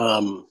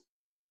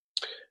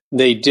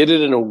they did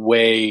it in a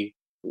way.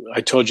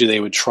 I told you they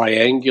would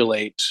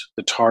triangulate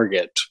the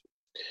target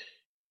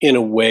in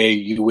a way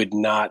you would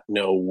not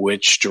know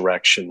which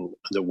direction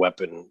the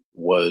weapon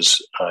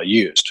was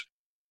used.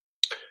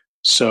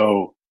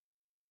 So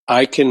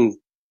I can,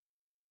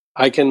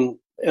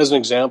 as an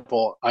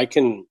example, I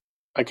can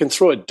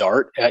throw a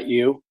dart at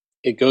you.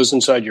 It goes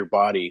inside your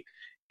body,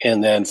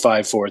 and then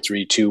 5, 4,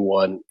 3, 2,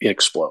 1, it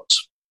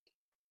explodes.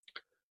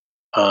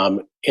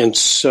 And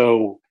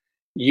so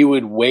you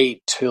would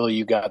wait till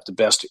you got the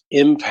best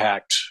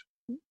impact,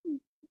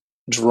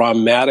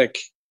 dramatic.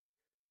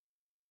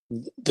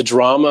 The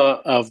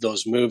drama of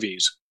those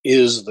movies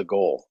is the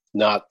goal,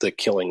 not the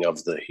killing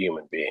of the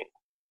human being.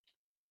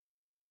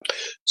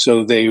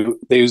 So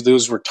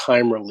those were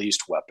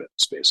time-released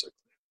weapons, basically.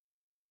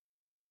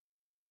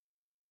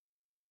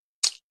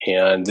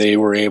 And they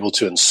were able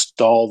to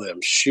install them,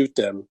 shoot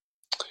them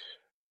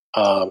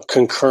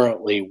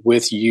concurrently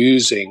with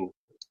using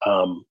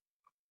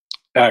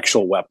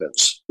actual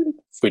weapons,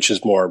 which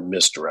is more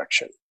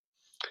misdirection.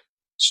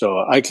 So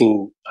I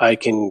can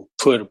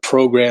put a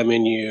program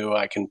in you.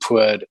 I can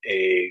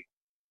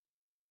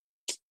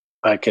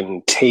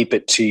tape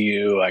it to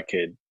you. I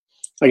can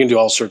do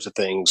all sorts of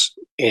things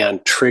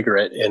and trigger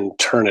it and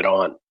turn it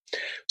on.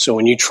 So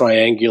when you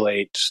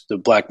triangulate the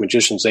black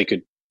magicians, they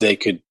could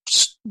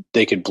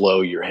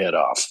blow your head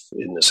off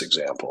in this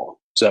example.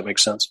 Does that make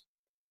sense?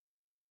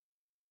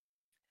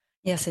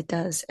 Yes, it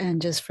does.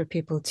 And just for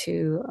people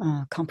to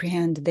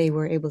comprehend, they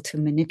were able to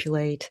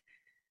manipulate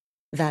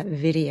that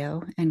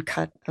video and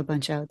cut a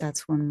bunch out.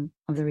 That's one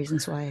of the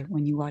reasons why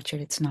when you watch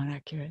it, it's not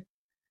accurate.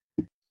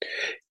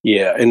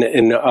 Yeah,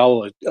 and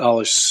I'll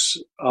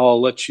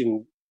let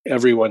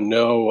everyone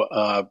know.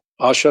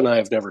 Asha and I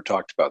have never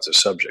talked about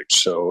this subject,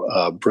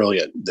 so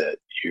brilliant that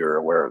you're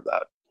aware of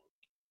that.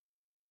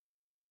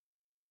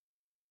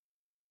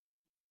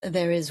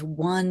 There is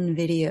one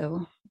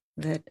video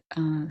that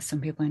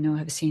some people I know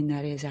have seen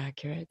that is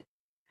accurate.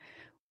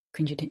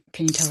 Can you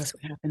tell us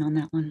what happened on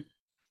that one?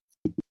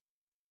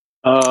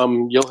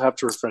 You'll have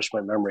to refresh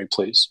my memory,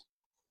 please.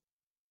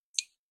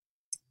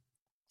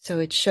 So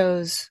it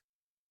shows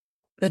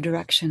the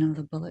direction of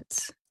the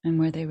bullets and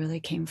where they really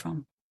came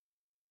from.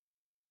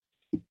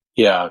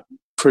 Yeah,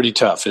 pretty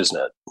tough, isn't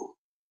it?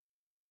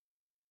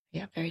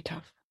 Yeah, very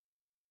tough.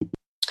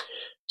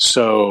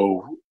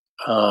 So,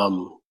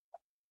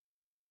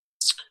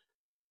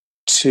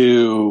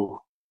 to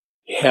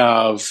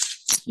have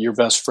your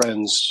best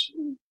friends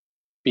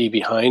be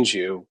behind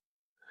you,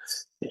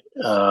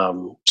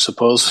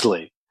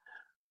 supposedly,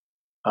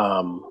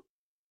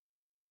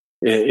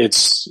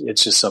 it's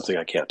just something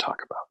I can't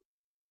talk about.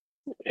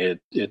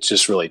 It's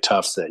just really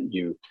tough that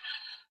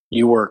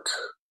you work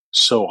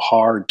so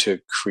hard to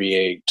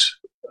create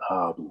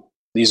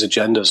these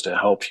agendas to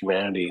help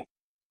humanity,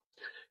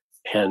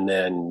 and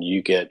then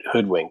you get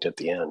hoodwinked at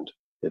the end.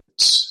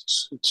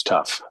 It's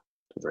tough,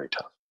 very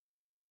tough.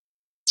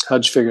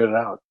 How'd you figure it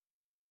out?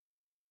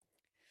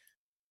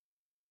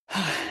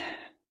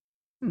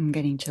 I'm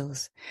getting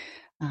chills.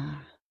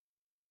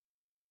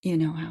 You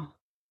know how.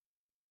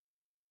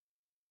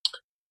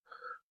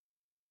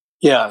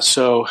 Yeah,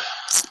 so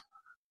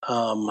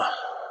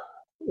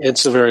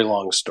it's a very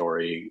long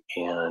story,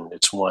 and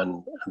it's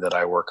one that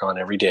I work on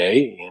every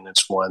day, and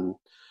it's one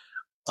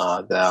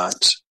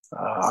that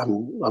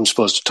I'm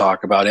supposed to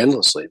talk about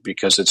endlessly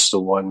because it's the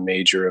one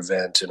major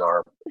event in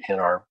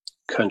our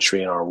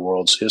country and our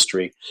world's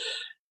history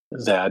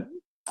that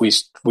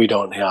we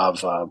don't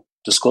have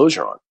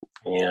disclosure on,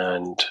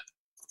 and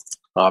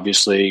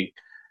obviously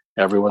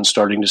everyone's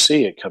starting to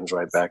see it. Comes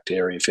right back to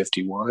Area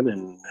 51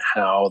 and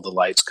how the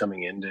light's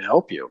coming in to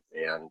help you,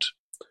 and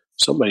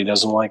somebody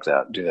doesn't like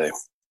that, do they?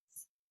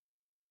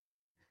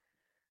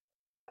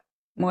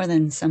 More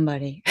than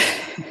somebody.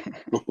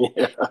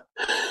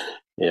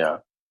 Yeah.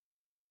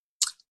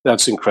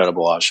 That's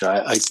incredible,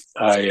 Asha.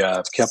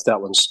 I kept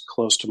that one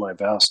close to my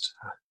vest.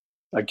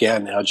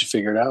 Again, how'd you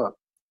figure it out?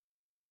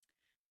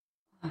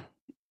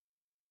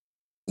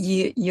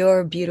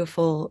 Your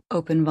beautiful,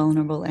 open,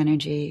 vulnerable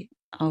energy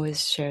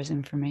always shares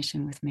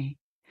information with me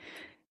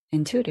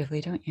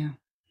intuitively, don't you?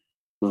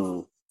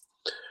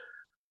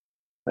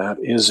 That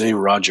is a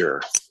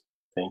Roger.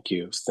 Thank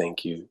you,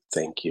 thank you,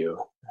 thank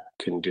you.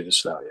 Couldn't do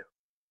this without you.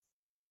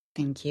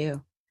 Thank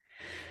you.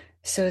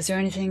 So is there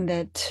anything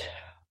that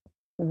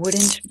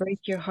wouldn't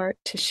break your heart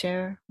to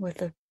share with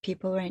the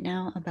people right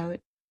now about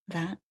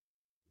that?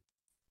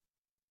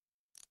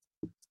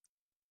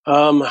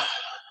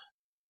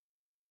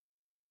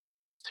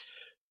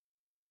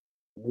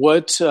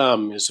 What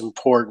is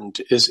important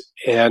is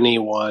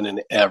anyone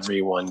and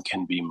everyone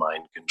can be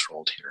mind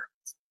controlled here.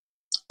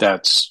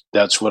 That's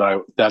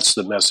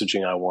the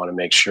messaging I want to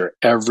make sure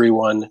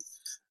everyone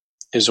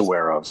is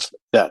aware of,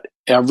 that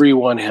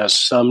everyone has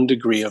some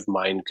degree of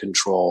mind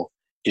control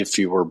if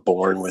you were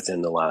born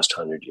within the last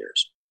 100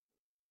 years.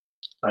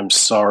 I'm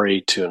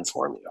sorry to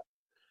inform you.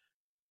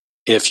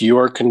 If you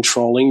are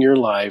controlling your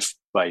life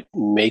by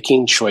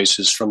making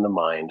choices from the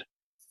mind,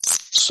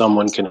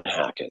 someone can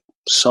hack it.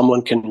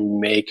 Someone can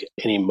make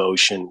an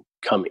emotion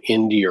come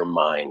into your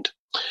mind.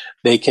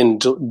 They can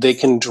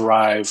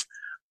drive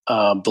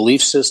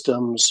belief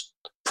systems,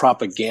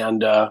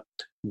 propaganda,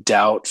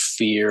 doubt,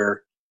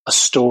 fear, a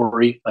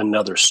story,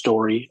 another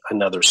story,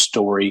 another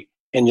story,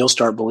 and you'll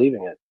start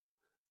believing it.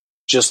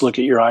 Just look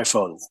at your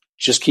iPhone.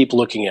 Just keep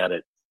looking at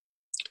it.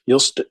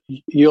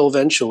 You'll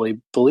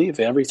eventually believe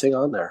everything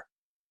on there.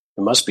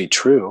 It must be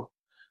true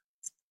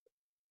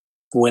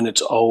when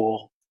it's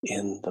all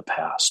in the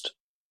past.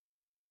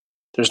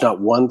 There's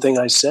not one thing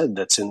I said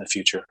that's in the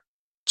future.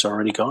 It's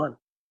already gone.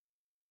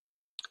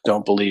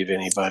 Don't believe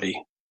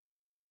anybody.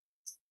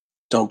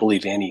 Don't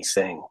believe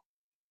anything.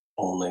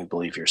 Only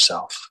believe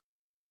yourself.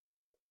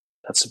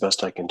 That's the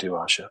best I can do,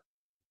 Asha.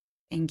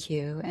 Thank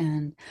you.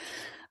 And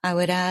I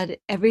would add,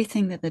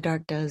 everything that the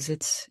dark does,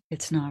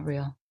 it's not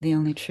real. The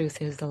only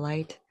truth is the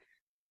light.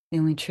 The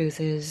only truth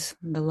is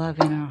the love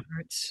in our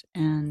hearts.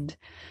 And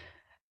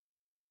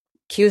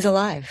Q is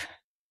alive.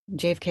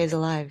 JFK is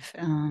alive.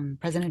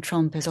 President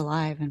Trump is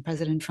alive. And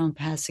President Trump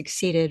has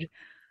succeeded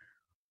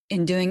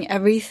in doing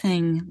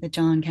everything that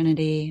John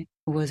Kennedy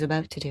was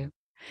about to do.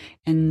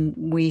 And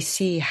we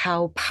see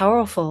how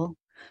powerful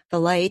the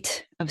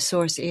light of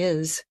Source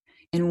is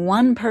in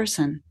one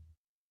person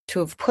to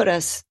have put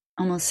us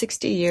almost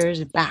 60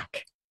 years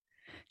back.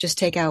 Just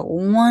take out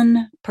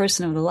one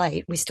person of the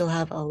light. We still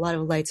have a lot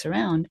of lights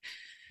around,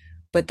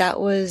 but that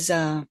was,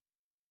 it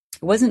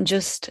wasn't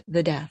just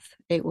the death.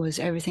 It was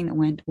everything that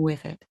went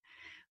with it,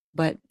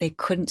 but they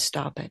couldn't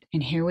stop it.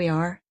 And here we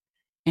are,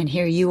 and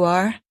here you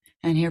are,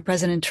 and here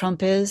President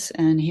Trump is,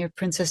 and here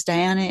Princess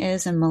Diana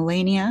is, and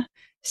Melania,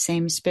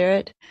 same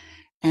spirit,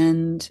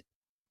 and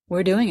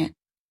we're doing it.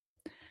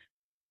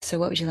 So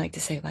what would you like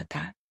to say about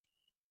that?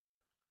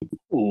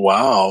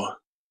 Wow.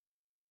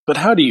 But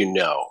how do you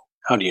know?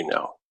 How do you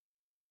know?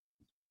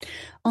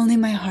 Only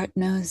my heart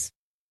knows.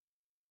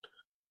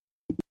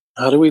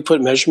 How do we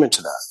put measurement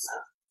to that?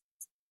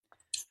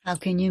 How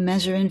can you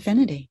measure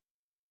infinity?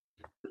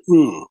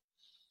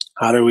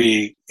 How do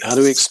we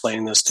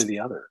explain this to the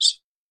others?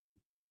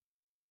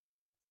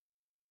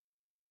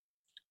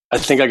 I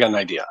think I got an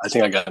idea.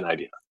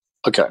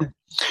 Okay.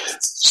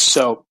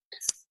 So,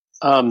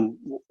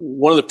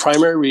 one of the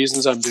primary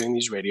reasons I'm doing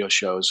these radio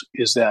shows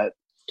is that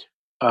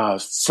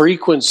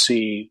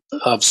frequency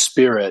of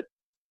spirit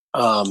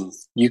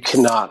you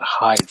cannot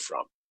hide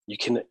from.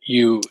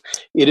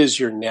 It is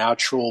your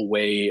natural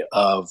way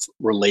of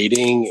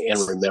relating and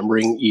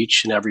remembering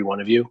each and every one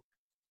of you.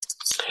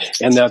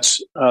 And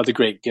that's the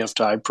great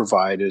gift I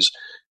provide is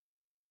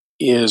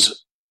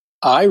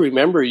I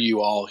remember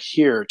you all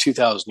here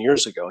 2,000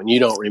 years ago, and you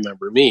don't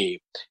remember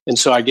me. And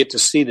so I get to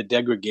see the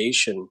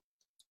degradation,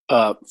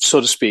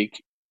 so to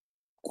speak,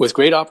 with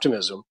great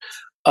optimism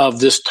of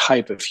this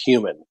type of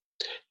human.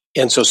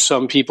 And so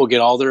some people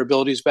get all their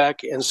abilities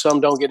back, and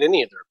some don't get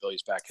any of their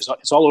abilities back.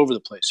 It's all over the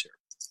place here.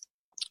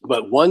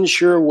 But one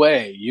sure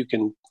way you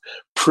can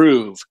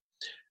prove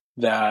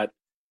that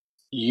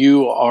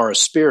you are a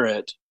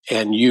spirit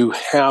and you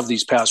have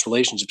these past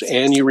relationships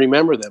and you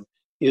remember them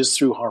is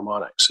through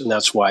harmonics. And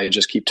that's why I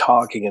just keep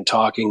talking and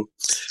talking.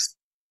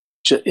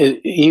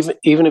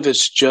 Even if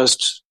it's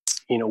just,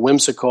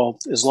 whimsical,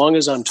 as long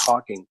as I'm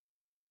talking,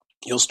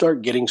 you'll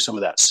start getting some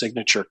of that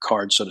signature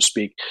card, so to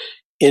speak,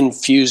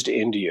 infused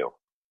into you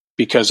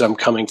because I'm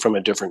coming from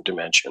a different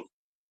dimension.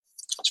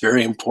 It's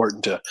very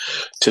important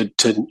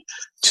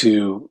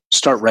to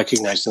start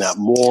recognizing that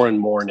more and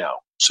more now.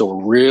 So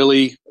we're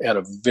really at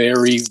a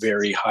very,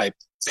 very high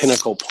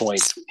pinnacle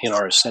point in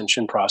our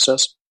ascension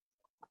process,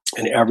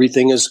 and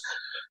everything is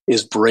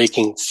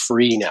breaking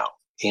free now.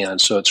 And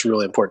so it's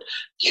really important.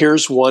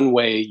 Here's one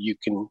way you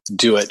can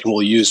do it, and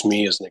we'll use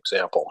me as an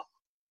example.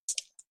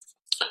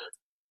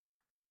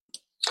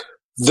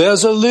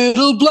 There's a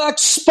little black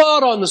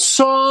spot on the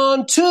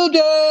sun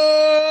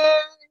today.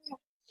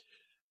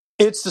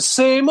 It's the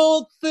same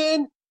old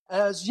thing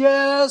as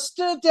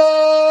yesterday.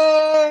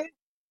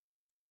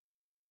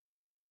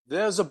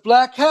 There's a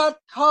black hat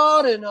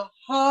caught in a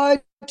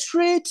high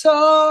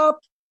treetop.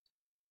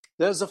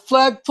 There's a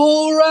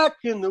flagpole rack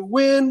and the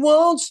wind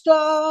won't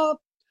stop.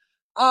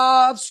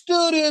 I've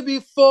stood here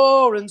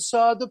before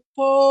inside the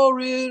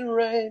pouring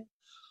rain,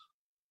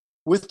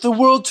 with the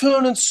world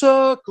turning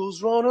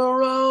circles run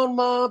around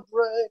my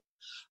brain.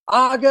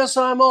 I guess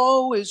I'm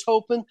always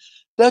hoping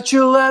that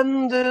you'll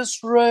end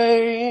this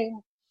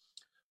rain.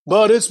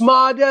 But it's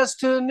my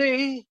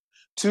destiny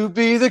to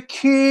be the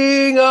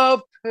king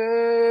of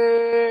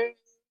pain.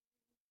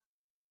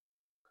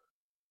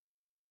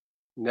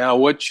 Now,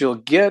 what you'll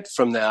get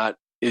from that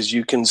is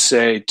you can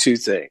say two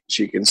things.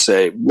 You can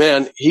say,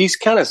 man, he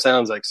kind of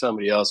sounds like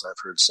somebody else I've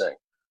heard sing.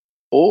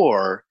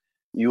 Or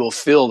you will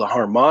feel the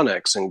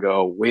harmonics and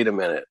go, wait a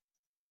minute,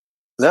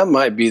 that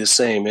might be the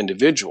same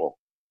individual.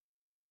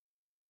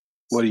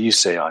 What do you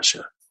say,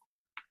 Asha?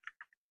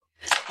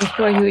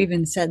 Before you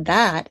even said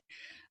that,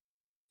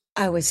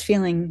 I was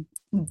feeling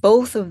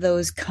both of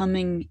those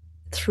coming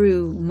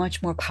through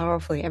much more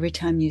powerfully every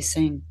time you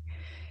sing.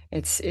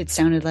 It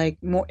sounded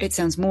like more. It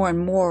sounds more and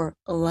more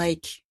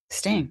like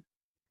Sting.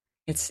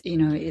 It's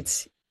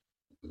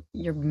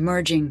you're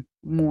merging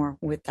more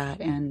with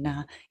that, and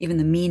even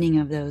the meaning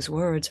of those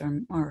words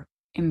are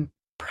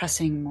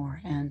impressing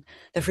more, and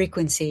the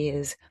frequency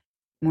is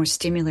more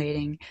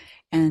stimulating,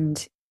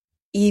 and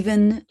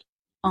even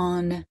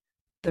on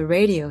the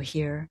radio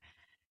here,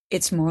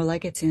 it's more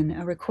like it's in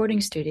a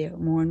recording studio.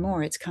 More and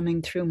more, it's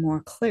coming through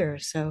more clear.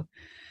 So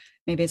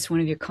maybe it's one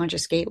of your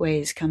conscious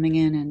gateways coming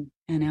in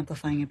and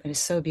amplifying it, but it's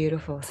so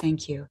beautiful.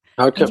 Thank you.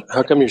 How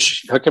come you're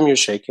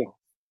shaking?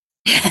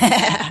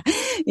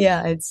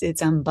 Yeah,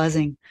 it's I'm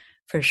buzzing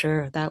for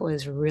sure. That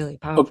was really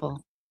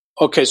powerful.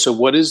 Okay, so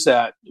what is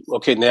that?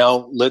 Okay,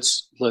 now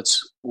let's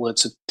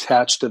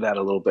attach to that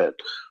a little bit.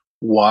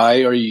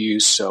 Why are you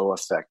so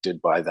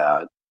affected by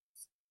that?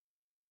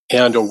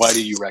 And or why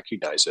do you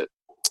recognize it?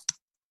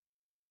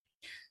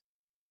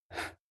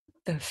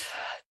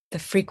 The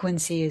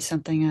frequency is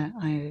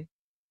something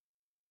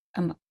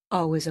I'm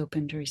always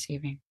open to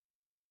receiving.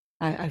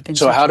 I've been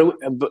so how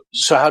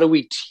do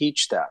we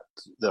teach that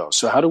though?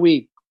 So how do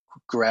we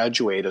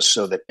graduate us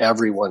so that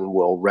everyone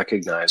will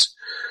recognize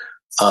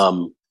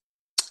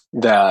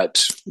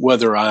that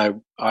whether I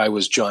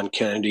was John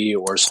Kennedy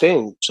or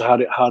Sting? So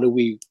how do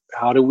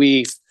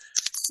we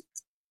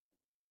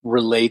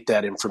relate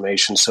that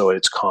information so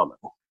it's common?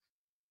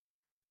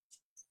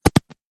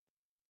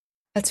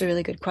 That's a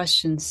really good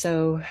question.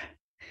 So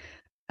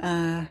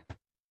one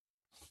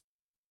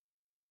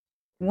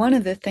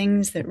of the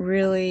things that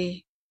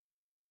really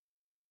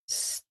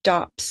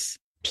stops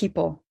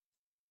people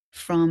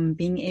from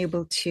being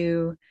able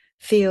to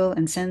feel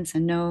and sense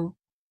and know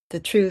the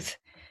truth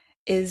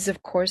is,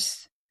 of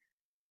course,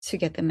 to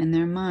get them in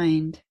their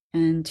mind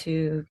and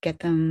to get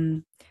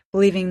them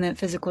believing that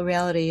physical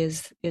reality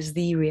is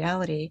the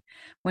reality,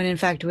 when in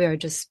fact we are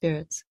just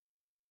spirits.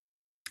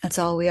 That's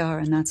all we are,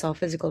 and that's all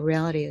physical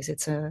reality is.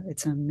 It's a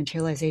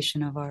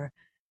materialization of our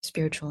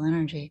spiritual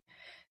energy.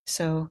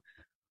 So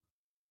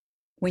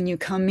when you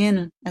come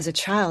in as a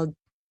child,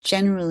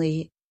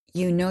 generally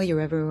you know you're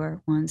everywhere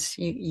at once.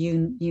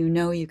 You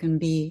know you can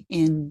be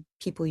in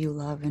people you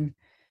love and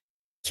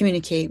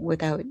communicate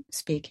without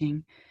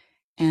speaking,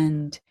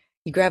 and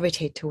you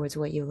gravitate towards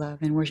what you love.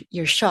 And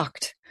you're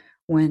shocked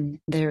when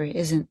there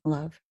isn't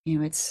love.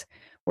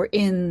 We're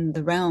in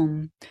the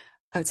realm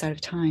outside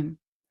of time.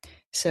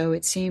 So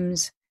it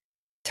seems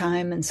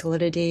time and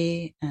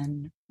solidity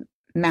and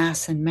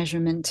mass and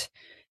measurement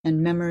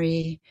and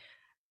memory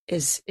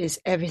is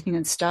everything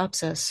that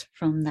stops us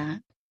from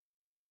that.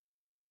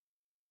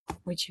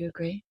 Would you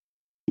agree?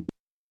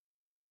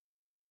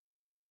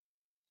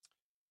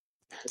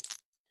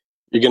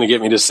 You're going to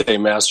get me to say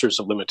masters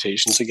of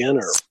limitations again,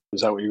 or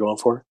is that what you're going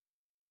for?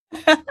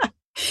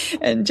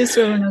 And just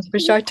so everyone knows,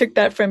 Bashar took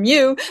that from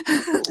you.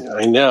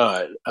 I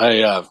know.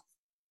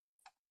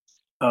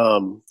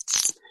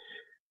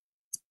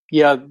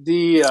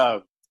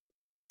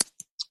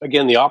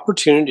 Again, the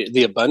opportunity,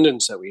 the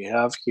abundance that we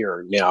have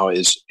here now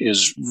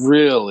is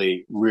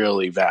really,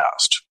 really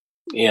vast,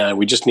 and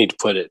we just need to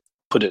put it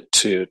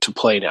to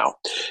play now.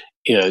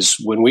 Is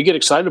when we get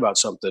excited about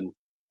something,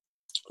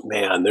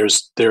 man,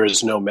 there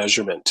is no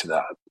measurement to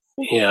that,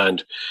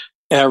 and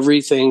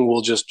everything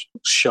will just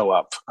show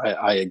up.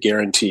 I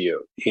guarantee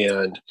you.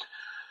 And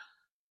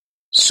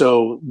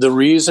so the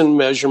reason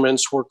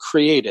measurements were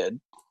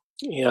created,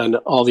 and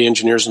all the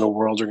engineers in the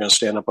world are going to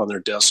stand up on their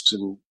desks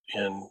and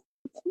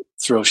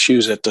throw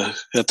shoes at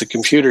the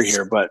computer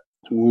here, but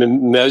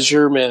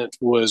measurement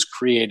was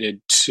created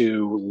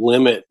to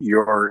limit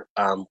your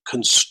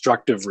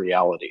constructive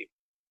reality.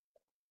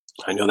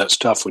 I know that's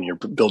tough when you're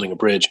building a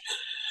bridge,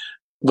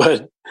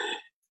 but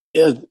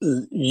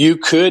you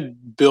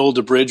could build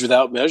a bridge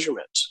without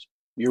measurements.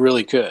 You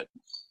really could,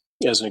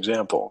 as an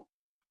example.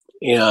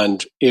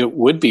 And it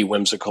would be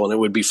whimsical and it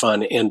would be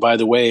fun. And by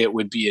the way, it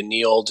would be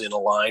annealed in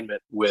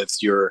alignment with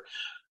your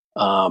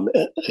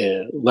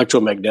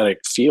electromagnetic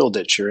field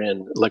that you're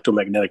in,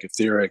 electromagnetic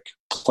etheric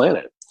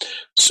planet.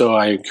 So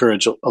I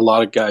encourage a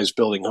lot of guys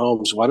building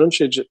homes. Why don't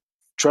you just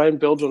try and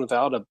build one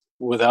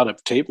without a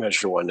tape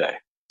measure one day?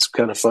 It's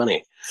kind of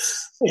funny.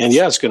 And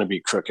yeah, it's going to be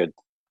crooked.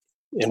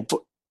 And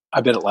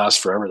I bet it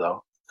lasts forever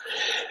though.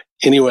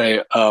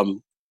 Anyway,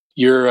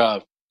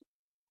 you're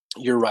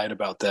right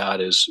about that.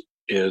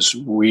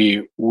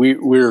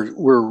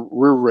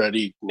 We're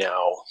ready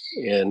now,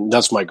 and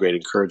that's my great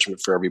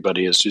encouragement for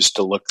everybody is just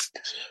to look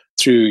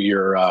through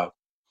your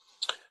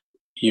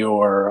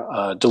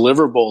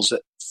deliverables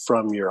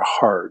from your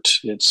heart.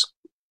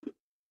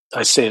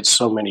 I say it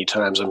so many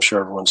times. I'm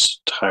sure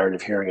everyone's tired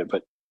of hearing it,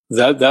 but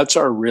that's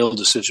our real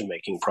decision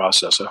making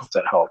process. I hope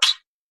that helps.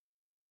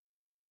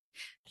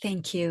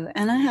 Thank you.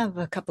 And I have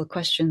a couple of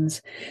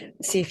questions.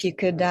 See if you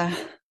could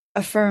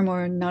affirm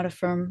or not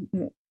affirm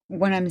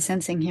what I'm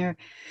sensing here.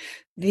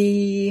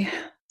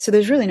 So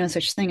there's really no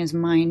such thing as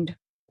mind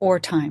or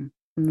time.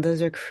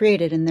 Those are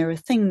created, and there are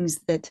things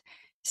that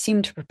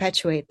seem to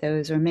perpetuate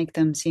those or make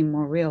them seem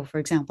more real. For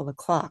example, the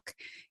clock.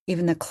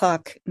 Even the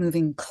clock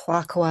moving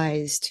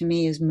clockwise to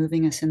me is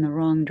moving us in the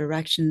wrong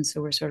direction.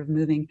 So we're sort of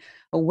moving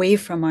away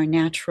from our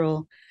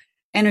natural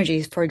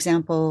energies. For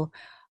example,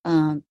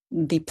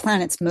 the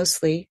planets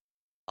mostly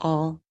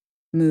all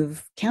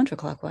move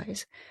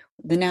counterclockwise,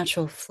 the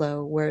natural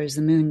flow, whereas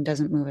the moon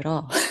doesn't move at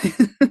all.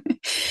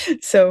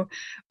 So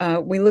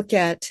we look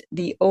at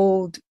the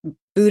old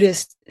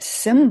Buddhist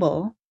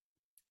symbol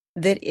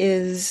that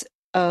is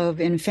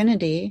of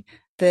infinity,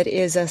 that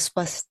is a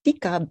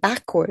swastika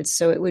backwards.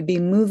 So it would be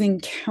moving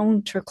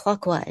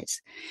counterclockwise.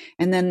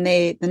 And then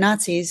the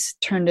Nazis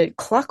turned it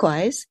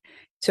clockwise.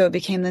 So it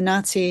became the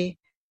Nazi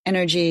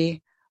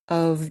energy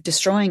of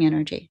destroying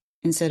energy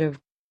instead of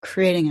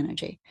creating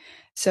energy.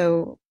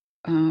 So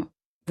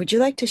would you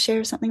like to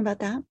share something about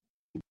that?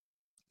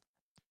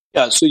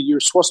 Yeah, so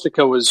your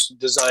swastika was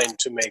designed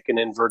to make an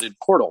inverted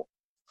portal.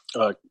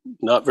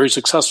 Not very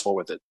successful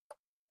with it.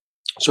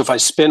 So if I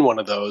spin one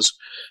of those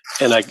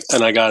and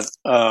I got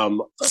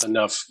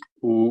enough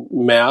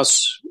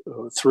mass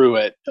through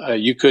it,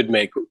 you could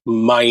make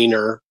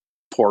minor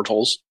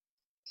portals.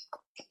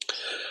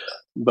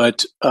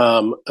 But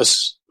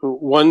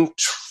one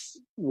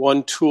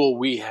tool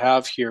we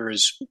have here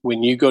is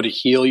when you go to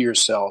heal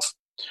yourself,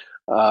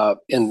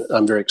 and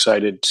I'm very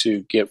excited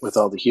to get with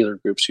all the healer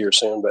groups here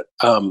soon, but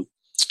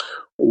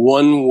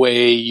one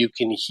way you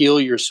can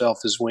heal yourself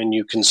is when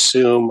you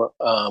consume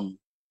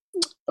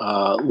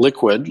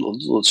liquid,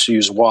 let's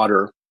use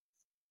water,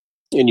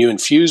 and you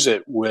infuse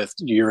it with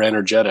your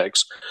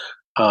energetics.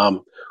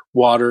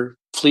 Water,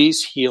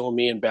 please heal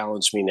me and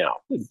balance me now.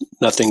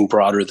 Nothing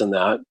broader than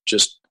that.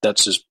 Just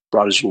that's as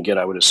broad as you can get,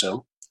 I would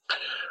assume.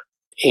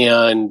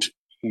 And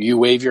you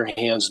wave your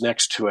hands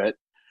next to it.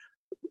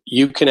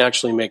 You can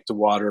actually make the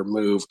water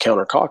move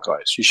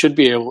counterclockwise.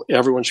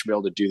 Everyone should be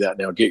able to do that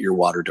now. Get your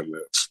water to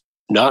move.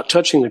 Not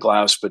touching the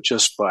glass, but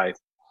just by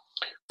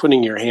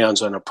putting your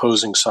hands on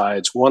opposing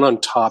sides, one on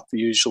top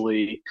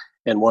usually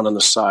and one on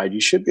the side,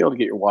 you should be able to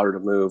get your water to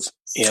move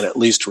and at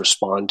least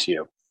respond to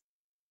you.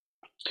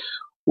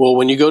 Well,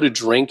 when you go to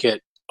drink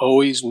it,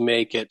 always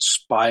make it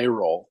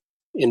spiral.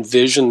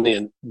 Envision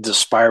the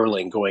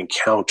spiraling going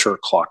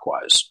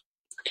counterclockwise.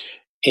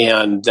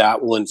 And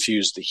that will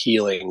infuse the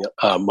healing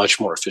much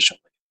more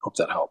efficiently. Hope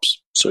that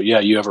helps. So yeah,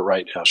 you have it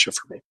right, Asha,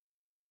 for me.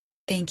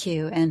 Thank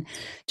you. And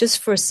just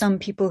for some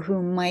people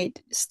who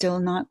might still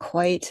not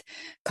quite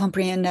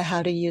comprehend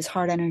how to use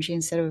heart energy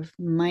instead of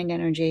mind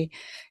energy,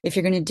 if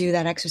you're going to do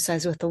that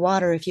exercise with the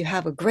water, if you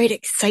have a great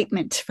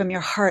excitement from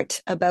your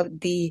heart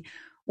about the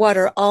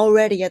water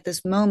already at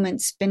this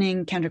moment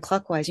spinning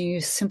counterclockwise, and you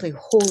simply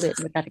hold it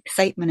with that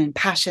excitement and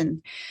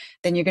passion,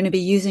 then you're going to be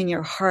using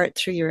your heart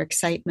through your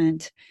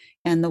excitement,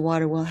 and the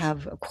water will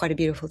have quite a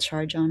beautiful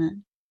charge on it.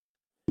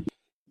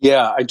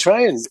 Yeah, I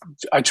try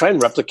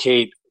and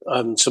replicate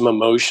some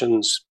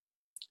emotions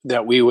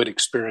that we would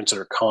experience that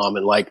are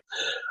common, like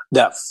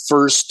that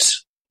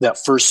first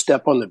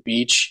step on the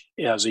beach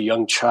as a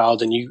young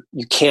child, and you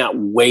can't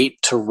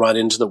wait to run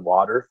into the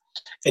water,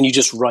 and you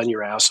just run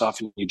your ass off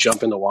and you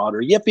jump in the water.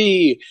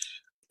 Yippee!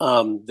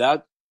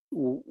 That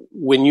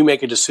when you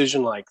make a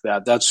decision like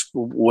that, that's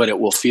what it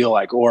will feel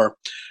like. Or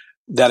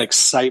that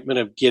excitement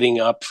of getting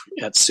up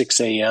at 6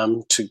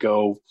 a.m. to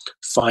go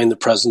find the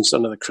presents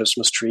under the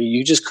Christmas tree.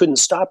 You just couldn't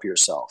stop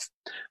yourself.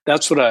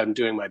 That's what I'm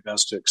doing my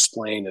best to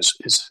explain is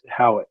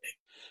how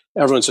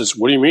everyone says,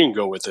 what do you mean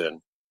go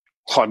within?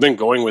 Oh, I've been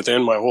going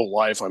within my whole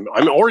life. I'm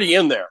already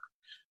in there.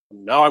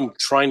 Now I'm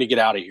trying to get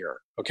out of here.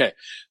 Okay.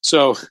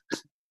 So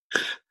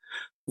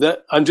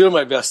that I'm doing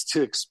my best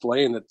to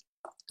explain that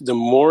the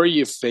more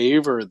you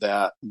favor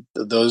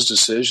those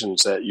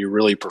decisions that you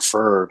really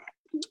prefer,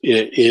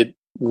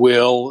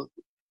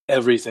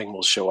 everything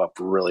will show up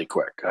really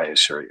quick, I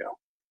assure you.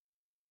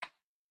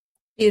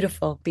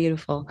 Beautiful,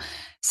 beautiful.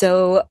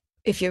 So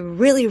if you're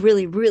really,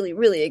 really, really,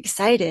 really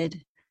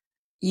excited,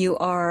 you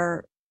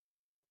are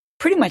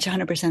pretty much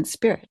 100%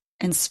 spirit.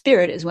 And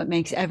spirit is what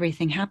makes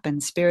everything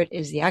happen. Spirit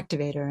is the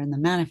activator and the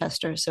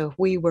manifester. So if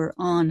we were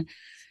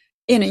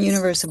in a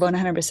universe of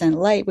 100%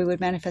 light, we would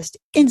manifest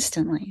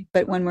instantly.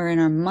 But when we're in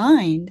our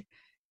mind,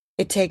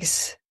 it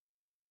takes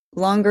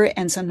longer,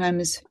 and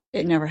sometimes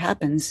it never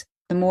happens.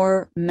 The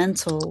more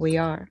mental we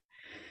are.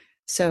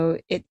 So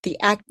the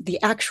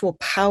actual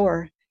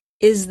power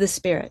is the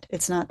spirit.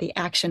 It's not the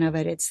action of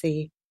it. It's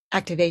the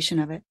activation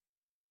of it.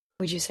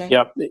 Would you say?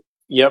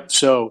 Yep.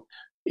 So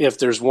if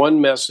there's one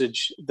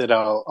message that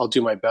I'll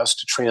do my best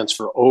to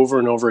transfer over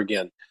and over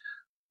again,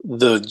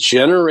 the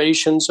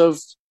generations of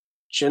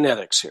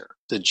genetics here,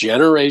 the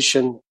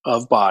generation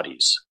of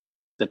bodies,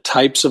 the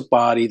types of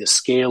body, the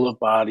scale of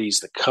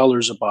bodies, the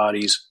colors of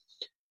bodies,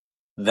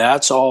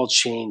 that's all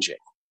changing.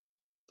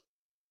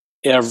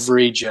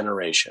 Every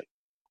generation,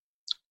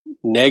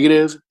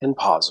 negative and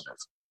positive.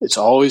 It's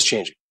always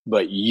changing,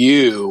 but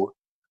you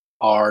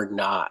are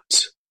not.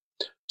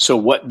 So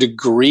what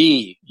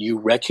degree you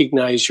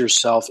recognize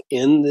yourself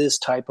in this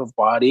type of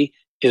body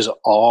is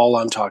all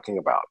I'm talking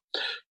about.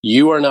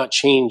 You are not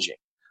changing.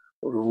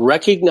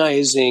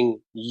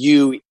 Recognizing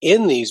you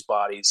in these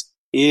bodies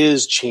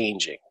is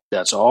changing.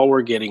 That's all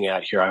we're getting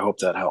at here. I hope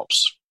that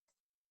helps.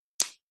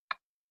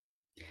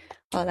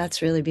 Oh,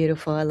 that's really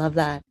beautiful. I love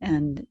that.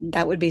 And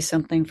that would be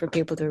something for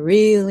people to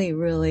really,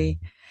 really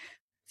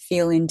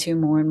feel into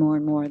more and more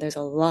and more. There's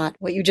a lot.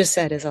 What you just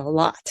said is a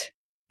lot,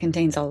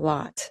 contains a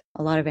lot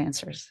of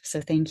answers.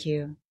 So thank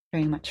you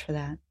very much for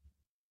that.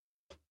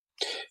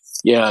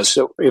 Yeah.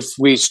 So if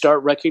we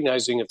start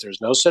recognizing if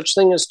there's no such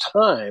thing as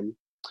time,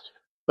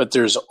 but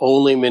there's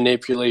only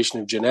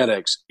manipulation of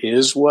genetics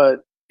is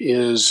what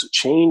is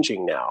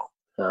changing now.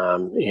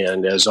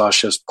 And as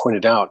Asha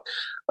pointed out,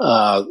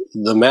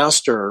 the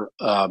master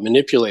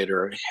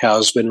manipulator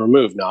has been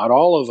removed. Not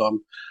all of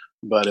them,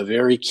 but a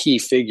very key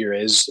figure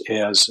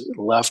has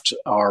left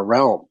our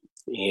realm.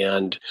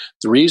 And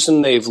the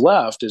reason they've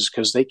left is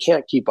because they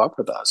can't keep up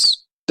with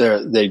us.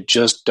 They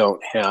just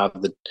don't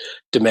have the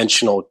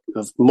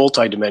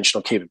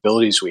multi-dimensional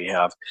capabilities we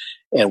have.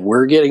 And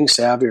we're getting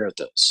savvier at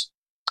this.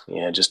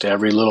 And just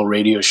every little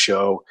radio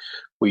show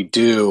we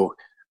do,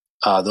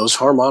 those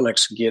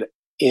harmonics get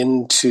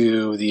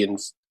into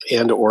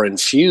or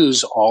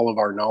infuse all of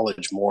our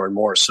knowledge more and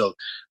more. So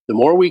the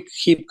more we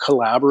keep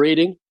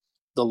collaborating,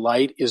 the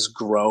light is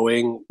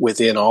growing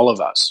within all of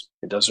us.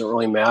 It doesn't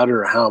really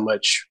matter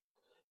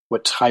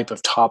what type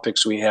of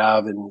topics we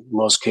have. In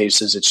most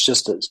cases, it's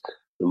just the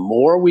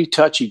more we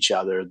touch each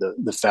other,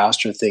 the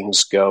faster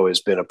things go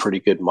has been a pretty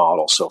good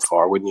model so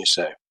far, wouldn't you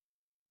say?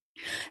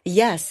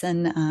 Yes,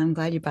 and I'm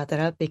glad you brought that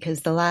up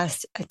because the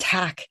last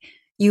attack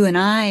you and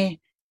I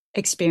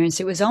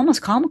experienced, it was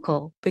almost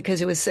comical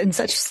because it was in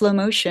such slow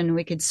motion.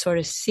 We could sort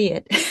of see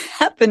it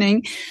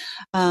happening.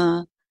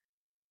 And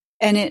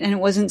it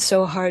wasn't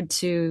so hard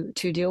to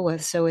deal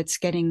with. So it's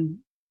getting,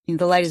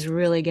 the light is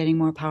really getting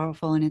more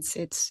powerful, and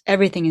it's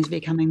everything is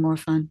becoming more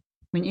fun.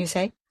 Wouldn't you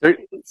say?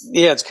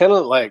 Yeah, it's kind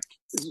of like,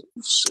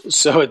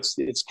 so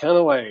it's kind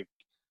of like,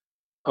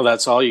 oh,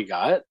 that's all you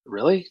got?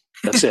 Really?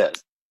 That's it.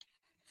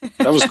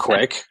 That was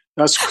quick.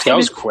 That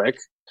was quick.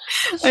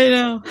 I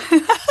know.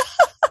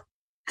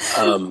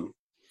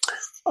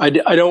 I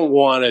don't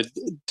want to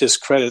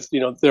discredit,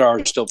 there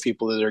are still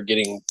people that are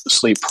getting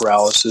sleep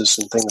paralysis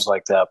and things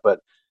like that, but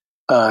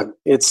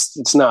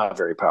it's not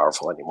very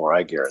powerful anymore.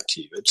 I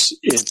guarantee you,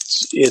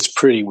 it's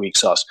pretty weak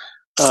sauce.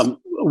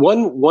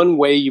 One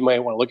way you might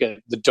want to look at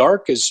it, the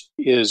dark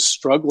is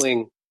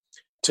struggling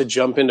to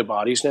jump into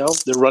bodies now.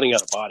 They're running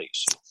out of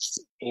bodies,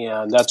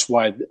 and that's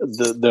why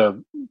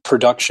the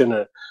production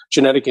of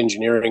genetic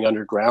engineering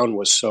underground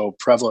was so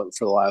prevalent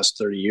for the last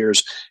 30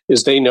 years.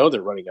 Is they know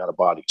they're running out of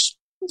bodies.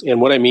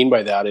 And what I mean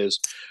by that is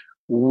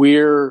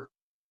when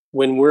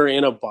we're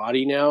in a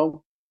body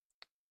now,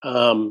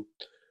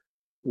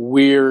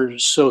 we're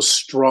so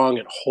strong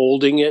at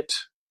holding it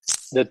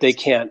that they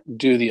can't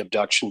do the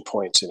abduction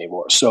points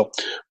anymore. So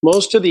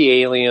most of the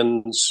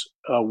aliens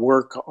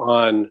work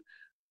on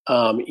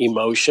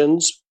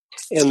emotions,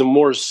 and the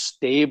more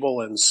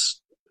stable and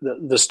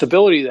the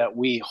stability that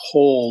we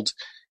hold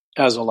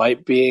as a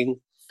light being,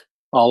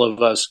 all of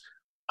us,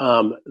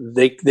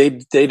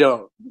 they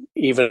don't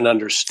even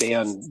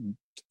understand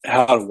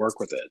how to work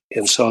with it.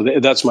 And so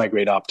that's my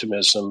great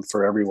optimism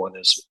for everyone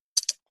is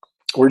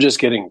we're just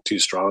getting too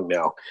strong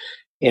now.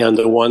 And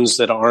the ones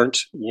that aren't,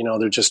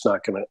 they're just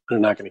not going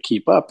to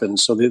keep up. And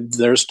so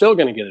they're still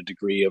going to get a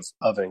degree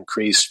of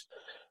increased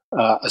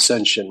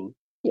ascension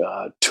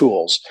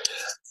tools.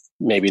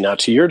 Maybe not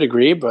to your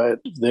degree, but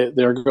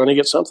they're going to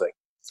get something.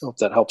 I hope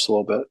that helps a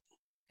little bit.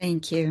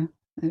 Thank you.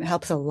 It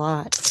helps a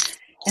lot.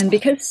 And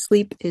because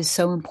sleep is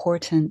so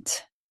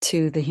important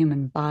to the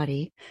human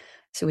body,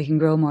 so we can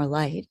grow more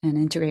light and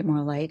integrate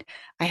more light,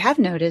 I have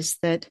noticed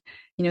that,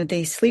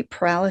 the sleep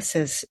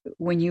paralysis,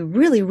 when you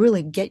really,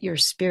 really get your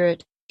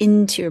spirit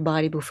into your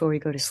body before you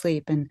go to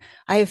sleep. And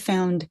I have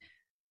found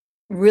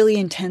really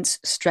intense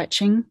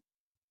stretching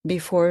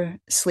before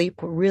sleep,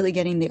 really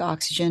getting the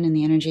oxygen and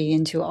the energy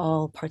into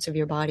all parts of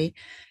your body.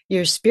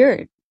 Your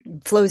spirit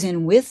flows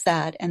in with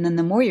that. And then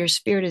the more your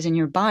spirit is in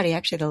your body,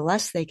 actually, the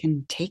less they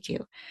can take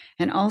you.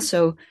 And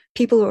also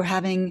people who are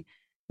having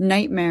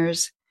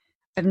nightmares,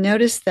 I've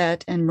noticed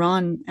that, and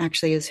Ron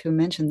actually is who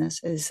mentioned this,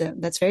 is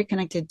that's very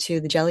connected to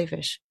the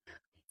jellyfish.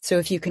 So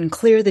if you can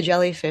clear the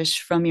jellyfish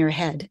from your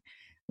head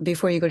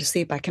before you go to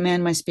sleep, I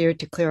command my spirit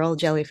to clear all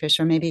jellyfish,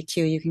 or maybe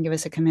Q, you can give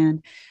us a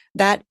command.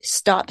 That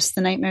stops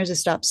the nightmares. It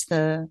stops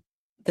the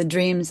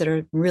dreams that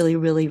are really,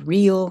 really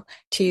real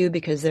to you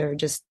because they're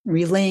just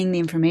relaying the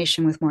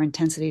information with more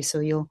intensity.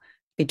 So you'll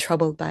be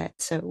troubled by it.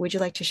 So would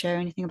you like to share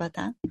anything about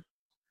that?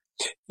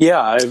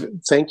 Yeah,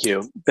 thank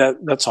you.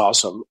 That's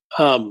awesome.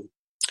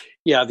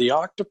 Yeah, the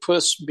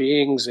octopus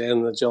beings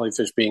and the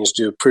jellyfish beings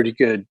do pretty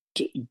good.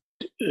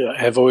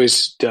 Have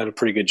always done a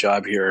pretty good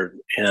job here,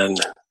 and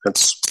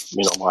that's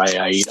why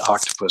I eat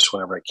octopus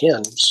whenever I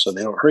can, so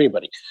they don't hurt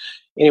anybody.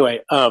 Anyway,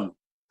 that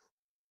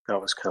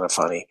was kind of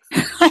funny.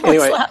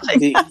 Anyway,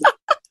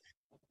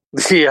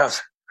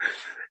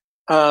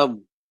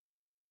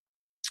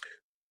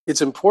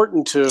 it's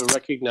important to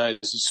recognize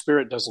that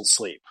spirit doesn't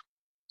sleep.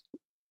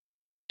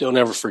 Don't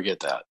ever forget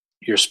that.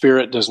 Your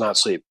spirit does not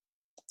sleep.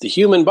 The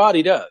human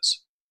body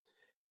does.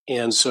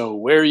 And so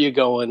where are you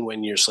going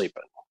when you're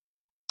sleeping?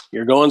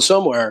 You're going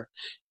somewhere.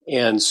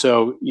 And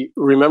so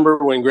remember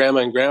when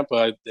Grandma and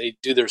Grandpa, they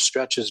do their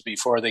stretches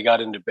before they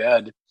got into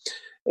bed.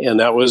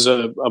 And that was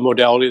a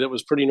modality that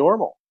was pretty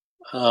normal.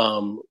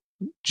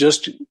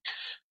 Just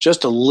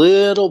a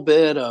little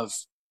bit of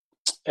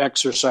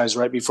exercise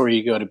right before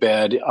you go to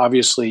bed.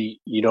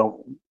 Obviously, you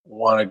don't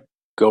want to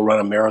go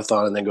run a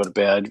marathon and then go to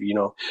bed,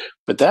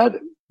 but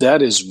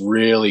that is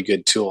really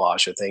good tool,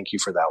 Asha. Thank you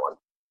for that one.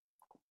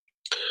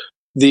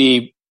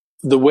 The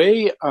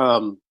way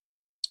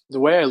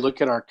I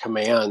look at our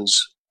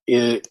commands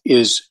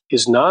is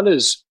not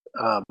as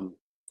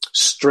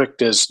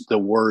strict as the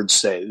words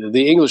say.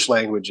 The English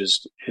language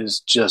is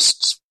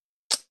just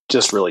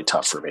really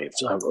tough for me.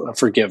 So,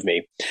 forgive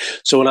me.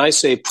 So when I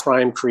say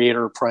prime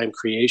creator, prime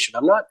creation,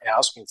 I'm not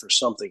asking for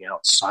something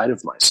outside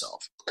of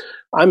myself.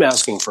 I'm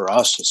asking for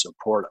us to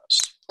support us.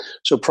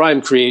 So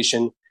prime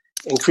creation,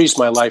 increase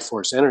my life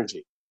force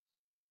energy.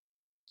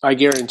 I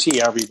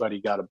guarantee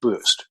everybody got a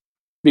boost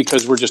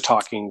because we're just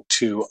talking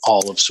to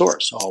all of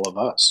source, all of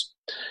us.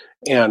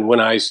 And when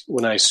I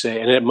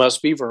say, and it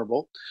must be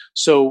verbal.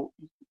 So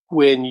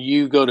when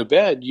you go to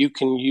bed, you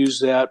can use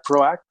that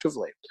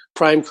proactively.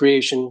 Prime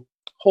creation,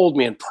 hold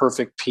me in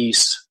perfect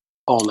peace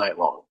all night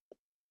long.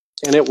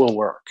 And it will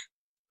work.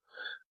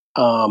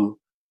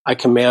 I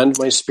command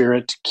my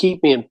spirit to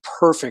keep me in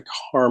perfect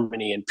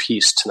harmony and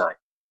peace tonight.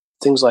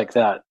 Things like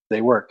that, they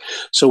work.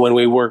 So when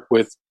we work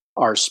with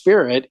our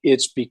spirit,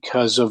 it's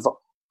because of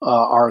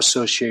our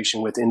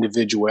association with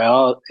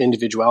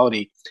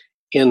individuality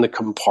in the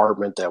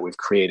compartment that we've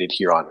created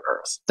here on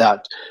Earth.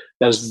 That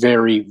is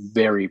very,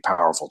 very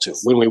powerful too.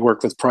 When we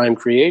work with prime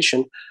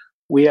creation,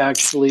 we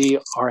actually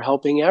are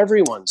helping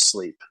everyone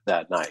sleep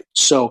that night.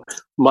 So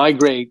my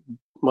great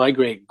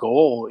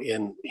goal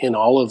in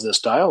all of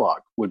this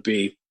dialogue would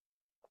be,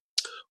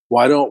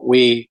 why don't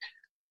we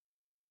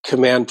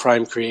command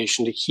prime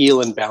creation to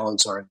heal and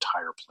balance our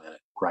entire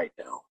planet? right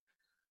now.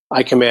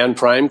 I command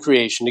prime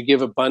creation to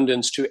give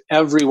abundance to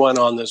everyone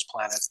on this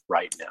planet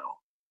right now.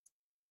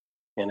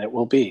 And it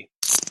will be.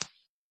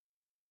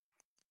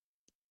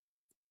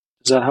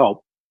 Does that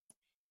help?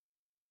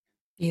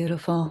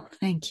 Beautiful.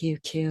 Thank you,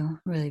 Q.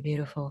 Really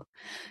beautiful.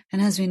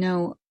 And as we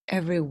know,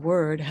 every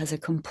word has a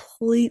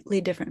completely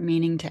different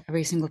meaning to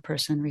every single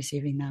person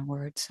receiving that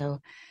word.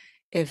 So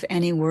if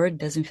any word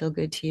doesn't feel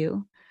good to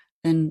you,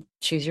 then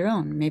choose your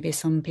own. Maybe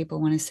some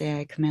people want to say,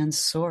 I command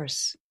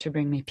source to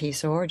bring me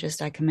peace, or just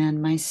I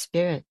command my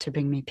spirit to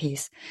bring me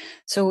peace.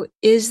 So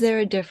is there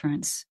a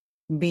difference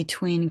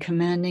between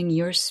commanding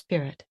your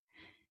spirit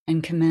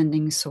and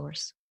commanding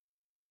source?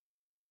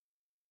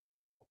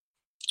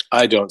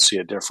 I don't see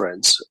a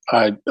difference.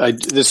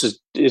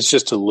 It's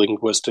just a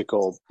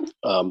linguistical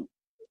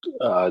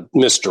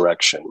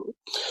misdirection.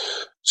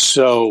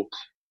 So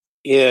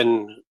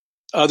in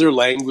other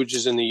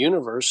languages in the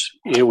universe,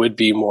 it would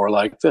be more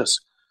like this.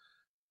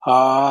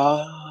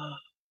 Ah,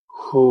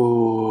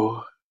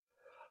 who,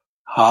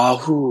 ah,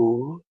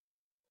 who,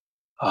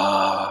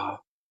 ah,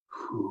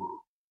 who.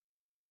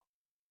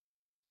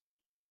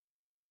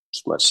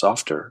 It's much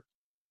softer.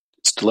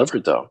 It's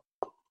delivered, though.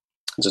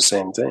 It's the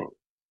same thing.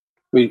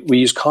 We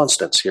use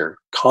constants here,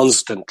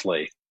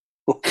 constantly.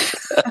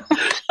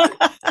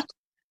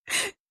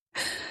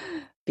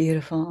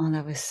 Beautiful. Oh,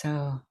 that was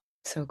so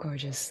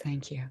gorgeous.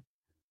 Thank you.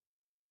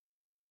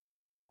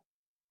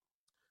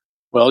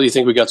 Well, do you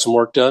think we got some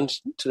work done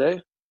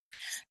today?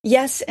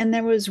 Yes, and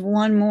there was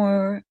one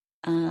more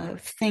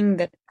thing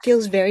that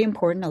feels very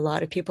important. A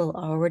lot of people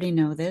already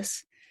know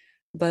this,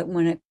 but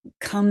when it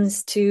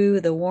comes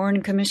to the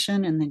Warren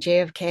Commission and the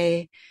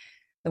JFK,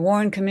 the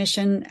Warren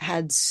Commission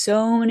had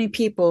so many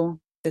people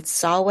that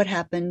saw what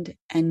happened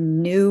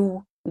and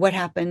knew what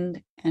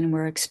happened and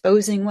were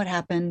exposing what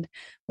happened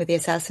with the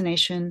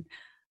assassination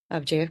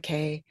of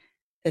JFK,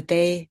 that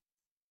they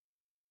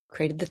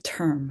created the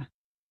term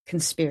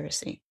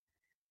conspiracy.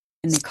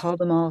 And they called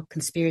them all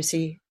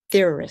conspiracy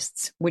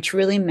theorists, which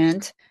really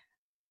meant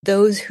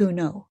those who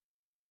know.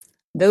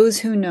 Those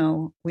who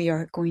know, we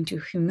are going to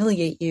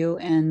humiliate you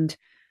and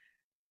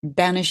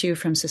banish you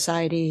from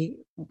society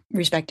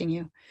respecting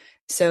you.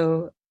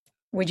 So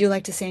would you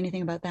like to say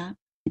anything about that?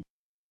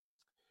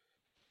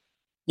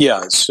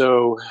 Yeah.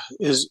 So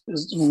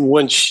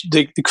when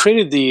they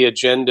created the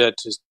agenda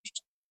to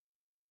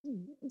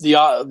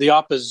the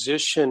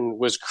opposition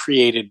was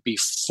created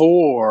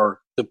before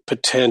the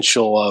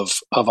potential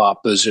of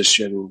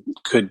opposition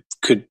could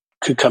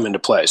come into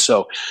play.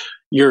 So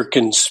your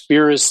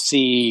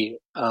conspiracy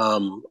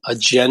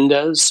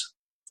agendas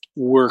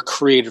were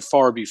created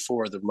far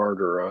before the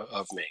murder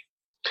of me.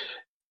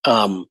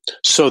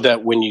 So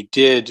that when you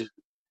did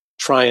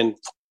try and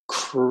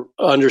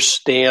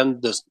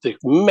understand the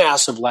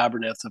massive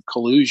labyrinth of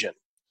collusion,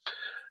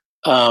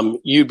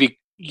 the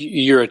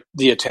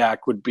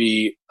attack would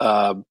be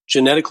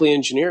genetically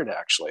engineered,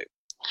 actually.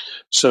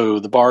 So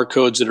the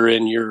barcodes that are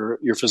in your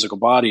physical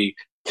body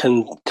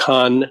can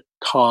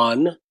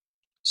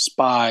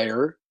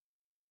conspire,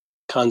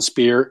 that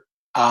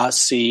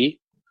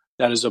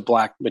is a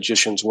black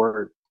magician's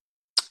word.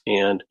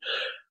 And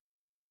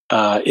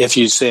if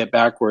you say it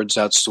backwards,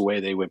 that's the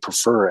way they would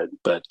prefer it.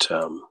 But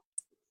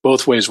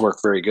both ways work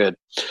very good.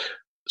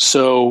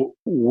 So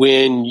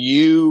when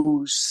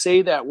you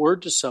say that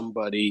word to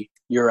somebody,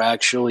 you're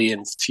actually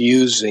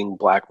infusing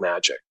black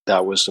magic.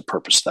 That was the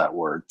purpose of that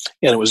word.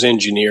 And it was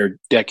engineered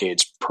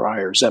decades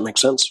prior. Does that make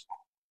sense?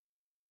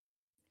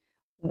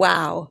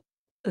 Wow.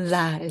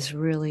 That is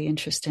really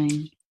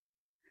interesting.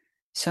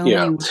 So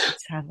many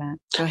words have that.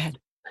 Go ahead.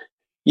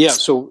 Yeah,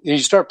 so you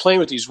start playing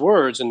with these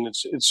words, and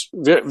it's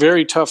very,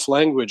 very tough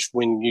language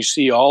when you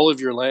see all of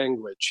your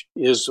language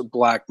is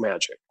black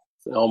magic,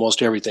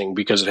 almost everything,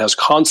 because it has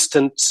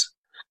consonants,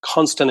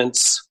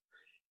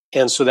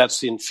 and so that's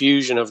the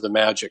infusion of the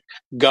magic.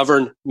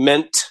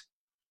 Government.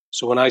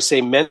 So when I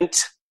say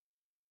meant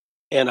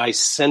and I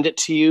send it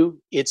to you,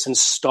 it's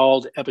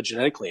installed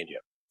epigenetically in you.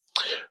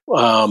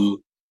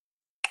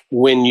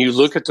 When you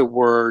look at the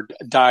word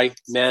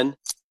dimension,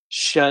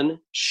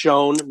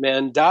 shown,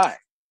 men, die.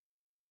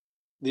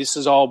 This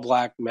is all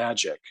black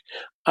magic.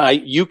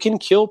 You can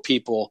kill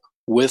people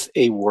with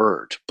a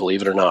word,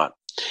 believe it or not.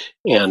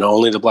 And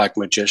only the black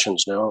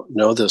magicians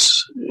know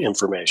this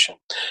information.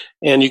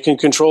 And you can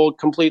control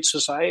complete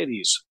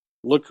societies.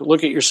 Look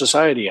at your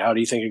society. How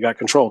do you think it got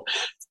controlled?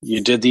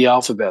 You did the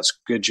alphabets.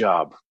 Good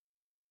job.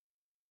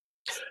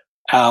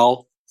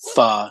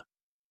 Alphabet.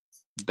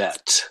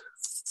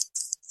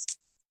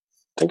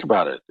 Think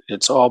about it.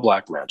 It's all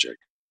black magic.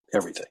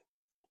 Everything.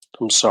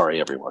 I'm sorry,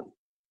 everyone.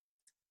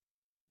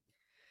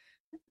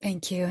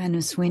 Thank you. And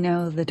as we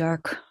know, the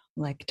dark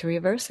like to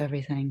reverse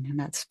everything, and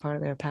that's part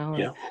of their power.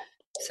 Yeah.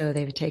 So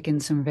they've taken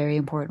some very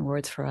important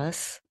words for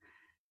us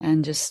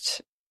and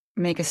just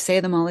make us say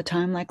them all the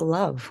time, like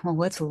love. Well,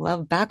 what's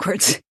love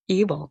backwards?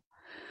 Evil.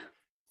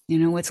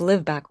 What's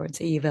live backwards?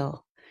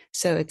 Evil.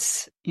 So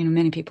it's,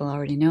 many people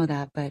already know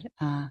that, but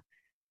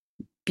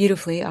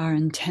beautifully, our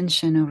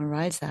intention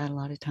overrides that a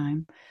lot of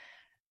time.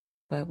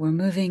 but we're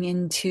moving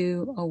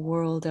into a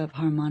world of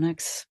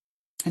harmonics.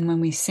 And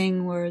when we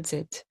sing words,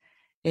 it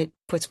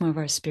puts more of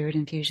our spirit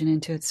infusion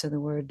into it, so the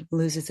word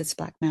loses its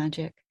black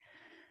magic.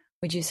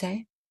 Would you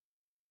say?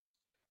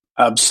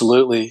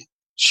 Absolutely.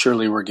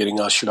 Surely we're getting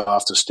ushered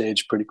off the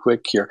stage pretty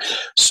quick here.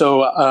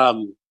 So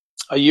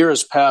a year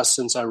has passed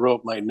since I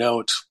wrote my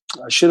note.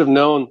 I should have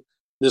known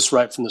this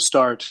right from the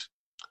start.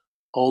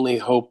 Only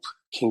hope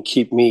can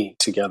keep me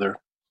together,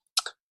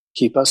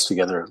 keep us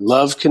together.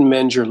 Love can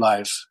mend your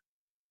life,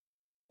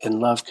 and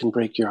love can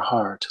break your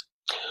heart.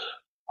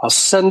 I'll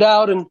send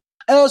out an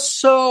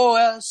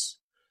SOS,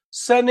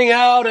 sending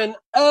out an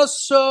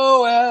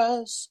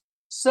SOS,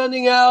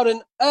 sending out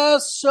an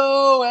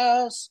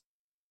SOS.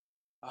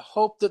 I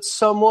hope that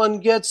someone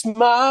gets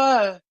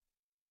my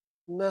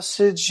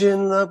message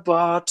in the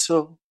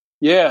bottle.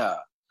 Yeah,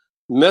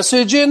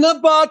 message in the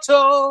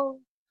bottle.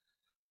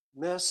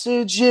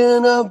 Message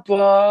in a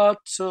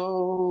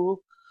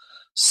bottle.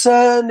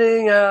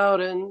 Sending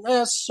out an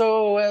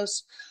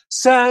SOS.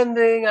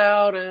 Sending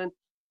out an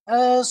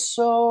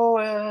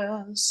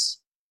SOS.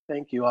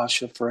 Thank you,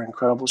 Asha, for an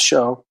incredible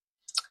show.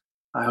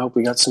 I hope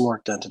we got some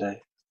work done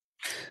today.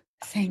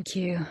 Thank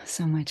you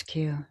so much,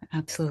 Q.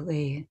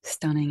 Absolutely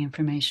stunning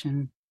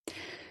information.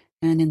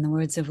 And in the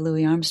words of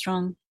Louis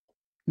Armstrong,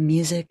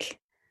 music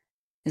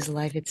is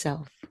life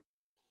itself.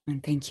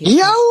 And thank you.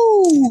 Yo!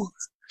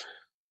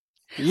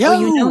 Oh,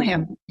 you know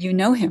him. You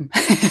know him.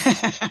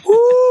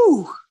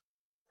 Woo!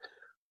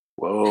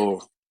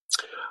 Whoa.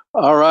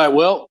 All right.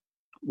 Well,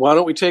 why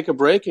don't we take a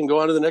break and go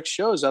on to the next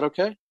show? Is that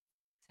okay?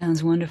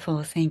 Sounds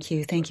wonderful. Thank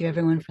you. Thank you,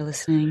 everyone, for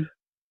listening.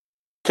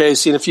 Okay.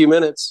 See you in a few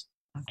minutes.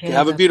 Okay,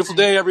 have a beautiful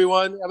day,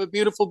 everyone. Have a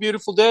beautiful,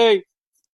 beautiful day.